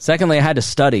secondly, I had to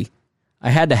study. I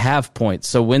had to have points.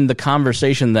 So when the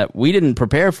conversation that we didn't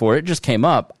prepare for, it just came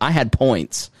up, I had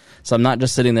points. So I'm not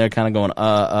just sitting there kind of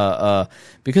going,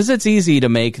 because it's easy to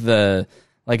make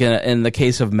like in the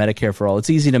case of Medicare for all, it's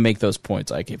easy to make those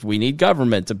points. Like if we need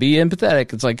government to be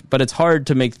empathetic, it's like, but it's hard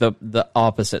to make the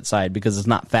opposite side because it's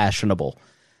not fashionable.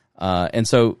 And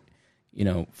so,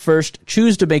 first,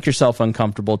 choose to make yourself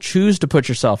uncomfortable. Choose to put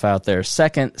yourself out there.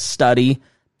 Second, study,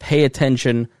 pay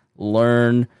attention,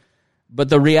 learn. But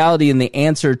the reality and the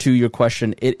answer to your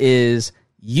question, it is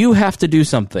you have to do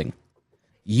something.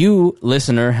 You,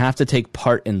 listener, have to take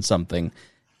part in something.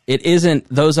 It isn't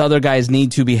those other guys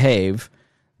need to behave.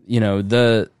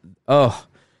 The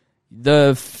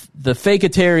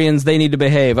Faketarians, they need to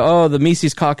behave. Oh, the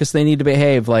Mises Caucus, they need to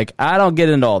behave. Like, I don't get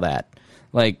into all that.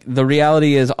 Like, the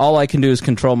reality is all I can do is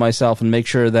control myself and make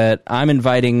sure that I'm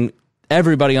inviting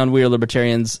everybody on We Are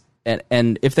Libertarians,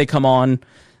 and if they come on,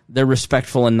 they're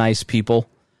respectful and nice people.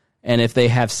 And if they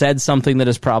have said something that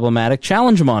is problematic,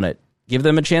 challenge them on it. Give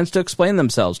them a chance to explain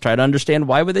themselves. Try to understand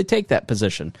why would they take that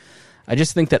position. I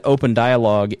just think that open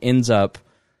dialogue ends up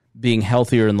being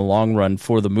healthier in the long run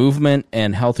for the movement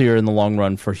and healthier in the long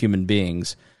run for human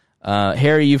beings.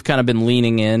 Harry, you've kind of been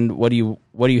leaning in. What do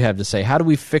you have to say? How do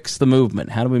we fix the movement?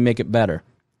 How do we make it better?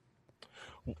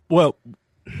 Well,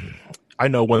 I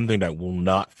know one thing that will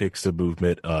not fix the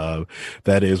movement.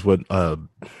 That is what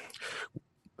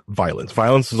violence.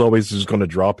 Violence is always just going to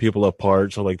draw people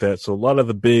apart, so like that. So a lot of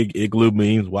the big igloo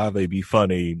memes, while they be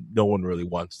funny, no one really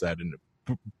wants that. And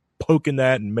poking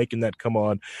that and making that come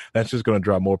on, that's just going to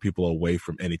draw more people away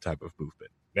from any type of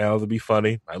movement. Now, to be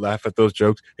funny, I laugh at those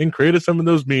jokes and created some of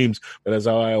those memes, but as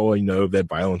I always know, that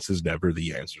violence is never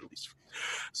the answer.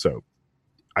 So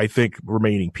I think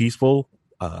remaining peaceful,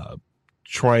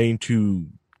 trying to,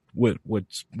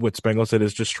 what Spengler said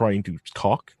is just trying to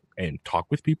talk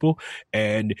with people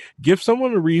and give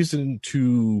someone a reason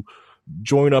to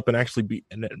join up and actually be,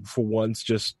 and for once,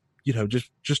 just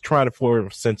trying to form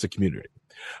a sense of community.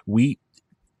 We,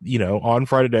 on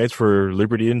Friday nights for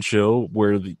Liberty and Chill,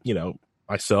 where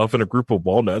myself and a group of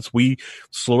walnuts, we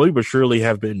slowly but surely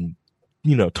have been,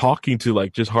 talking to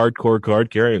like just hardcore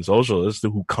card-carrying socialists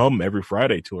who come every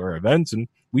Friday to our events, and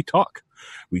we talk.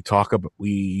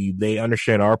 They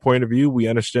understand our point of view. We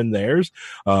understand theirs.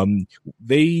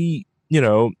 They,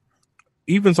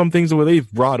 even some things where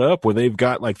they've brought up where they've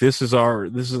got like, this is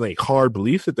a hard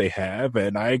belief that they have.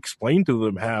 And I explained to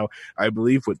them how I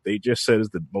believe what they just said is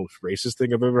the most racist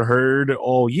thing I've ever heard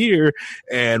all year.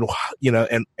 And,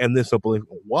 and this belief,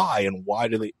 why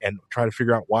do they, and try to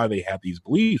figure out why they have these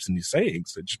beliefs and these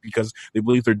sayings. And just because they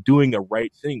believe they're doing a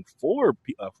right thing for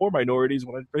minorities,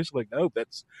 when I'm basically like, no,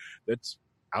 that's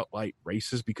outright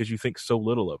racist because you think so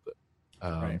little of it.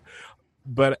 Right.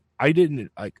 But I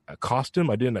didn't accost him.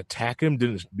 I didn't attack him,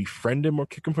 didn't befriend him or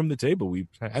kick him from the table. We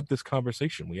had this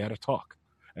conversation. We had a talk.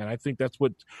 And I think that's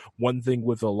what one thing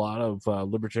with a lot of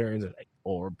libertarians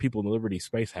or people in the liberty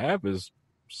space have is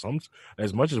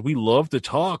as much as we love to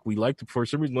talk, we like to, for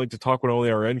some reason, like to talk with only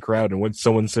our in crowd. And when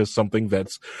someone says something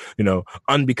that's,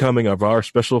 unbecoming of our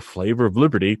special flavor of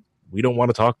liberty, we don't want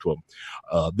to talk to them.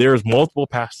 There's multiple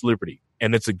paths to liberty,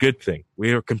 and it's a good thing.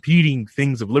 We are competing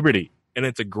things of liberty, and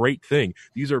it's a great thing.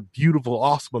 These are beautiful,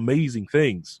 awesome, amazing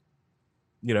things.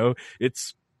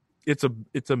 It's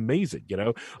amazing,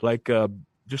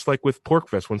 just like with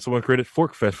PorcFest, when someone created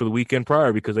ForkFest for the weekend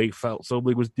prior because they felt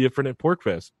something was different at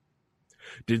PorcFest.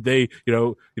 Did they,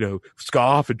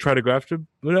 scoff and try to go after them?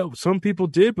 No, some people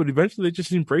did, but eventually they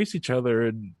just embrace each other,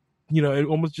 and it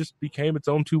almost just became its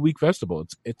own 2-week festival.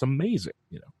 It's amazing,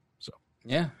 So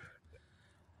yeah,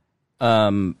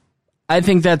 I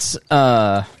think that's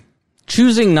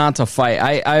choosing not to fight.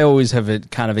 I always have it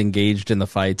kind of engaged in the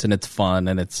fights, and it's fun,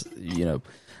 and it's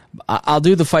I'll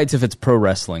do the fights if it's pro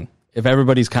wrestling. If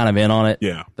everybody's kind of in on it,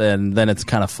 then it's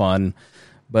kind of fun.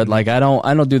 But like I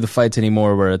don't do the fights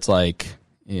anymore where it's like,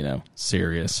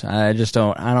 serious. I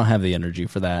don't have the energy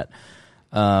for that.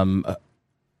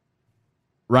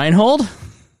 Reinhold,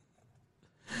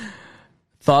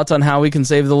 thoughts on how we can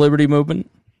save the liberty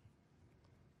movement?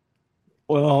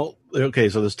 Well, okay,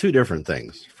 so there's two different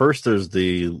things. First, there's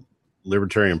the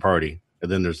Libertarian Party, and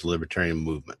then there's the Libertarian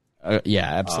movement. Yeah,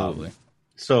 absolutely.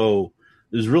 So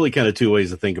there's really kind of two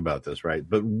ways to think about this, right?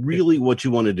 But really what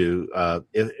you want to do,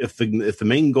 if the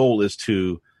main goal is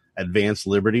to advance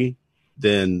liberty,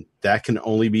 then that can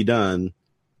only be done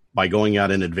by going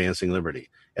out and advancing liberty.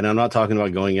 And I'm not talking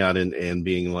about going out and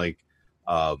being like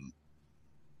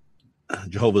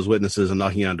Jehovah's Witnesses and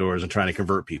knocking on doors and trying to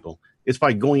convert people. It's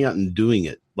by going out and doing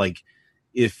it. Like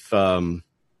if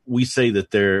we say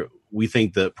that we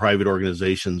think that private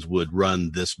organizations would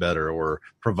run this better or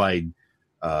provide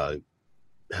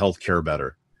healthcare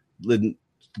better, then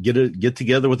get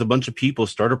together with a bunch of people,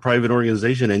 start a private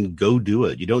organization, and go do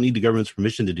it. You don't need the government's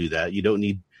permission to do that. You don't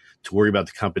need to worry about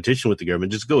the competition with the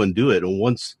government. Just go and do it. And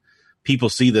once people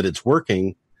see that it's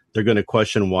working, they're going to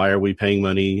question, why are we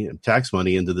paying tax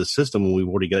money into this system when we've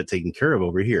already got it taken care of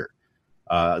over here?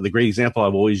 The great example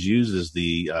I've always used is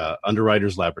the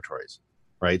Underwriters Laboratories,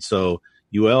 right? So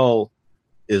UL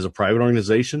is a private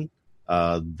organization.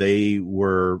 They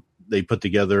put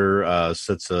together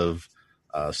sets of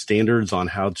standards on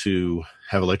how to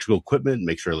have electrical equipment,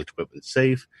 make sure electrical equipment is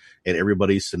safe, and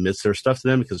everybody submits their stuff to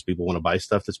them because people want to buy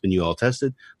stuff that's been UL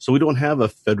tested. So we don't have a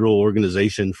federal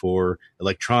organization for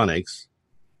electronics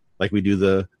like we do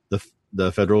the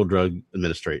Federal Drug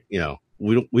Administration.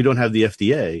 We don't have the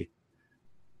FDA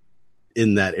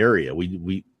in that area.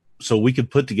 So we could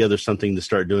put together something to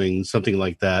start doing something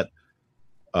like that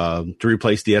to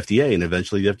replace the FDA, and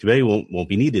eventually the FDA won't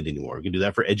be needed anymore. We can do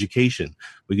that for education.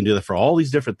 We can do that for all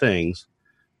these different things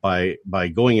by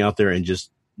going out there and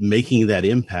just making that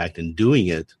impact and doing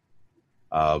it.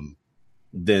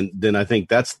 Then I think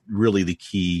that's really the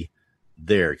key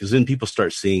there, because then people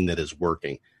start seeing that it's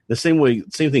working. The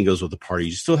same thing goes with the party.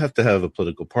 You still have to have a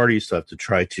political party. You still have to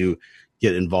try to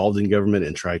get involved in government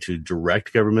and try to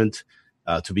direct government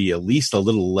to be at least a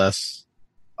little less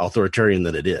authoritarian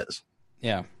than it is.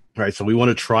 Yeah. Right. So we want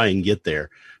to try and get there,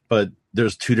 but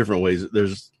there's two different ways.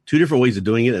 There's two different ways of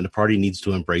doing it, and the party needs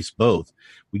to embrace both.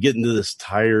 We get into this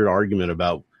tired argument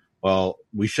about, well,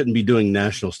 we shouldn't be doing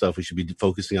national stuff. We should be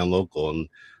focusing on local, and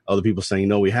other people saying,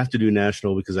 no, we have to do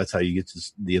national because that's how you get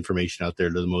the information out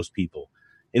there to the most people.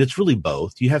 And it's really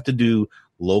both. You have to do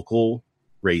local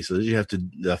races. You have to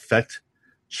affect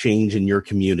change in your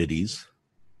communities,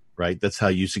 right? That's how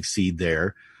you succeed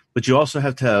there. But you also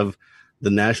have to have the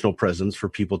national presence for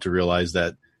people to realize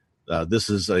that this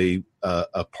is a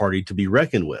party to be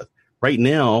reckoned with. Right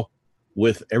now,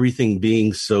 with everything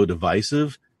being so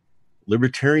divisive,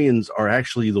 libertarians are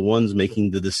actually the ones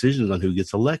making the decisions on who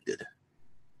gets elected,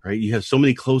 right? You have so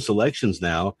many close elections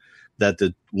now that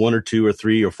the 1 or 2 or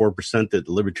 3 or 4% that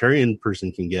the libertarian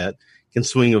person can get can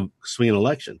swing an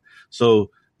election.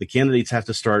 So the candidates have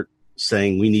to start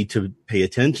saying, we need to pay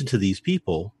attention to these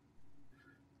people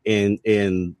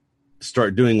and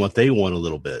start doing what they want a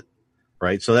little bit,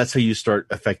 right? So that's how you start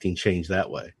affecting change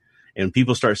that way. And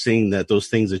people start seeing that those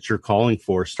things that you're calling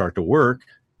for start to work.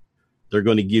 They're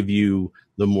going to give you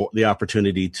the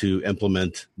opportunity to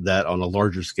implement that on a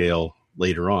larger scale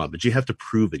later on. But you have to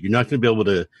prove it. You're not going to be able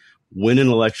to win an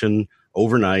election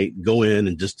overnight, go in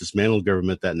and just dismantle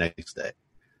government that next day.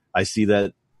 I see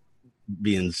that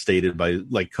being stated by,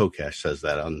 like, Kokesh says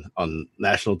that on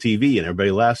national TV, and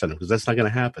everybody laughs at him because that's not going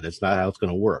to happen. It's not how it's going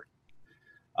to work.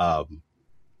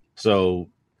 So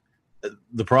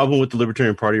the problem with the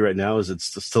Libertarian Party right now is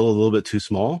it's still a little bit too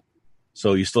small.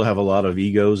 So you still have a lot of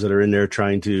egos that are in there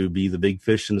trying to be the big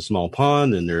fish in the small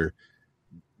pond, and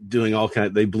doing all kind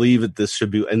of, they believe that this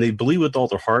should be, and they believe with all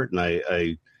their heart.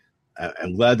 And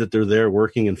I'm glad that they're there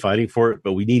working and fighting for it,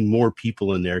 but we need more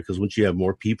people in there, because once you have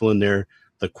more people in there,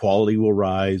 the quality will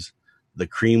rise, the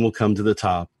cream will come to the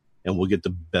top, and we'll get the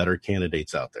better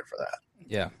candidates out there for that.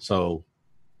 Yeah. So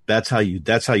that's how you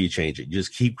change it. You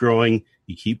just keep growing.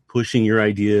 You keep pushing your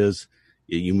ideas.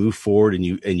 You move forward, and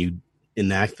you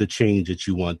enact the change that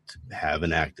you want to have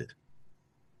enacted.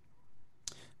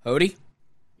 Odie?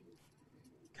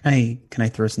 Can I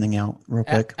throw something out real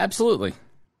quick? Absolutely.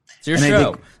 It's your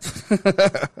show.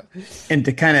 And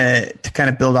to kind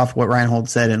of build off what Reinhold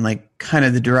said, and like kind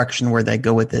of the direction where they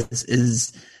go with this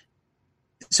is,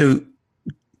 so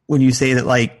when you say that,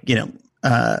 like, you know,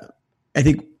 I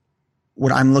think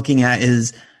what I'm looking at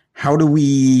is, how do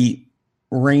we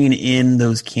rein in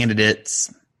those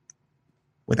candidates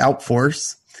without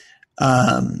force,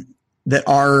 that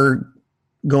are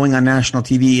going on national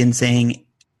TV and saying,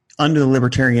 under the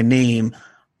libertarian name,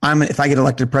 if I get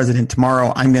elected president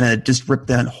tomorrow, I'm going to just rip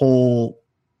that whole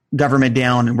government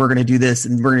down, and we're going to do this,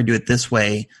 and we're going to do it this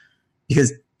way,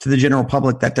 because to the general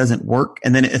public that doesn't work.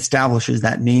 And then it establishes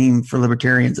that name for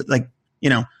libertarians, like, you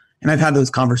know. And I've had those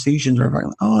conversations where I'm like,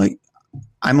 oh,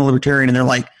 I'm a libertarian, and they're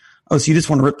like, oh, so you just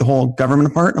want to rip the whole government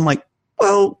apart? And I'm like,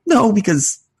 well, no,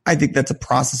 because I think that's a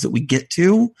process that we get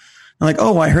to. I'm like,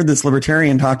 oh, I heard this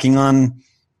libertarian talking on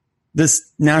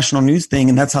this national news thing,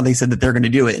 and that's how they said that they're going to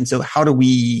do it. And so how do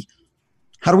we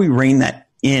rein that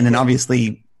in? And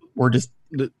obviously we're just,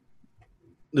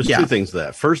 there's two things to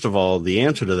that. First of all, the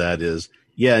answer to that is,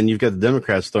 yeah, and you've got the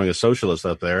Democrats throwing a socialist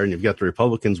up there, and you've got the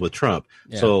Republicans with Trump.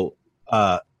 Yeah. So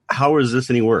how is this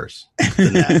any worse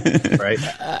than that,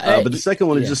 right? But the second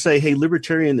one is just say, hey,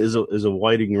 libertarian is a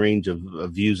widening range of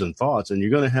views and thoughts, and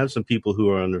you're going to have some people who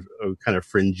are kind of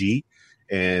fringy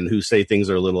and who say things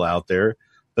are a little out there.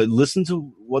 But listen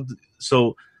to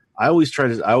so I always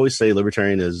say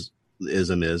libertarianism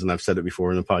is, and I've said it before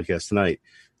in the podcast tonight,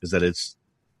 is that it's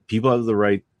people have the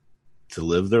right to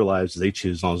live their lives as they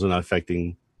choose, as long as they're not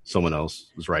affecting someone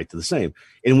else's right to the same.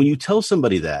 And when you tell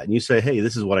somebody that and you say, hey,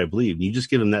 this is what I believe, and you just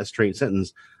give them that straight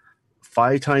sentence,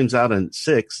 5 times out of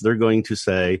 6, they're going to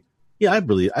say, yeah, I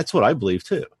believe, that's what I believe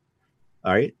too.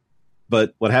 All right.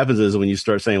 But what happens is when you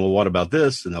start saying, well, what about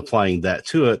this? And applying that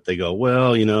to it, they go,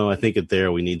 well, you know, I think it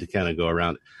there, we need to kind of go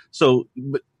around it. So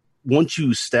but once you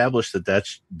establish that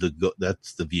that's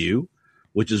the view,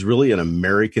 which is really an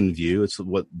American view, it's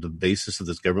what the basis of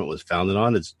this government was founded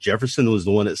on. It's Jefferson was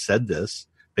the one that said this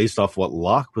based off what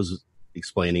Locke was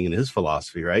explaining in his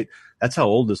philosophy, right? That's how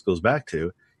old this goes back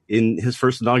to. In his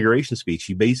first inauguration speech,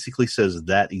 he basically says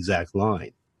that exact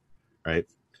line, right?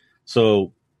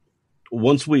 So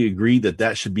once we agree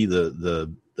that should be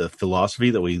the philosophy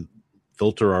that we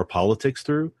filter our politics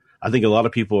through, I think a lot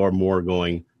of people are more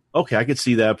going, okay, I could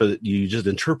see that, but you just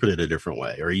interpret it a different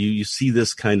way, or you see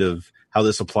this kind of how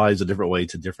this applies a different way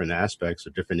to different aspects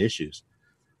or different issues.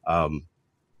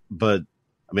 But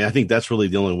I mean, I think that's really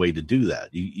the only way to do that.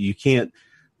 You can't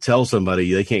tell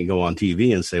somebody they can't go on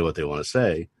TV and say what they want to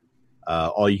say.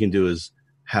 All you can do is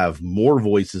have more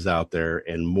voices out there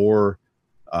and more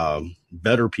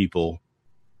better people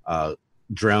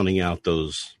drowning out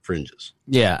those fringes.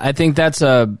 Yeah, I think that's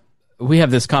we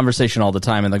have this conversation all the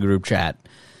time in the group chat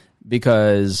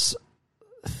because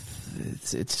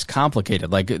it's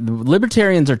complicated. Like,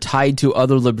 libertarians are tied to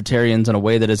other libertarians in a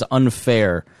way that is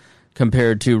unfair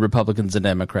compared to Republicans and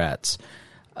Democrats.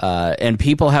 And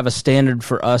people have a standard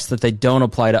for us that they don't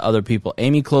apply to other people.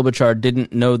 Amy Klobuchar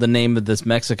didn't know the name of this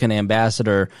Mexican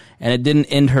ambassador, and it didn't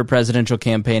end her presidential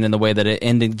campaign in the way that it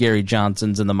ended Gary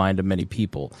Johnson's in the mind of many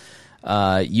people.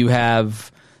 You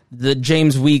have the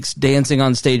James Weeks dancing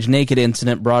on stage naked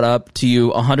incident brought up to you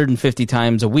 150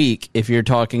 times a week if you're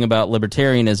talking about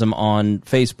libertarianism on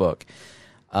Facebook.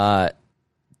 I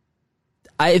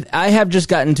have just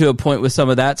gotten to a point with some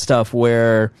of that stuff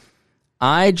where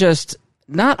I just,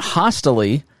 not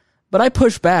hostily, but I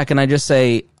push back and I just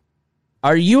say,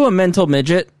 are you a mental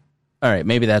midget? All right,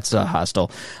 maybe that's hostile.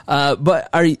 But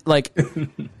are you, like,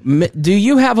 do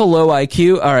you have a low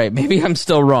IQ? All right, maybe I'm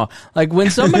still wrong. Like, when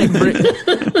somebody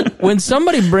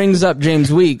brings up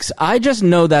James Weeks, I just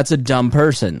know that's a dumb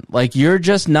person. Like, you're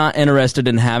just not interested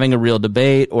in having a real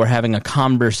debate or having a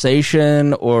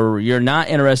conversation, or you're not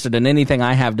interested in anything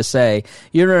I have to say.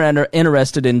 You're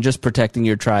interested in just protecting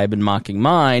your tribe and mocking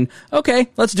mine. Okay,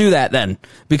 let's do that then,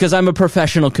 because I'm a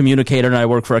professional communicator and I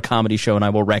work for a comedy show and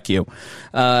I will wreck you.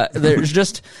 There's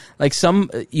just like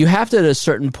you have to at a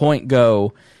certain point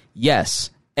go, yes,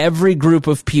 every group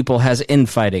of people has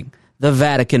infighting. The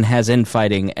Vatican has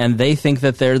infighting, and they think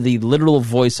that they're the literal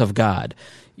voice of God.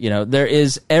 There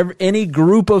is any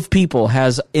group of people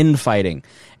has infighting.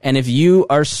 And if you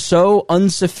are so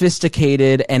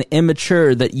unsophisticated and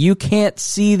immature that you can't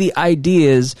see the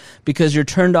ideas because you're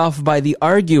turned off by the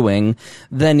arguing,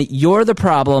 then you're the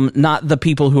problem, not the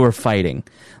people who are fighting.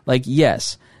 Like,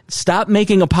 yes, stop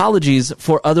making apologies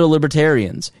for other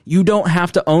libertarians. You don't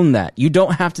have to own that. You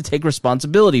don't have to take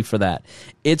responsibility for that.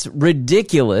 It's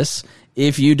ridiculous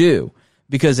if you do,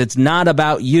 because it's not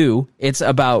about you. It's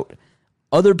about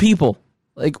other people.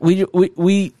 Like, we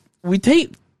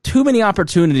take too many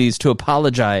opportunities to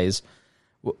apologize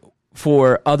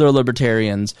for other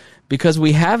libertarians because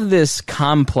we have this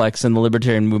complex in the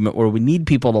libertarian movement where we need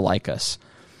people to like us.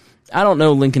 I don't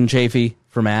know Lincoln Chafee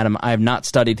from Adam. I have not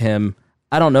studied him.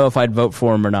 I don't know if I'd vote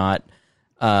for him or not.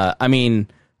 I'm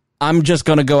just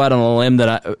going to go out on a limb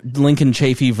that Lincoln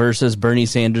Chafee versus Bernie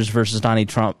Sanders versus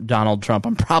Donald Trump.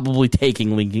 I'm probably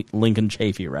taking Lincoln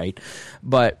Chafee, right?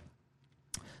 But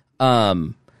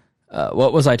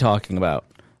what was I talking about?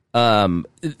 I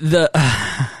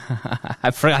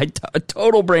forgot, a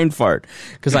total brain fart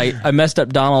because I messed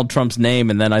up Donald Trump's name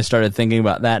and then I started thinking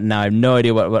about that and now I have no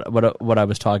idea what I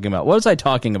was talking about. What was I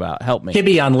talking about? Help me.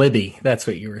 Kibbe on Libby. That's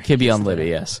what you were. Kibbe on Libby.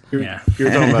 Yes. You're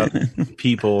talking about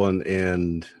people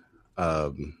and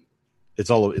it's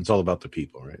all about the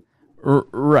people, right?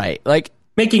 Right. Like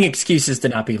making excuses to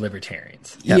not be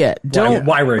libertarians. Yeah.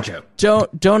 Why we're a joke.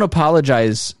 Don't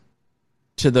apologize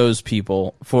to those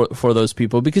people for those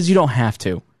people because you don't have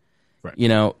to. Right.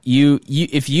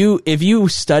 If you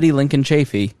study Lincoln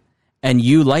Chafee and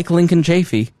you like Lincoln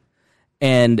Chafee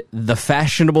and the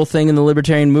fashionable thing in the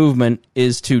libertarian movement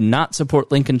is to not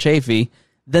support Lincoln Chafee,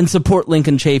 then support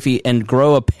Lincoln Chafee and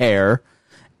grow a pair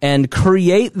and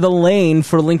create the lane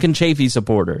for Lincoln Chafee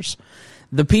supporters.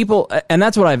 The people, and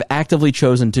that's what I've actively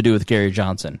chosen to do with Gary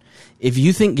Johnson. If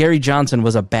you think Gary Johnson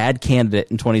was a bad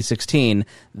candidate in 2016,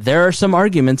 there are some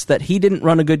arguments that he didn't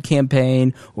run a good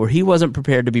campaign or he wasn't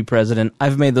prepared to be president.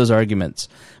 I've made those arguments.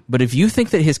 But if you think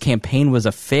that his campaign was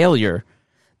a failure,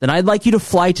 then I'd like you to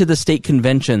fly to the state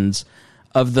conventions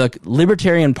of the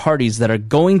libertarian parties that are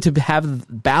going to have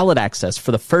ballot access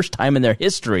for the first time in their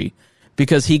history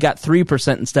because he got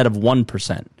 3% instead of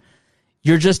 1%.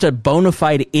 You're just a bona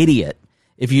fide idiot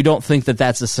if you don't think that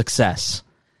that's a success.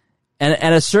 And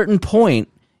at a certain point,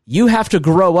 you have to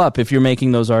grow up if you're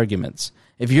making those arguments.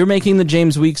 If you're making the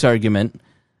James Weeks argument,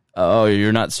 oh,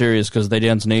 you're not serious because they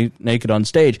dance naked on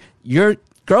stage,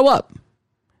 grow up.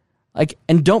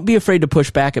 And don't be afraid to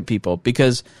push back at people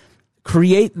because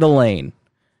create the lane.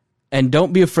 And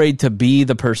don't be afraid to be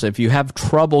the person. If you have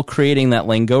trouble creating that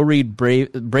lane, go read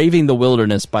Braving the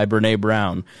Wilderness by Brene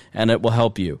Brown, and it will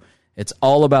help you. It's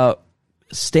all about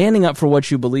standing up for what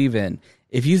you believe in.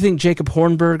 If you think Jacob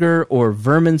Hornberger or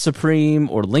Vermin Supreme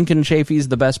or Lincoln Chafee is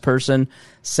the best person,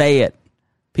 say it.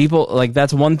 People,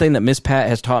 that's one thing that Miss Pat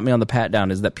has taught me on the Pat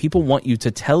Down is that people want you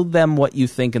to tell them what you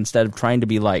think instead of trying to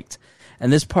be liked.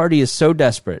 And this party is so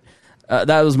desperate.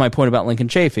 That was my point about Lincoln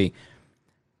Chafee.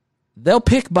 They'll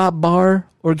pick Bob Barr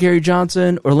or Gary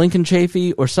Johnson or Lincoln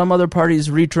Chafee or some other party's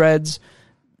retreads,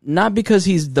 not because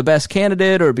he's the best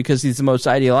candidate or because he's the most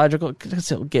ideological, because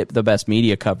he'll get the best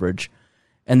media coverage.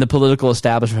 And the political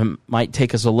establishment might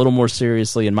take us a little more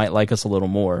seriously and might like us a little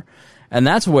more. And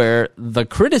that's where the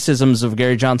criticisms of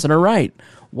Gary Johnson are right.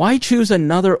 Why choose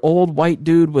another old white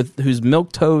dude who's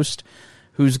milquetoast,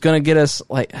 who's going to get us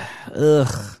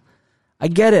ugh. I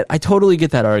get it. I totally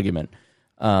get that argument.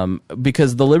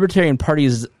 Because the Libertarian Party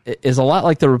is a lot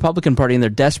like the Republican Party, and they're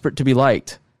desperate to be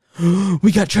liked.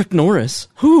 We got Chuck Norris.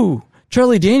 Who?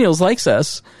 Charlie Daniels likes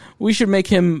us. We should make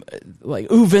him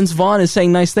Vince Vaughn is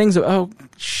saying nice things. Oh,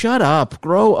 shut up.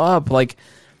 Grow up.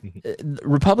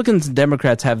 Republicans and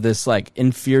Democrats have this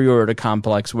inferiority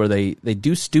complex where they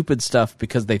do stupid stuff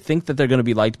because they think that they're going to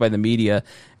be liked by the media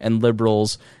and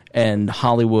liberals and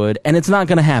Hollywood, and it's not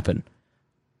going to happen.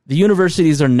 The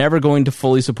universities are never going to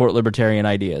fully support libertarian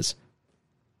ideas.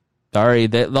 Sorry,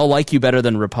 they'll like you better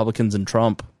than Republicans and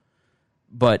Trump.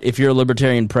 But if you're a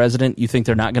libertarian president, you think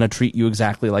they're not going to treat you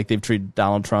exactly like they've treated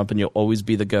Donald Trump, and you'll always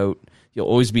be the goat. You'll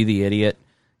always be the idiot.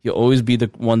 You'll always be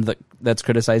the one that's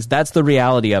criticized. That's the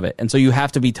reality of it. And so you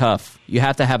have to be tough. You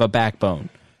have to have a backbone.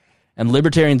 And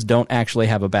libertarians don't actually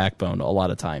have a backbone a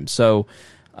lot of times. So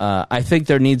I think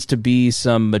there needs to be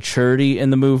some maturity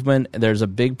in the movement. There's a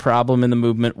big problem in the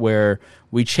movement where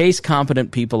we chase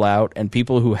competent people out and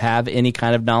people who have any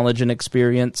kind of knowledge and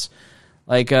experience.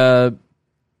 We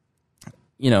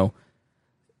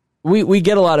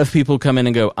get a lot of people come in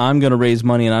and go, I'm going to raise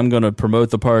money and I'm going to promote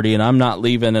the party and I'm not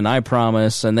leaving and I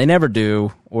promise, and they never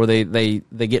do, or they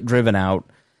get driven out.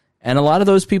 And a lot of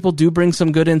those people do bring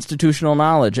some good institutional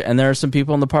knowledge. And there are some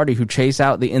people in the party who chase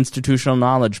out the institutional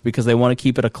knowledge because they want to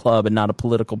keep it a club and not a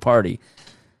political party.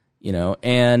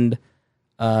 And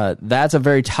that's a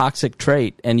very toxic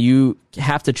trait, and you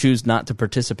have to choose not to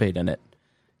participate in it.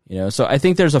 So I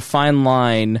think there's a fine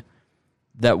line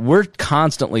that we're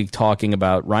constantly talking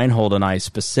about, Reinhold and I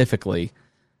specifically,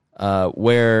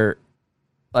 where,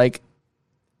 like,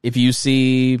 if you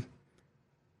see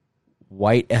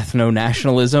white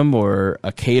ethno-nationalism or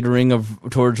a catering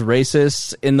towards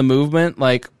racists in the movement,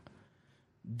 like,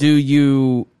 do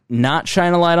you not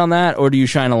shine a light on that, or do you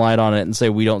shine a light on it and say,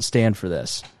 we don't stand for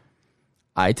this?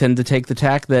 I tend to take the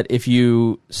tack that if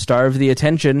you starve the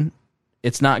attention,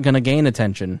 it's not going to gain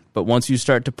attention. But once you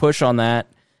start to push on that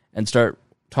and start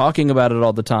talking about it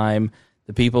all the time,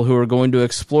 the people who are going to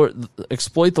exploit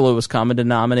the lowest common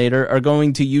denominator are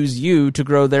going to use you to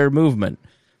grow their movement.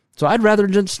 So I'd rather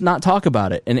just not talk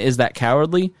about it. And is that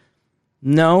cowardly?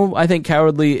 No, I think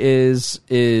cowardly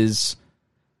is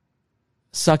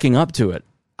sucking up to it.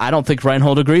 I don't think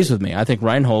Reinhold agrees with me. I think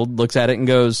Reinhold looks at it and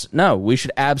goes, no, we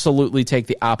should absolutely take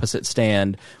the opposite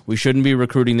stand. We shouldn't be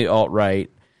recruiting the alt-right.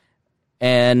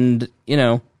 And,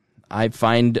 I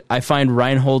find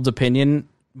Reinhold's opinion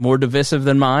more divisive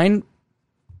than mine.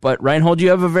 But Reinhold, you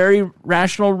have a very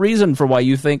rational reason for why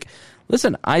you think,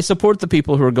 listen, I support the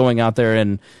people who are going out there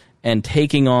and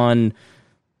taking on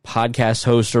podcast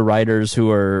hosts or writers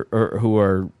who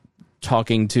are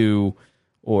talking to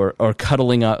or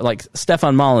cuddling up, like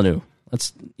Stefan Molyneux.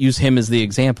 Let's use him as the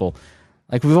example.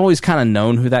 Like, we've always kind of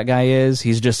known who that guy is.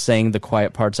 He's just saying the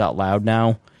quiet parts out loud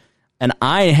now. And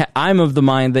I'm of the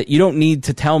mind that you don't need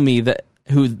to tell me that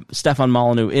who Stefan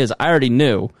Molyneux is. I already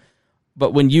knew.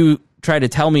 But when you try to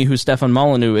tell me who Stefan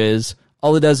Molyneux is,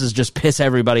 all it does is just piss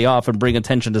everybody off and bring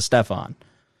attention to Stefan.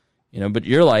 But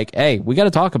you're like, hey, we got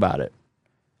to talk about it.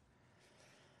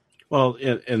 Well,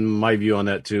 and my view on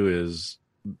that too is,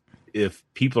 if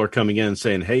people are coming in and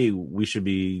saying, hey, we should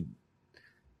be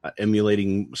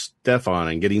emulating Stefan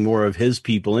and getting more of his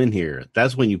people in here,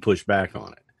 that's when you push back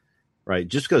on it, right?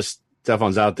 Just because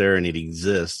Stefan's out there and it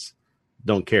exists,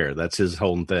 don't care. That's his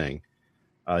whole thing.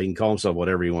 He can call himself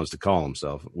whatever he wants to call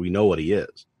himself. We know what he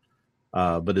is.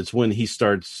 But it's when he's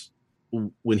starting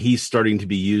to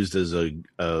be used as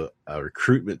a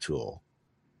recruitment tool,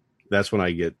 that's when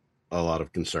I get a lot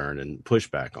of concern and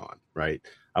pushback on, right?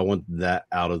 I want that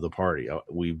out of the party.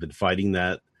 We've been fighting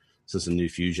that since the New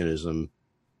Fusionism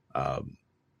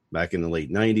back in the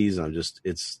late 90s.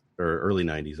 Or early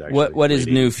 90s, actually. What is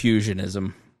 80s. New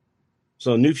Fusionism?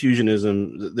 So New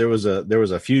Fusionism, there was a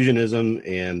Fusionism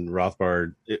and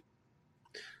Rothbard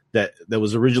that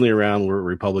was originally around where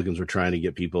Republicans were trying to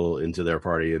get people into their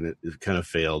party, and it kind of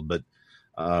failed. But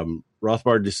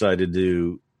Rothbard decided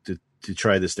to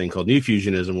try this thing called New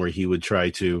Fusionism, where he would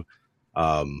try to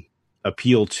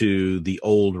appeal to the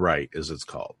old right, as it's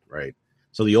called, right?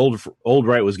 So the old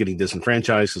right was getting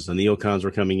disenfranchised because the neocons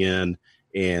were coming in,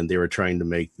 and they were trying to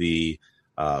make the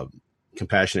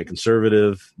compassionate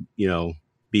conservative,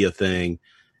 be a thing.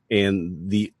 And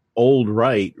the old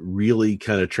right really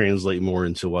kind of translate more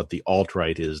into what the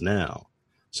alt-right is now.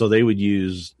 So they would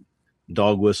use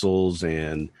dog whistles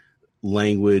and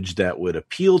language that would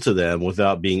appeal to them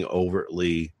without being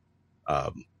overtly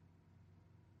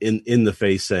in the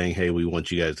face saying, hey, we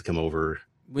want you guys to come over.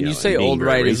 When you say old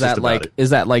right, is that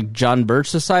like John Birch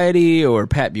Society or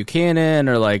Pat Buchanan,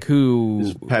 or like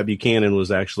who? Pat Buchanan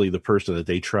was actually the person that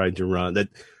they tried to run, that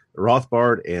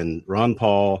Rothbard and Ron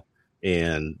Paul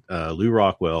and Lew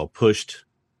Rockwell pushed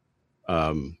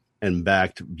and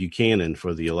backed Buchanan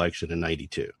for the election in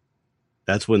 '92.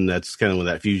 That's kind of when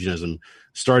that fusionism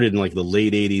started in like the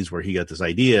late 80s, where he got this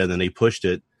idea, and then they pushed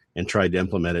it and tried to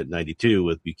implement it in '92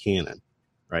 with Buchanan.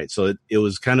 Right. So it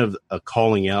was kind of a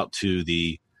calling out to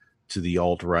the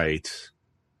alt-right,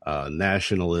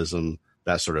 nationalism,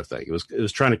 that sort of thing. It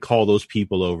was trying to call those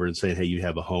people over and saying, hey, you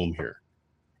have a home here.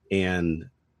 And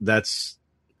that's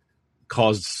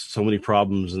caused so many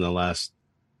problems in the last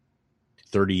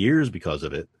 30 years because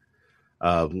of it.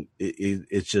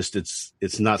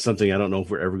 It's not something I don't know if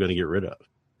we're ever going to get rid of.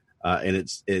 And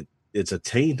it's a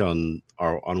taint on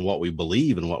what we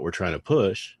believe and what we're trying to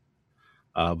push.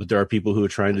 But there are people who are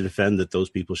trying to defend that those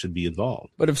people should be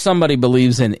involved. But if somebody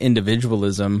believes in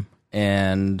individualism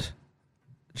and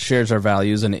shares our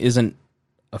values and isn't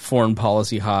a foreign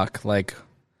policy hawk, like,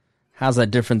 how's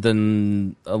that different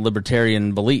than a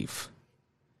libertarian belief?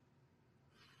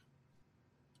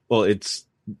 Well,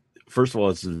 first of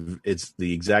all, it's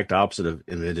the exact opposite of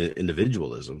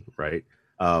individualism, right?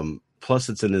 Plus,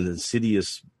 it's an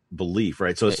insidious belief,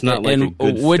 right? So it's not like a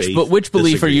good faith which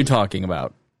belief are you disagreement. talking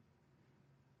about?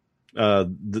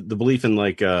 The belief in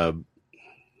like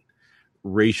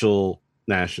racial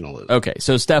nationalism. Okay,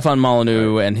 so Stefan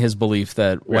Molyneux and his belief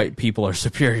that white people are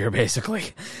superior, basically.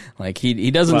 Like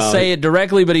he doesn't say it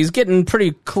directly, but he's getting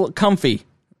pretty comfy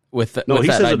with that. No, he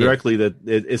says idea. it directly that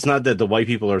it's not that the white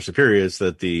people are superior; it's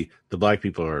that the black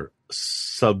people are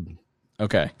superior.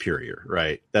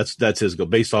 Right? That's his goal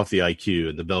based off the IQ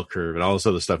and the bell curve and all this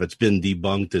other stuff. It's been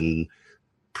debunked and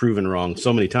proven wrong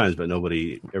so many times, but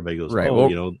everybody goes, right. Oh,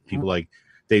 well, people like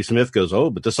Dave Smith goes, oh,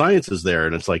 but the science is there,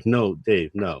 and it's like, no,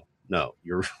 Dave, no,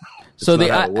 you're. So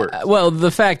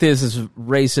the fact is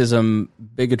racism,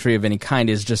 bigotry of any kind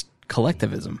is just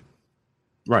collectivism,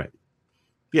 right?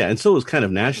 Yeah, and so is kind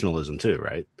of nationalism too,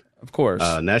 right? Of course,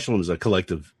 nationalism is a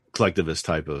collectivist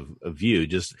type of view.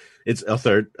 Just it's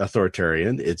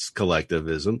authoritarian, it's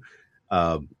collectivism.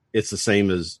 It's the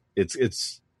same as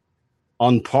it's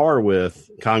on par with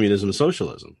communism and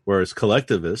socialism, where it's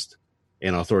collectivist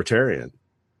and authoritarian.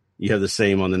 You have the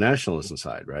same on the nationalism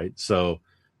side, right? So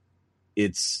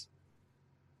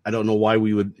I don't know why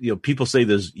we would, people say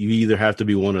you either have to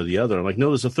be one or the other. I'm like, no,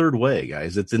 there's a third way,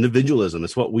 guys. It's individualism.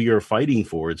 It's what we are fighting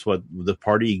for. It's what the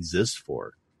party exists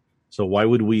for. So why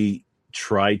would we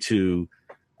try to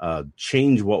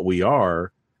change what we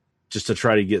are just to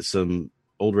try to get some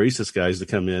old racist guys to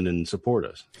come in and support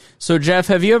us? So, Jeff,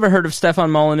 have you ever heard of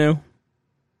Stefan Molyneux?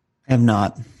 I have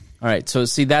not. All right. So,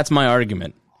 see, that's my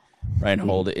argument,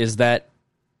 Reinhold, is that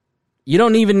you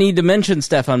don't even need to mention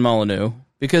Stefan Molyneux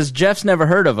because Jeff's never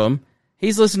heard of him.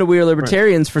 He's listened to We Are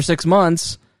Libertarians for 6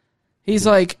 months. He's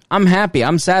like, I'm happy.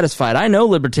 I'm satisfied. I know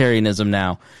libertarianism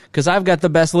now because I've got the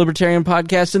best libertarian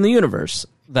podcast in the universe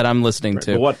that I'm listening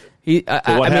to. But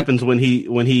what happens when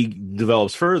he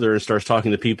develops further and starts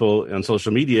talking to people on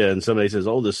social media and somebody says,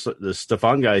 oh, this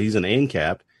Stefan guy, he's an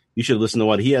ANCAP. You should listen to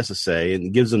what he has to say,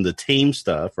 and gives them the tame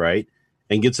stuff, right?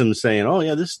 And gets them saying, oh,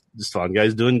 yeah, this Stefan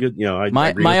guy's doing good.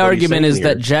 My argument is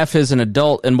that Jeff is an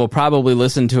adult and will probably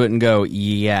listen to it and go,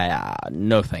 yeah,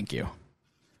 no, thank you.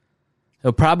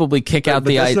 He'll probably kick out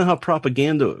the... That's not how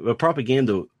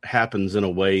propaganda happens in a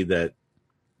way that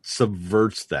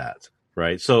subverts that,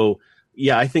 right? So,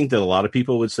 yeah, I think that a lot of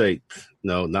people would say,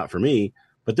 no, not for me.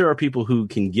 But there are people who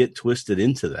can get twisted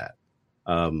into that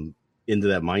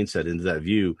mindset, into that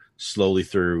view, slowly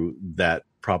through that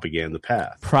propaganda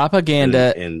path.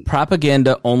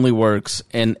 Propaganda only works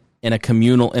in a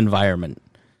communal environment.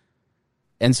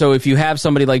 And so if you have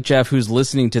somebody like Jeff who's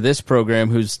listening to this program,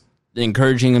 who's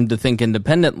encouraging him to think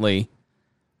independently,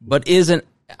 but isn't...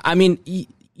 I mean,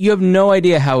 you have no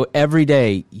idea how every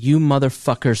day you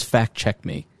motherfuckers fact check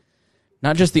me.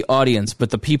 Not just the audience, but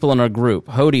the people in our group.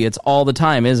 Hody, it's all the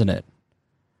time, isn't it?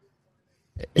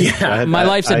 Yeah, my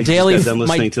life's a daily... I'm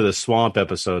listening to the Swamp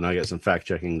episode, and I got some fact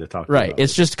checking to talk about. Right,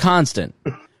 it's just constant,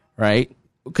 right?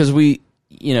 Because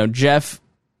Jeff,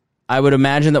 I would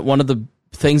imagine that one of the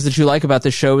things that you like about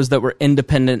this show is that we're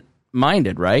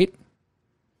independent-minded, right?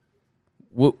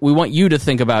 We want you to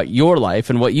think about your life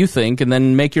and what you think, and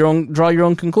then draw your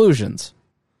own conclusions.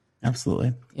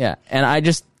 Absolutely. Yeah, and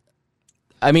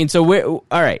all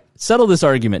right, settle this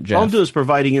argument, Jeff. All I'm doing is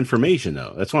providing information,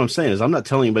 though. That's what I'm saying. Is I'm not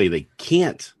telling anybody they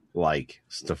can't like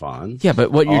Stefan. Yeah,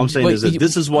 but all I'm saying is that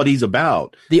this is what he's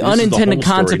about. The unintended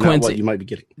consequence, what you might be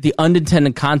getting. The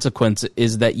unintended consequence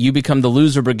is that you become the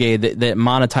loser brigade that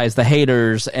monetize the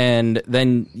haters, and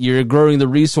then you're growing the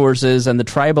resources and the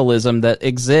tribalism that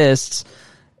exists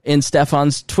in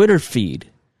Stefan's Twitter feed.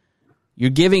 You're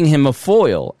giving him a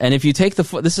foil, and if you take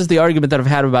this is the argument that I've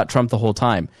had about Trump the whole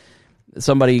time.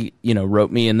 Somebody,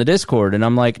 wrote me in the Discord, and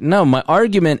I'm like, no, my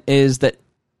argument is that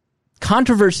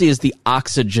controversy is the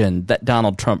oxygen that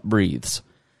Donald Trump breathes.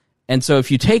 And so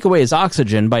if you take away his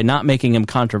oxygen by not making him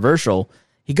controversial,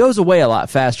 he goes away a lot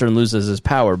faster and loses his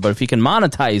power. But if he can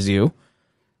monetize you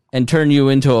and turn you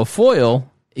into a foil,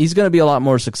 he's going to be a lot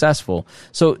more successful.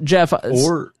 So, Jeff,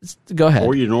 go ahead.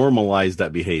 Or you normalize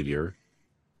that behavior.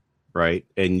 Right,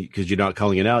 and because you're not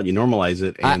calling it out, you normalize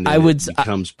it, and it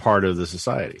becomes part of the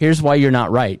society. Here's why you're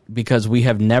not right: because we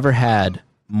have never had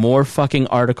more fucking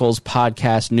articles,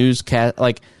 podcasts, newscast.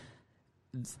 Like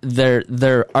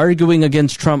they're arguing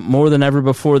against Trump more than ever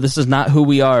before. This is not who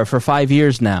we are for 5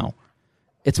 years now.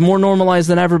 It's more normalized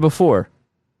than ever before.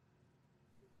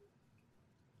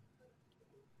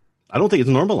 I don't think it's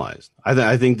normalized.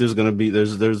 I think there's going to be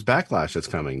there's backlash that's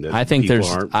coming. That I think people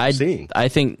aren't seeing. I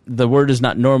think the word is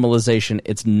not normalization;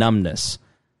 it's numbness.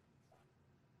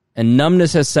 And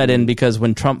numbness has set in because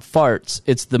when Trump farts,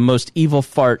 it's the most evil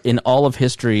fart in all of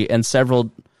history. And several,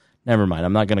 never mind,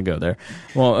 I'm not going to go there.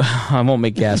 Well, I won't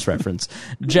make gas reference.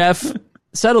 Jeff,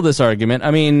 settle this argument.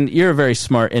 I mean, you're a very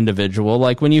smart individual.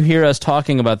 Like, when you hear us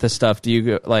talking about this stuff, do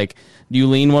you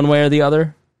lean one way or the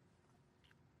other?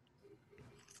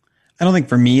 I don't think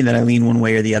for me that I lean one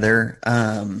way or the other.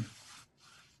 And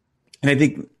I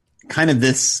think kind of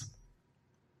this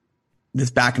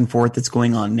back and forth that's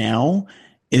going on now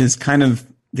is kind of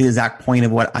the exact point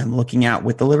of what I'm looking at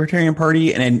with the Libertarian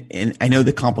Party. And I know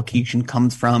the complication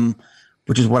comes from,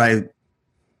 which is what I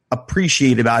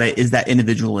appreciate about it, is that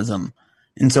individualism.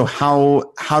 And so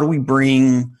how do we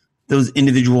bring those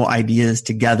individual ideas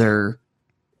together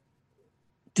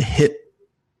to hit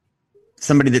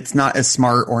somebody that's not as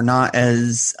smart or not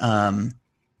as,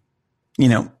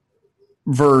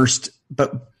 versed,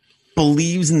 but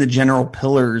believes in the general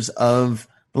pillars of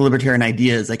the libertarian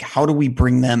ideas? Like, how do we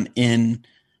bring them in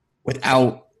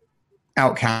without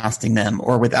outcasting them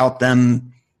or without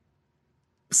them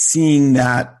seeing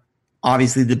that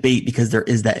obviously debate, because there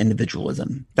is that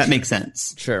individualism? That makes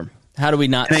sense. Sure. How do we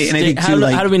not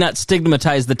how do we not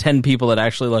stigmatize the 10 people that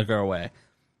actually look our way?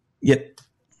 Yep.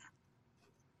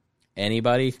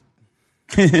 Anybody?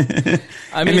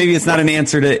 I mean, maybe it's not an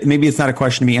answer to, maybe it's not a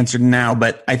question to be answered now,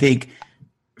 but I think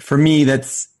for me,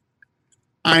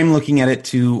 I'm looking at it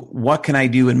to what can I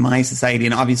do in my society?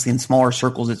 And obviously in smaller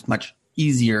circles, it's much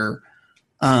easier.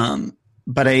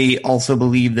 But I also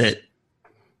believe that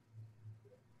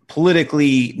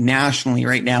politically, nationally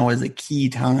right now is a key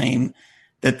time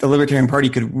that the Libertarian Party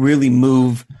could really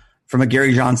move from a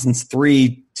Gary Johnson's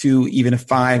 3 to even a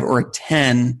 5 or a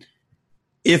 10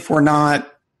 if we're not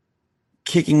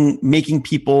getting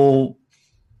people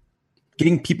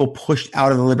pushed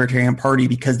out of the Libertarian Party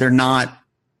because they're not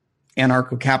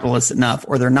anarcho-capitalist enough,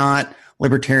 or they're not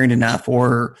libertarian enough,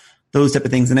 or those type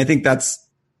of things. And I think that's,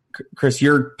 Chris,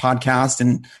 your podcast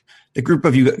and the group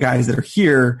of you guys that are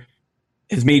here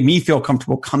has made me feel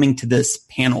comfortable coming to this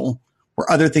panel, where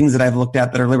other things that I've looked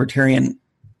at that are libertarian,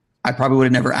 I probably would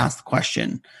have never asked the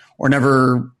question or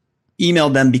never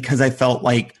emailed them because I felt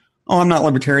like, oh, I'm not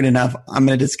libertarian enough. I'm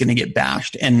just going to get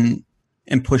bashed and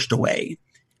pushed away.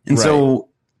 And right. So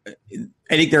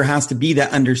I think there has to be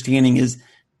that understanding, is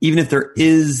even if there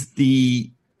is the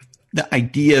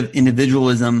idea of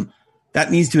individualism,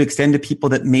 that needs to extend to people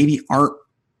that maybe aren't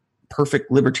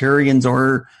perfect libertarians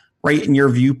or right in your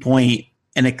viewpoint,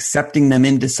 and accepting them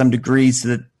into some degree so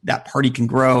that that party can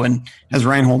grow. And as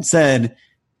Reinhold said,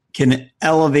 can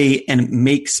elevate and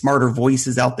make smarter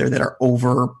voices out there that are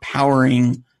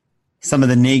overpowering some of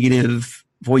the negative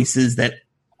voices that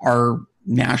are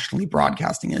nationally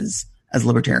broadcasting as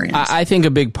libertarians. I think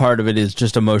a big part of it is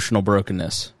just emotional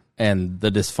brokenness and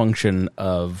the dysfunction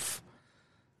of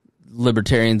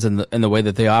libertarians and the way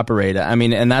that they operate. I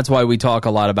mean, and that's why we talk a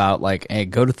lot about, like, hey,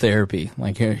 go to therapy.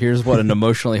 Like, here's what an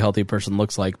emotionally healthy person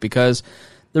looks like. Because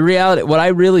the reality, what I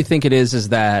really think it is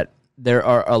that there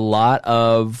are a lot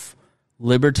of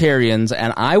libertarians,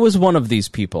 and I was one of these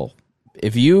people.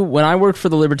 When I worked for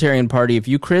the Libertarian Party, if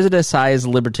you criticized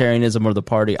libertarianism or the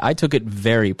party, I took it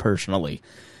very personally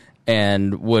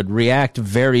and would react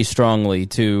very strongly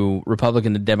to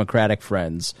Republican and Democratic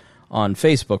friends on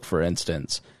Facebook, for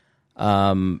instance,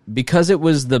 because it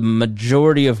was the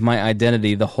majority of my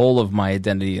identity, the whole of my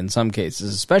identity in some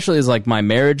cases, especially as, like, my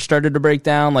marriage started to break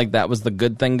down. Like, that was the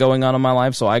good thing going on in my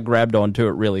life, so I grabbed onto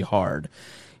it really hard,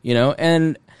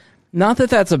 and not that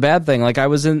that's a bad thing. Like, I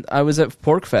was at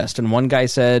PorcFest, and one guy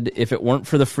said, if it weren't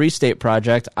for the Free State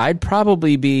Project, I'd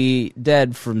probably be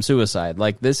dead from suicide.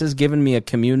 Like, this has given me a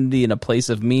community and a place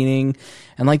of meaning,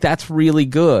 and, like, that's really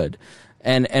good.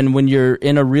 And when you're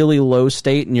in a really low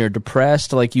state and you're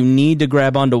depressed, like, you need to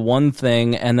grab onto one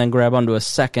thing and then grab onto a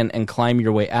second and climb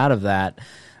your way out of that.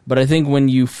 But I think when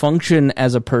you function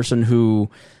as a person who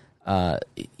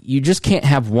you just can't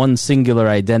have one singular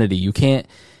identity. You can't.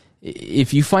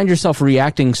 If you find yourself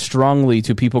reacting strongly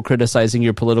to people criticizing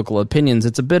your political opinions,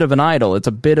 it's a bit of an idol. It's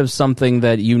a bit of something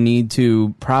that you need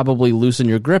to probably loosen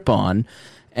your grip on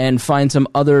and find some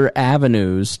other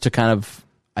avenues to kind of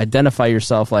identify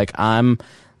yourself. Like, I'm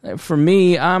a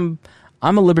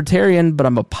libertarian, but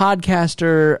I'm a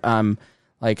podcaster.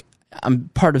 I'm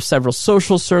part of several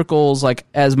social circles. Like,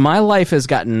 as my life has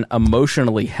gotten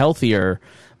emotionally healthier,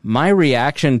 my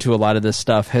reaction to a lot of this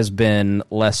stuff has been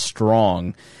less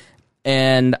strong.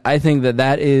 And I think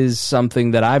that is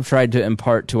something that I've tried to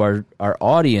impart to our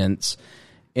audience,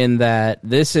 in that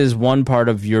this is one part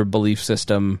of your belief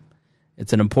system.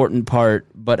 It's an important part,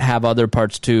 but have other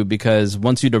parts too, because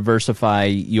once you diversify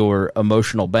your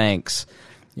emotional banks,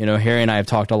 Harry and I have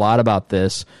talked a lot about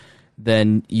this,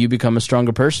 then you become a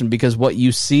stronger person, because what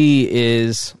you see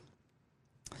is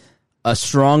a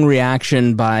strong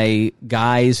reaction by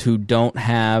guys who don't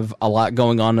have a lot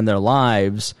going on in their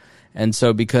lives, And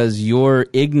so because your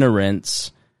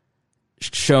ignorance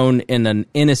shown in an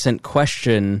innocent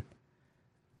question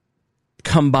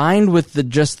combined with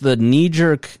the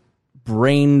knee-jerk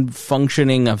brain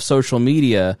functioning of social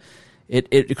media,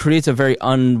 it creates a very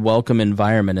unwelcome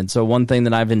environment. And so one thing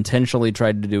that I've intentionally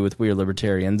tried to do with We Are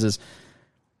Libertarians is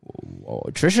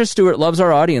Tricia Stewart loves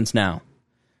our audience now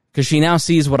because she now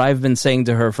sees what I've been saying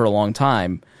to her for a long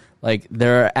time. Like,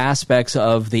 there are aspects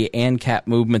of the ANCAP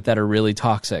movement that are really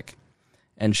toxic.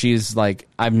 And she's like,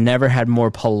 I've never had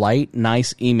more polite,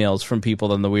 nice emails from people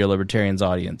than the We Are Libertarians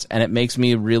audience. And it makes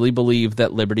me really believe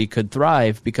that liberty could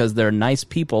thrive because they're nice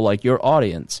people like your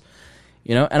audience.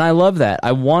 You know, and I love that.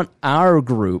 I want our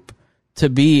group to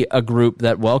be a group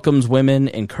that welcomes women,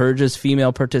 encourages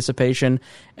female participation,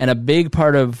 and a big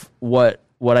part of what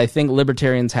I think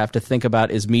libertarians have to think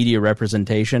about is media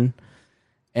representation.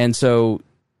 And so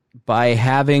by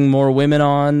having more women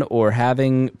on, or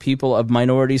having people of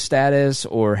minority status,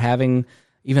 or having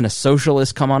even a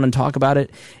socialist come on and talk about it,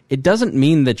 it doesn't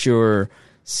mean that you're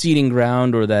ceding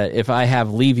ground, or that if I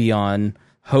have Levy on,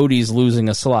 Hodey's losing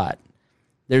a slot.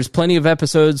 There's plenty of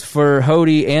episodes for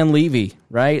Hodey and Levy,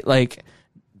 right? Like,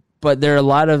 but there's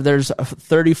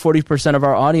 30-40% of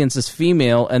our audience is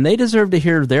female, and they deserve to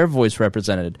hear their voice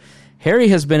represented. Harry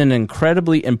has been an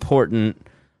incredibly important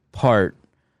part,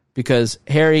 because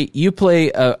Harry, you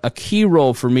play a key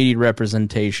role for media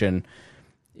representation,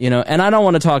 you know, and I don't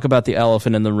want to talk about the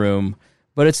elephant in the room,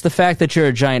 but it's the fact that you're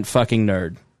a giant fucking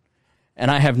nerd. And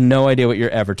I have no idea what you're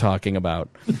ever talking about.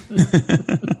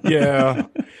 Yeah.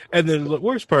 And then the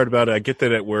worst part about it, I get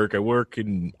that at work. I work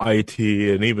in IT,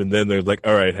 and even then they're like,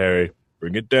 all right, Harry,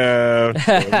 bring it down.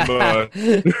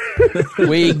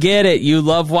 We get it. You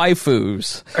love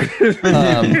waifus.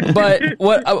 But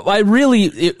what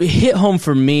it hit home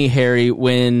for me, Harry,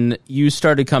 when you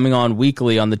started coming on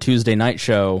weekly on the Tuesday night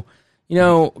show. You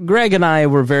know, Greg and I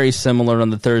were very similar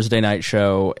on the Thursday night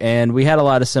show, and we had a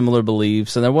lot of similar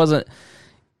beliefs, and there wasn't,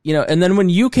 you know, and then when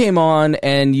you came on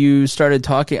and you started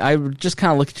talking, I just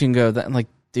kind of looked at you and go, like,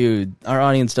 dude, our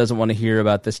audience doesn't want to hear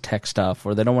about this tech stuff,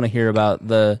 or they don't want to hear about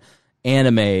the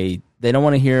anime. They don't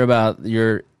want to hear about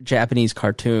your Japanese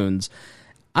cartoons.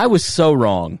 I was so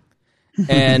wrong.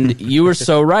 And you were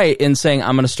so right in saying,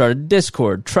 I'm going to start a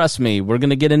Discord. Trust me. We're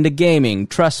going to get into gaming.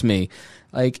 Trust me.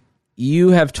 Like, you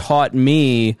have taught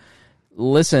me,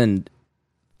 listen,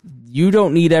 you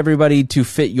don't need everybody to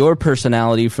fit your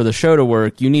personality for the show to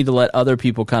work. You need to let other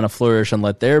people kind of flourish and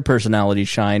let their personality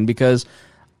shine, because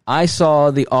I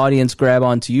saw the audience grab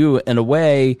onto you in a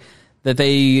way that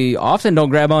they often don't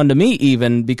grab onto me,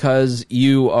 even because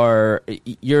you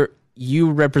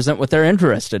represent what they're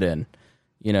interested in,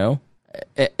 you know?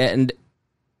 And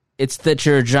it's that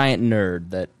you're a giant nerd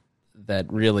that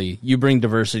really, you bring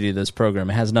diversity to this program.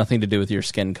 It has nothing to do with your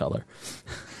skin color.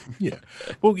 Yeah.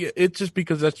 Well, yeah, it's just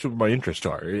because that's what my interests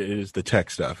are. It is the tech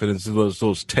stuff. And it's those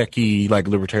techie, like,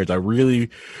 libertarians. I really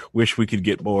wish we could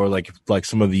get more like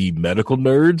some of the medical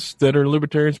nerds that are in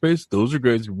libertarian space. Those are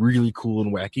guys really cool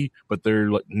and wacky, but they're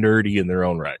like nerdy in their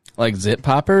own right. Like zip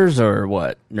poppers or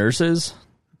what? Nurses?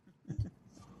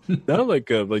 No, like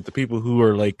the people who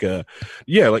are like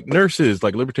nurses,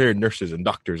 like libertarian nurses and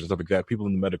doctors and stuff like that. People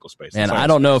in the medical space. And I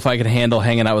don't know if I could handle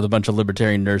hanging out with a bunch of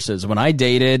libertarian nurses. When I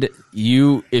dated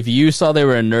you, if you saw they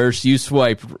were a nurse, you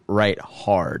swiped right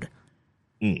hard.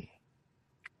 Mm.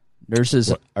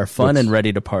 Nurses are fun and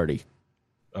ready to party.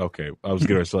 Okay, I was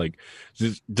gonna say, like,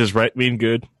 does right mean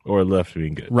good or left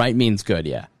mean good? Right means good.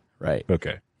 Yeah. Right.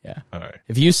 Okay. Yeah. All right.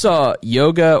 If you saw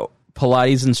yoga,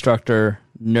 Pilates instructor,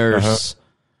 nurse.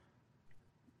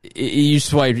 You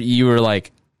swiped. You were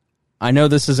like, I know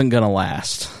this isn't going to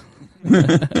last.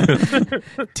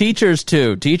 Teachers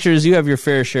too. Teachers, you have your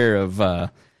fair share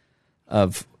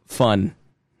of fun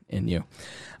in you.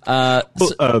 Go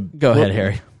ahead,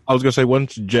 Harry. I was going to say,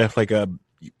 once Jeff, like,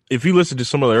 if you listen to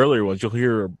some of the earlier ones, you'll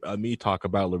hear me talk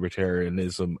about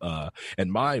libertarianism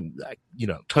and my,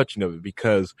 touching of it,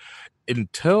 because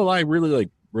until I really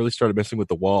started messing with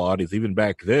the wall audience, even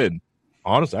back then.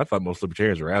 Honestly, I thought most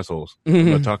libertarians were assholes. I'm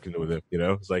not talking to them,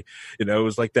 It's like, it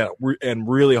was like that, and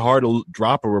really hard to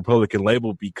drop a Republican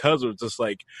label because it was just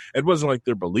like, it wasn't like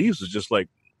their beliefs, it's just like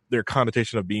their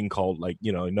connotation of being called, like,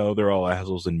 no, they're all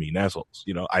assholes and mean assholes.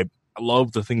 I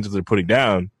love the things that they're putting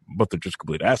down, but they're just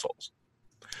complete assholes.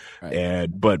 Right.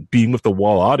 But being with the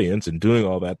wall audience and doing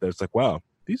all that, that's like, wow,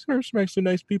 these are some actually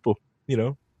nice people.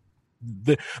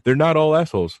 They're not all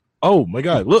assholes. Oh my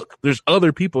God, look, there's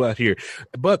other people out here.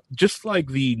 But just like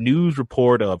the news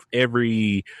report of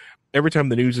every time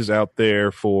the news is out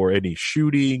there for any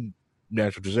shooting,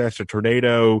 natural disaster,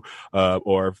 tornado,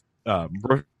 or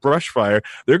brush fire,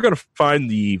 they're going to find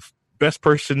the best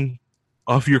person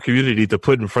of your community to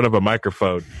put in front of a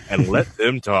microphone and let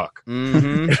them talk.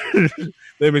 Mm-hmm.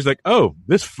 Then he's like, "Oh,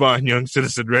 this fine young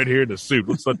citizen right here in the suit.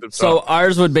 Let's let them talk." So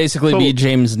ours would basically be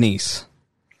James Neese.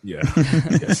 Yeah.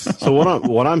 Yes. So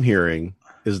what I'm hearing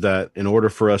is that in order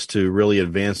for us to really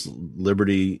advance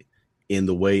liberty in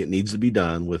the way it needs to be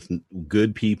done with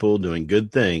good people doing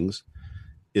good things,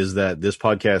 is that this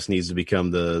podcast needs to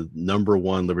become the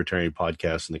 #1 libertarian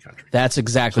podcast in the country. That's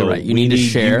exactly right. You need to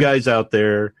share. You guys out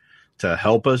there to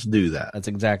help us do that. That's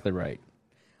exactly right.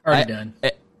 Already done.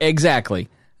 Exactly.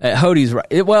 Hodey's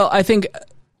right. Well, I think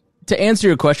to answer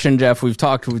your question, Jeff, we've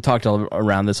talked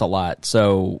around this a lot,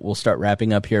 so we'll start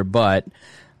wrapping up here. But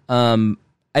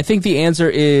I think the answer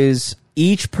is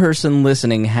each person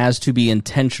listening has to be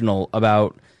intentional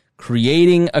about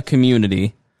creating a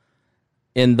community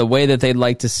in the way that they'd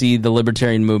like to see the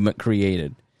libertarian movement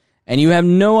created. And you have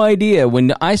no idea.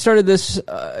 When I started this,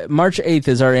 March 8th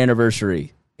is our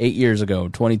anniversary, 8 years ago,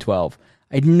 2012.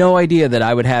 I had no idea that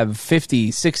I would have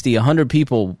 50, 60, 100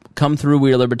 people come through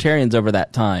We Are Libertarians over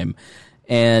that time.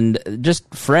 And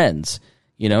just friends,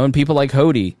 and people like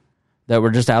Hodey that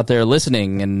were just out there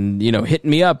listening and, hitting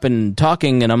me up and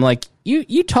talking. And I'm like,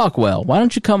 you talk well. Why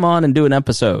don't you come on and do an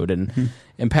episode? And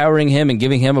empowering him and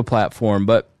giving him a platform.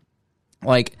 But,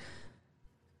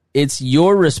 it's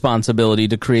your responsibility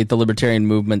to create the libertarian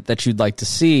movement that you'd like to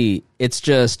see. It's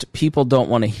just people don't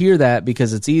want to hear that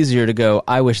because it's easier to go,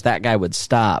 I wish that guy would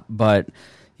stop. But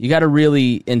you got to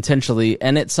really intentionally,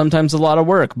 and it's sometimes a lot of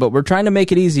work, but we're trying to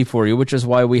make it easy for you, which is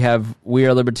why we have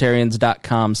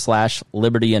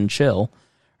wearelibertarians.com/libertyandchill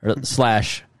or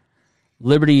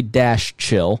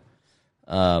 /liberty-chill.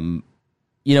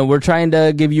 We're trying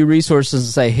to give you resources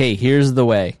and say, hey, here's the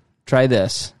way. Try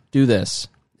this. Do this.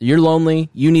 You're lonely.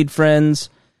 You need friends.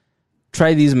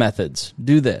 Try these methods.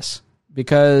 Do this.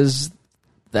 Because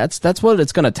that's what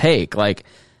it's going to take. Like,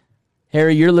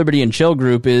 Harry, your Liberty and Chill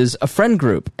group is a friend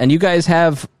group, and you guys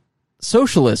have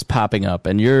socialists popping up,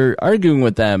 and you're arguing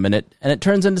with them, and it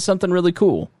turns into something really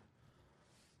cool.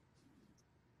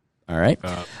 All right.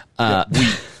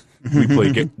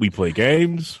 We play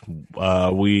games.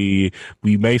 We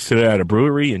may sit at a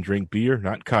brewery and drink beer,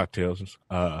 not cocktails.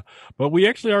 But we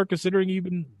actually are considering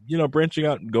even branching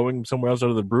out and going somewhere else out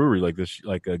of the brewery like this,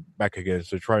 back again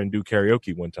to try and do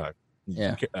karaoke one time.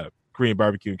 Yeah. Korean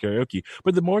barbecue and karaoke.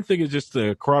 But the more thing is just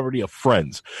the camaraderie of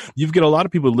friends. You get a lot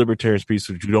of people in libertarian space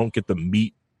who don't get to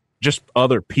meet just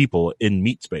other people in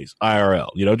meet space, IRL.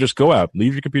 Just go out,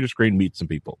 leave your computer screen, meet some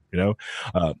people.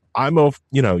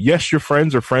 Yes, your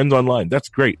friends are friends online. That's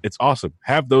great. It's awesome.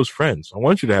 Have those friends. I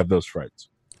want you to have those friends.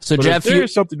 So, but Jeff,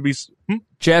 there's something to be.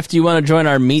 Jeff, do you want to join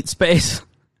our meet space?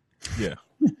 Yeah.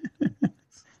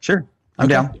 Sure, I'm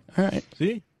down. All right.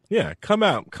 See, yeah, come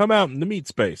out in the meet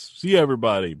space. See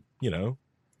everybody.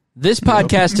 This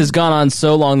podcast has gone on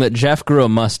so long that Jeff grew a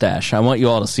mustache. I want you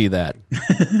all to see that.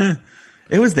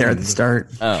 It was there at the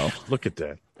start. Oh, look at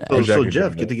that. So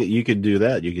Jeff, you could do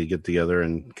that. You could get together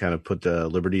and kind of put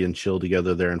Liberty and Chill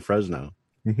together there in Fresno.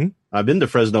 Mm-hmm. I've been to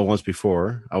Fresno once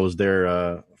before. I was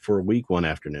there for a week one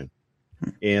afternoon,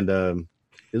 and it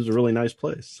was a really nice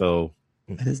place. So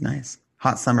it is nice.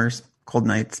 Hot summers, cold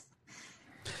nights.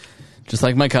 Just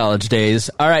like my college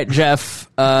days. All right, Jeff.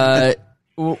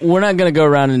 We're not going to go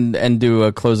around and do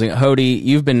a closing. Hodey,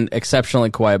 you've been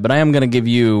exceptionally quiet, but I am going to give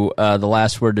you the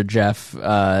last word to Jeff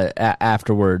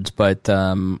afterwards. But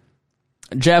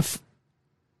Jeff,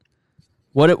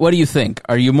 what do you think?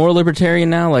 Are you more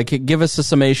libertarian now? Give us a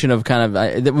summation of kind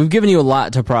of. We've given you a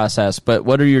lot to process, but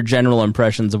what are your general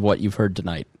impressions of what you've heard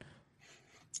tonight?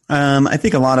 I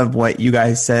think a lot of what you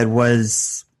guys said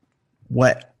was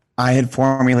what I had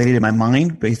formulated in my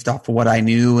mind based off of what I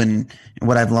knew and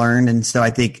what I've learned. And so I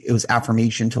think it was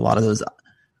affirmation to a lot of those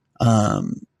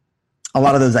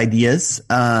ideas.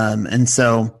 And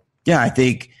so, yeah, I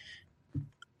think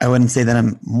I wouldn't say that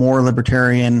I'm more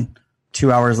libertarian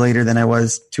 2 hours later than I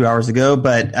was 2 hours ago,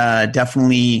 but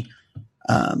definitely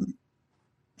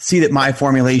see that my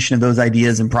formulation of those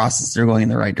ideas and processes are going in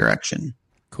the right direction.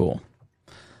 Cool.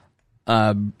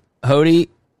 Hodey,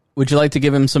 would you like to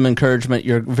give him some encouragement?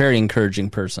 You're a very encouraging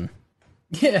person.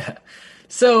 Yeah.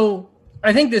 So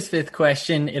I think this fifth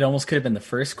question, it almost could have been the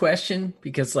first question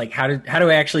because how do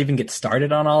I actually even get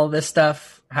started on all of this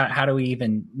stuff? How do we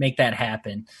even make that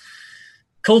happen?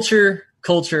 Culture.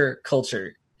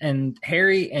 And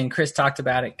Harry and Chris talked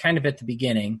about it kind of at the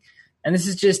beginning. And this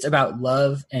is just about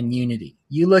love and unity.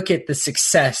 You look at the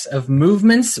success of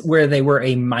movements where they were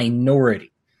a minority.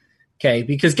 Okay,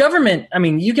 because government,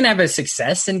 you can have a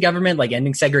success in government, like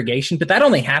ending segregation, but that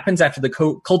only happens after the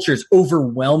culture is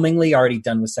overwhelmingly already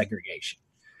done with segregation.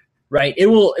 right?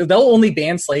 They'll only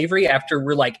ban slavery after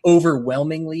we're like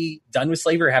overwhelmingly done with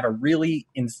slavery, or have a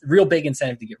real big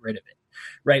incentive to get rid of it,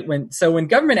 right? When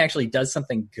government actually does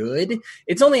something good,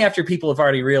 it's only after people have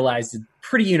already realized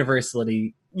pretty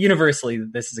universally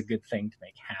that this is a good thing to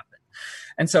make happen.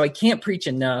 And so I can't preach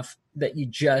enough that you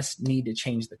just need to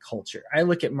change the culture. I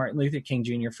look at Martin Luther King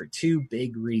Jr. for two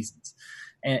big reasons.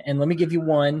 And let me give you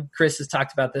one. Chris has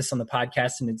talked about this on the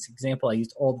podcast, and it's an example I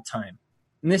used all the time.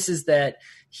 And this is that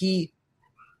he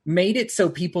made it so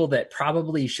people that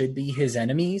probably should be his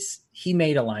enemies, he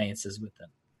made alliances with them.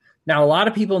 Now, a lot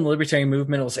of people in the libertarian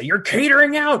movement will say, you're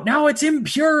catering out. Now it's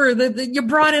impure. You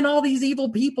brought in all these evil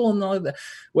people. And all that.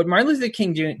 What Martin Luther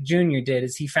King Jr. did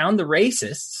is he found the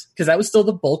racists, because that was still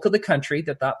the bulk of the country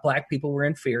that thought black people were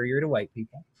inferior to white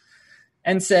people,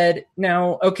 and said,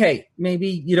 now, okay, maybe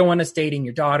you don't want us dating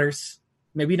your daughters.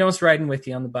 Maybe you don't want us riding with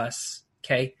you on the bus.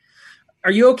 Okay.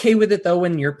 Are you okay with it, though,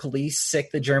 when your police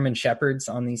sick the German shepherds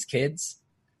on these kids?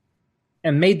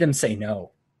 And made them say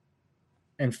no.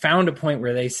 And found a point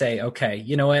where they say, okay,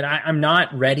 you know what? I'm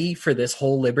not ready for this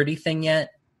whole liberty thing yet,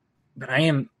 but I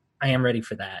am ready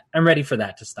for that. I'm ready for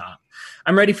that to stop.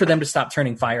 I'm ready for them to stop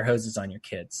turning fire hoses on your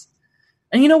kids.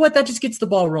 And you know what? That just gets the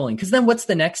ball rolling. Because then what's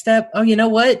the next step? Oh, you know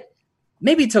what?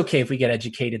 Maybe it's okay if we get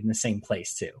educated in the same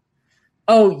place too.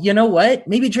 Oh, you know what?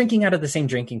 Maybe drinking out of the same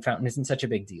drinking fountain isn't such a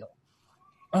big deal.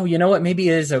 Oh, you know what? Maybe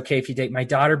it is okay if you date my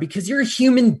daughter because you're a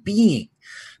human being.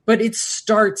 But it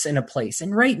starts in a place.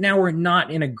 And right now we're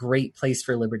not in a great place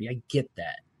for liberty. I get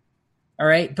that. All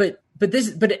right. But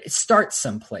it starts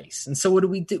someplace. And so what do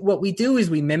we do? What we do is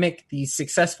we mimic these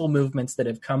successful movements that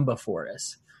have come before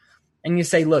us. And you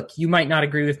say, look, you might not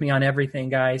agree with me on everything,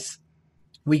 guys.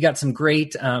 We got some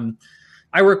great,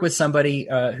 I work with somebody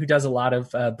who does a lot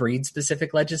of breed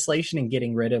specific legislation and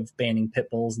getting rid of banning pit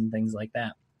bulls and things like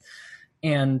that.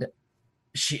 And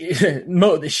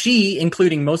she,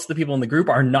 including most of the people in the group,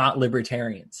 are not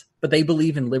libertarians, but they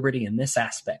believe in liberty in this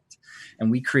aspect. And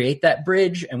we create that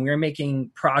bridge, and we're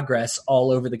making progress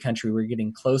all over the country. We're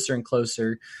getting closer and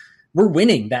closer. We're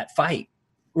winning that fight.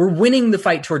 We're winning the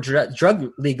fight toward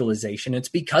drug legalization. It's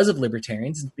because of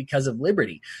libertarians. It's because of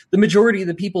liberty. The majority of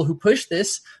the people who push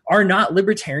this are not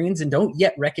libertarians and don't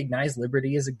yet recognize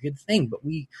liberty as a good thing, but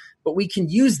we can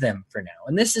use them for now.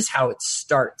 And this is how it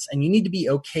starts. And you need to be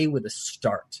okay with a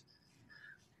start.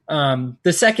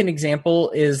 The second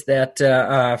example is that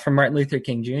from Martin Luther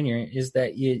King Jr. is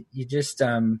that you just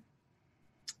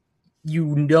you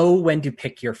know when to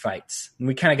pick your fights. And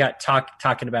we kind of got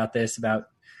talking about this about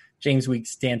James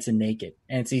Weeks dancing naked,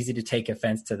 and it's easy to take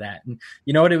offense to that. And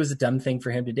you know what? It was a dumb thing for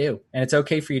him to do. And it's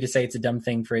okay for you to say it's a dumb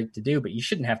thing for it to do, but you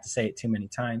shouldn't have to say it too many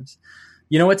times.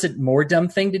 You know what's a more dumb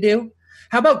thing to do?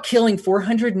 How about killing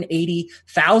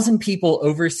 480,000 people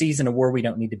overseas in a war we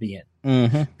don't need to be in?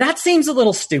 Mm-hmm. That seems a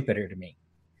little stupider to me.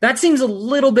 That seems a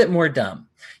little bit more dumb.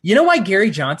 You know why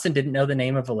Gary Johnson didn't know the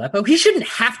name of Aleppo? He shouldn't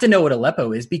have to know what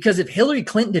Aleppo is, because if Hillary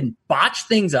Clinton didn't botch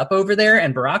things up over there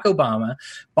and Barack Obama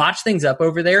botch things up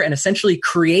over there and essentially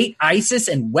create ISIS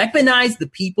and weaponize the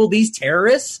people, these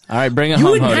terrorists, all right, bring it you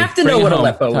home, wouldn't Hody. have to know what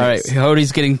Aleppo is. All right,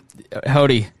 Hody's getting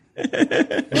Hody.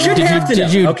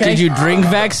 Did you drink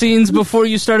vaccines before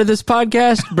you started this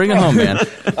podcast? Bring it home, man.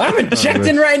 I'm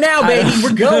injecting right now, baby.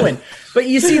 We're going. But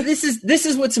you see, this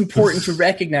is what's important to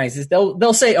recognize is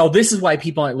they'll say, oh, this is why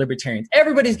people aren't libertarians.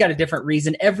 Everybody's got a different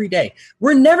reason every day.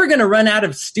 We're never going to run out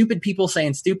of stupid people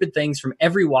saying stupid things from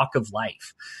every walk of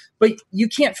life. But you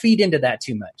can't feed into that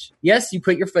too much. Yes, you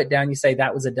put your foot down, you say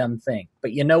that was a dumb thing.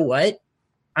 But you know what?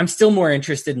 I'm still more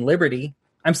interested in liberty.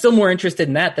 I'm still more interested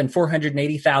in that than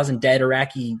 480,000 dead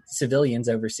Iraqi civilians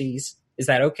overseas. Is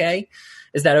that okay?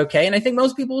 Is that okay? And I think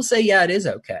most people will say, yeah, it is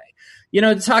okay. You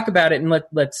know, to talk about it, and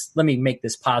let me make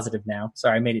this positive now.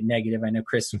 Sorry, I made it negative. I know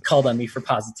Chris called on me for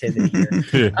positivity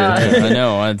here. I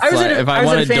know.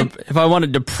 If I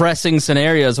wanted depressing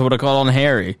scenarios, I would have called on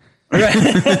Harry. Right.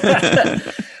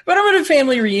 But I went to a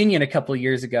family reunion a couple of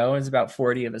years ago. It was about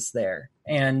 40 of us there,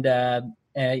 and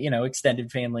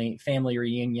extended family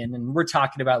reunion, and we're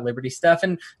talking about liberty stuff.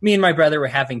 And me and my brother were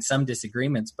having some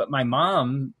disagreements, but my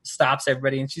mom stops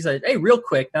everybody and she said, "Hey, real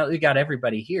quick, now that we got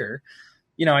everybody here,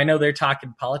 you know, I know they're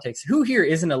talking politics. Who here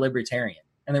isn't a libertarian?"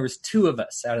 And there was 2 of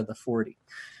us out of the 40.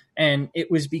 And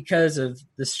it was because of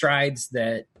the strides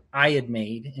that I had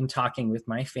made in talking with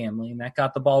my family, and that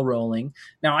got the ball rolling.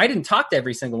 Now, I didn't talk to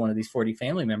every single one of these 40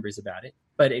 family members about it,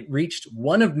 but it reached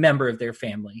one member of their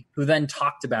family who then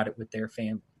talked about it with their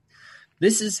family.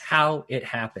 This is how it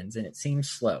happens, and it seems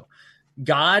slow.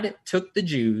 God took the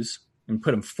Jews and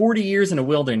put them 40 years in a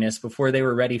wilderness before they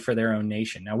were ready for their own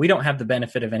nation. Now, we don't have the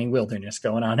benefit of any wilderness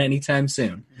going on anytime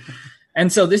soon.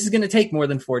 And so this is going to take more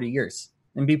than 40 years.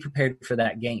 and be prepared for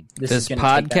that game. This is gonna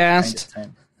podcast. take that kind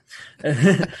of time.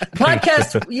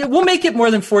 Podcast, we'll make it more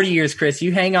than 40 years, Chris.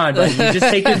 You hang on, buddy. You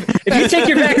just if you take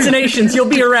your vaccinations, you'll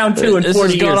be around too in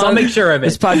 40 years. I'll make sure of it.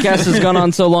 This podcast has gone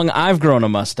on so long, I've grown a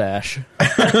mustache.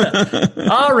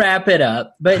 I'll wrap it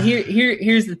up. But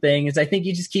here's the thing: is I think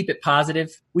you just keep it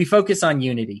positive. We focus on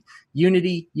unity.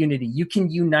 You can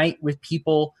unite with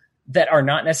people that are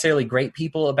not necessarily great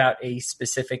people about a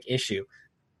specific issue.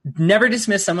 Never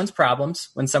dismiss someone's problems.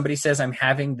 When somebody says, "I'm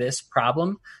having this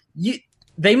problem,"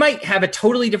 they might have a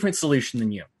totally different solution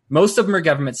than you. Most of them are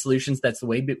government solutions. That's the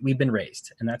way we've been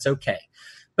raised, and that's okay.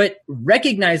 But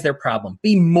recognize their problem.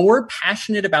 Be more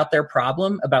passionate about their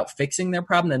problem, about fixing their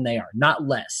problem than they are, not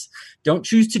less. Don't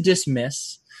choose to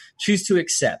dismiss. Choose to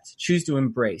accept. Choose to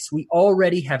embrace. We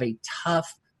already have a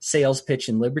tough sales pitch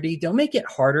in Liberty. Don't make it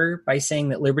harder by saying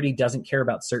that Liberty doesn't care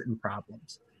about certain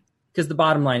problems. Because the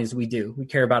bottom line is we do. We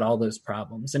care about all those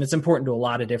problems, and it's important to a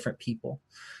lot of different people.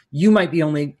 You might be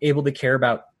only able to care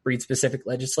about breed-specific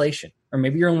legislation, or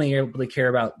maybe you're only able to care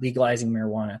about legalizing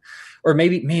marijuana, or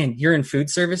maybe, man, you're in food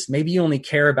service. Maybe you only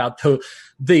care about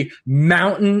the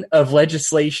mountain of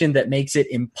legislation that makes it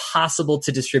impossible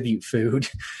to distribute food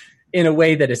in a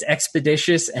way that is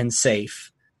expeditious and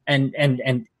safe and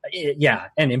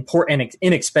important and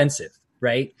inexpensive,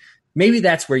 right? Maybe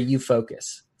that's where you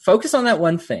focus. Focus on that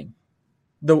one thing.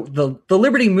 The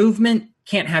Liberty movement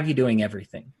can't have you doing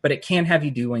everything, but it can have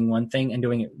you doing one thing and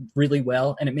doing it really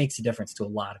well, and it makes a difference to a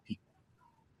lot of people.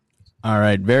 All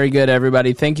right. Very good,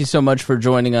 everybody. Thank you so much for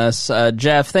joining us.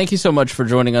 Jeff, thank you so much for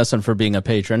joining us and for being a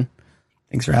patron.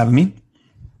 Thanks for having me.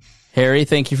 Harry,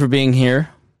 thank you for being here.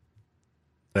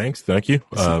 Thanks. Thank you.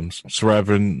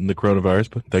 Surviving the coronavirus,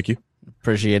 but thank you.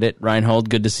 Appreciate it. Reinhold,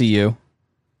 good to see you.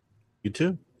 You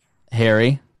too.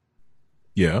 Harry.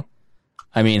 Yeah.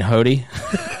 I mean, Hody.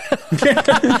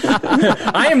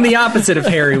 I am the opposite of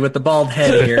Harry with the bald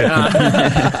head here.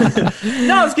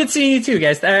 No, it's good seeing you too,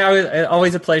 guys.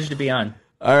 Always a pleasure to be on.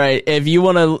 All right. If you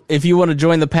want to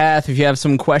join the path, if you have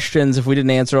some questions, if we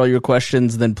didn't answer all your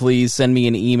questions, then please send me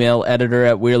an email,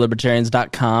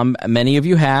 editor@wearelibertarians.com. Many of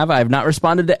you have. I have not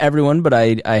responded to everyone, but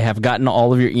I have gotten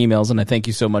all of your emails, and I thank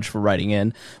you so much for writing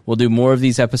in. We'll do more of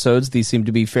these episodes. These seem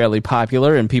to be fairly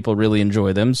popular, and people really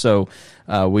enjoy them. So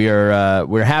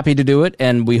we're happy to do it,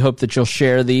 and we hope that you'll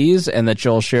share these and that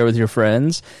you'll share with your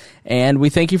friends. And we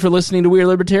thank you for listening to We Are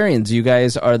Libertarians. You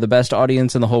guys are the best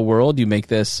audience in the whole world. You make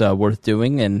this worth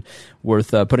doing and worth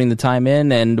putting the time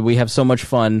in. And we have so much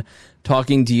fun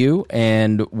talking to you.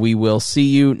 And we will see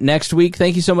you next week.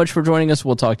 Thank you so much for joining us.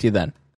 We'll talk to you then.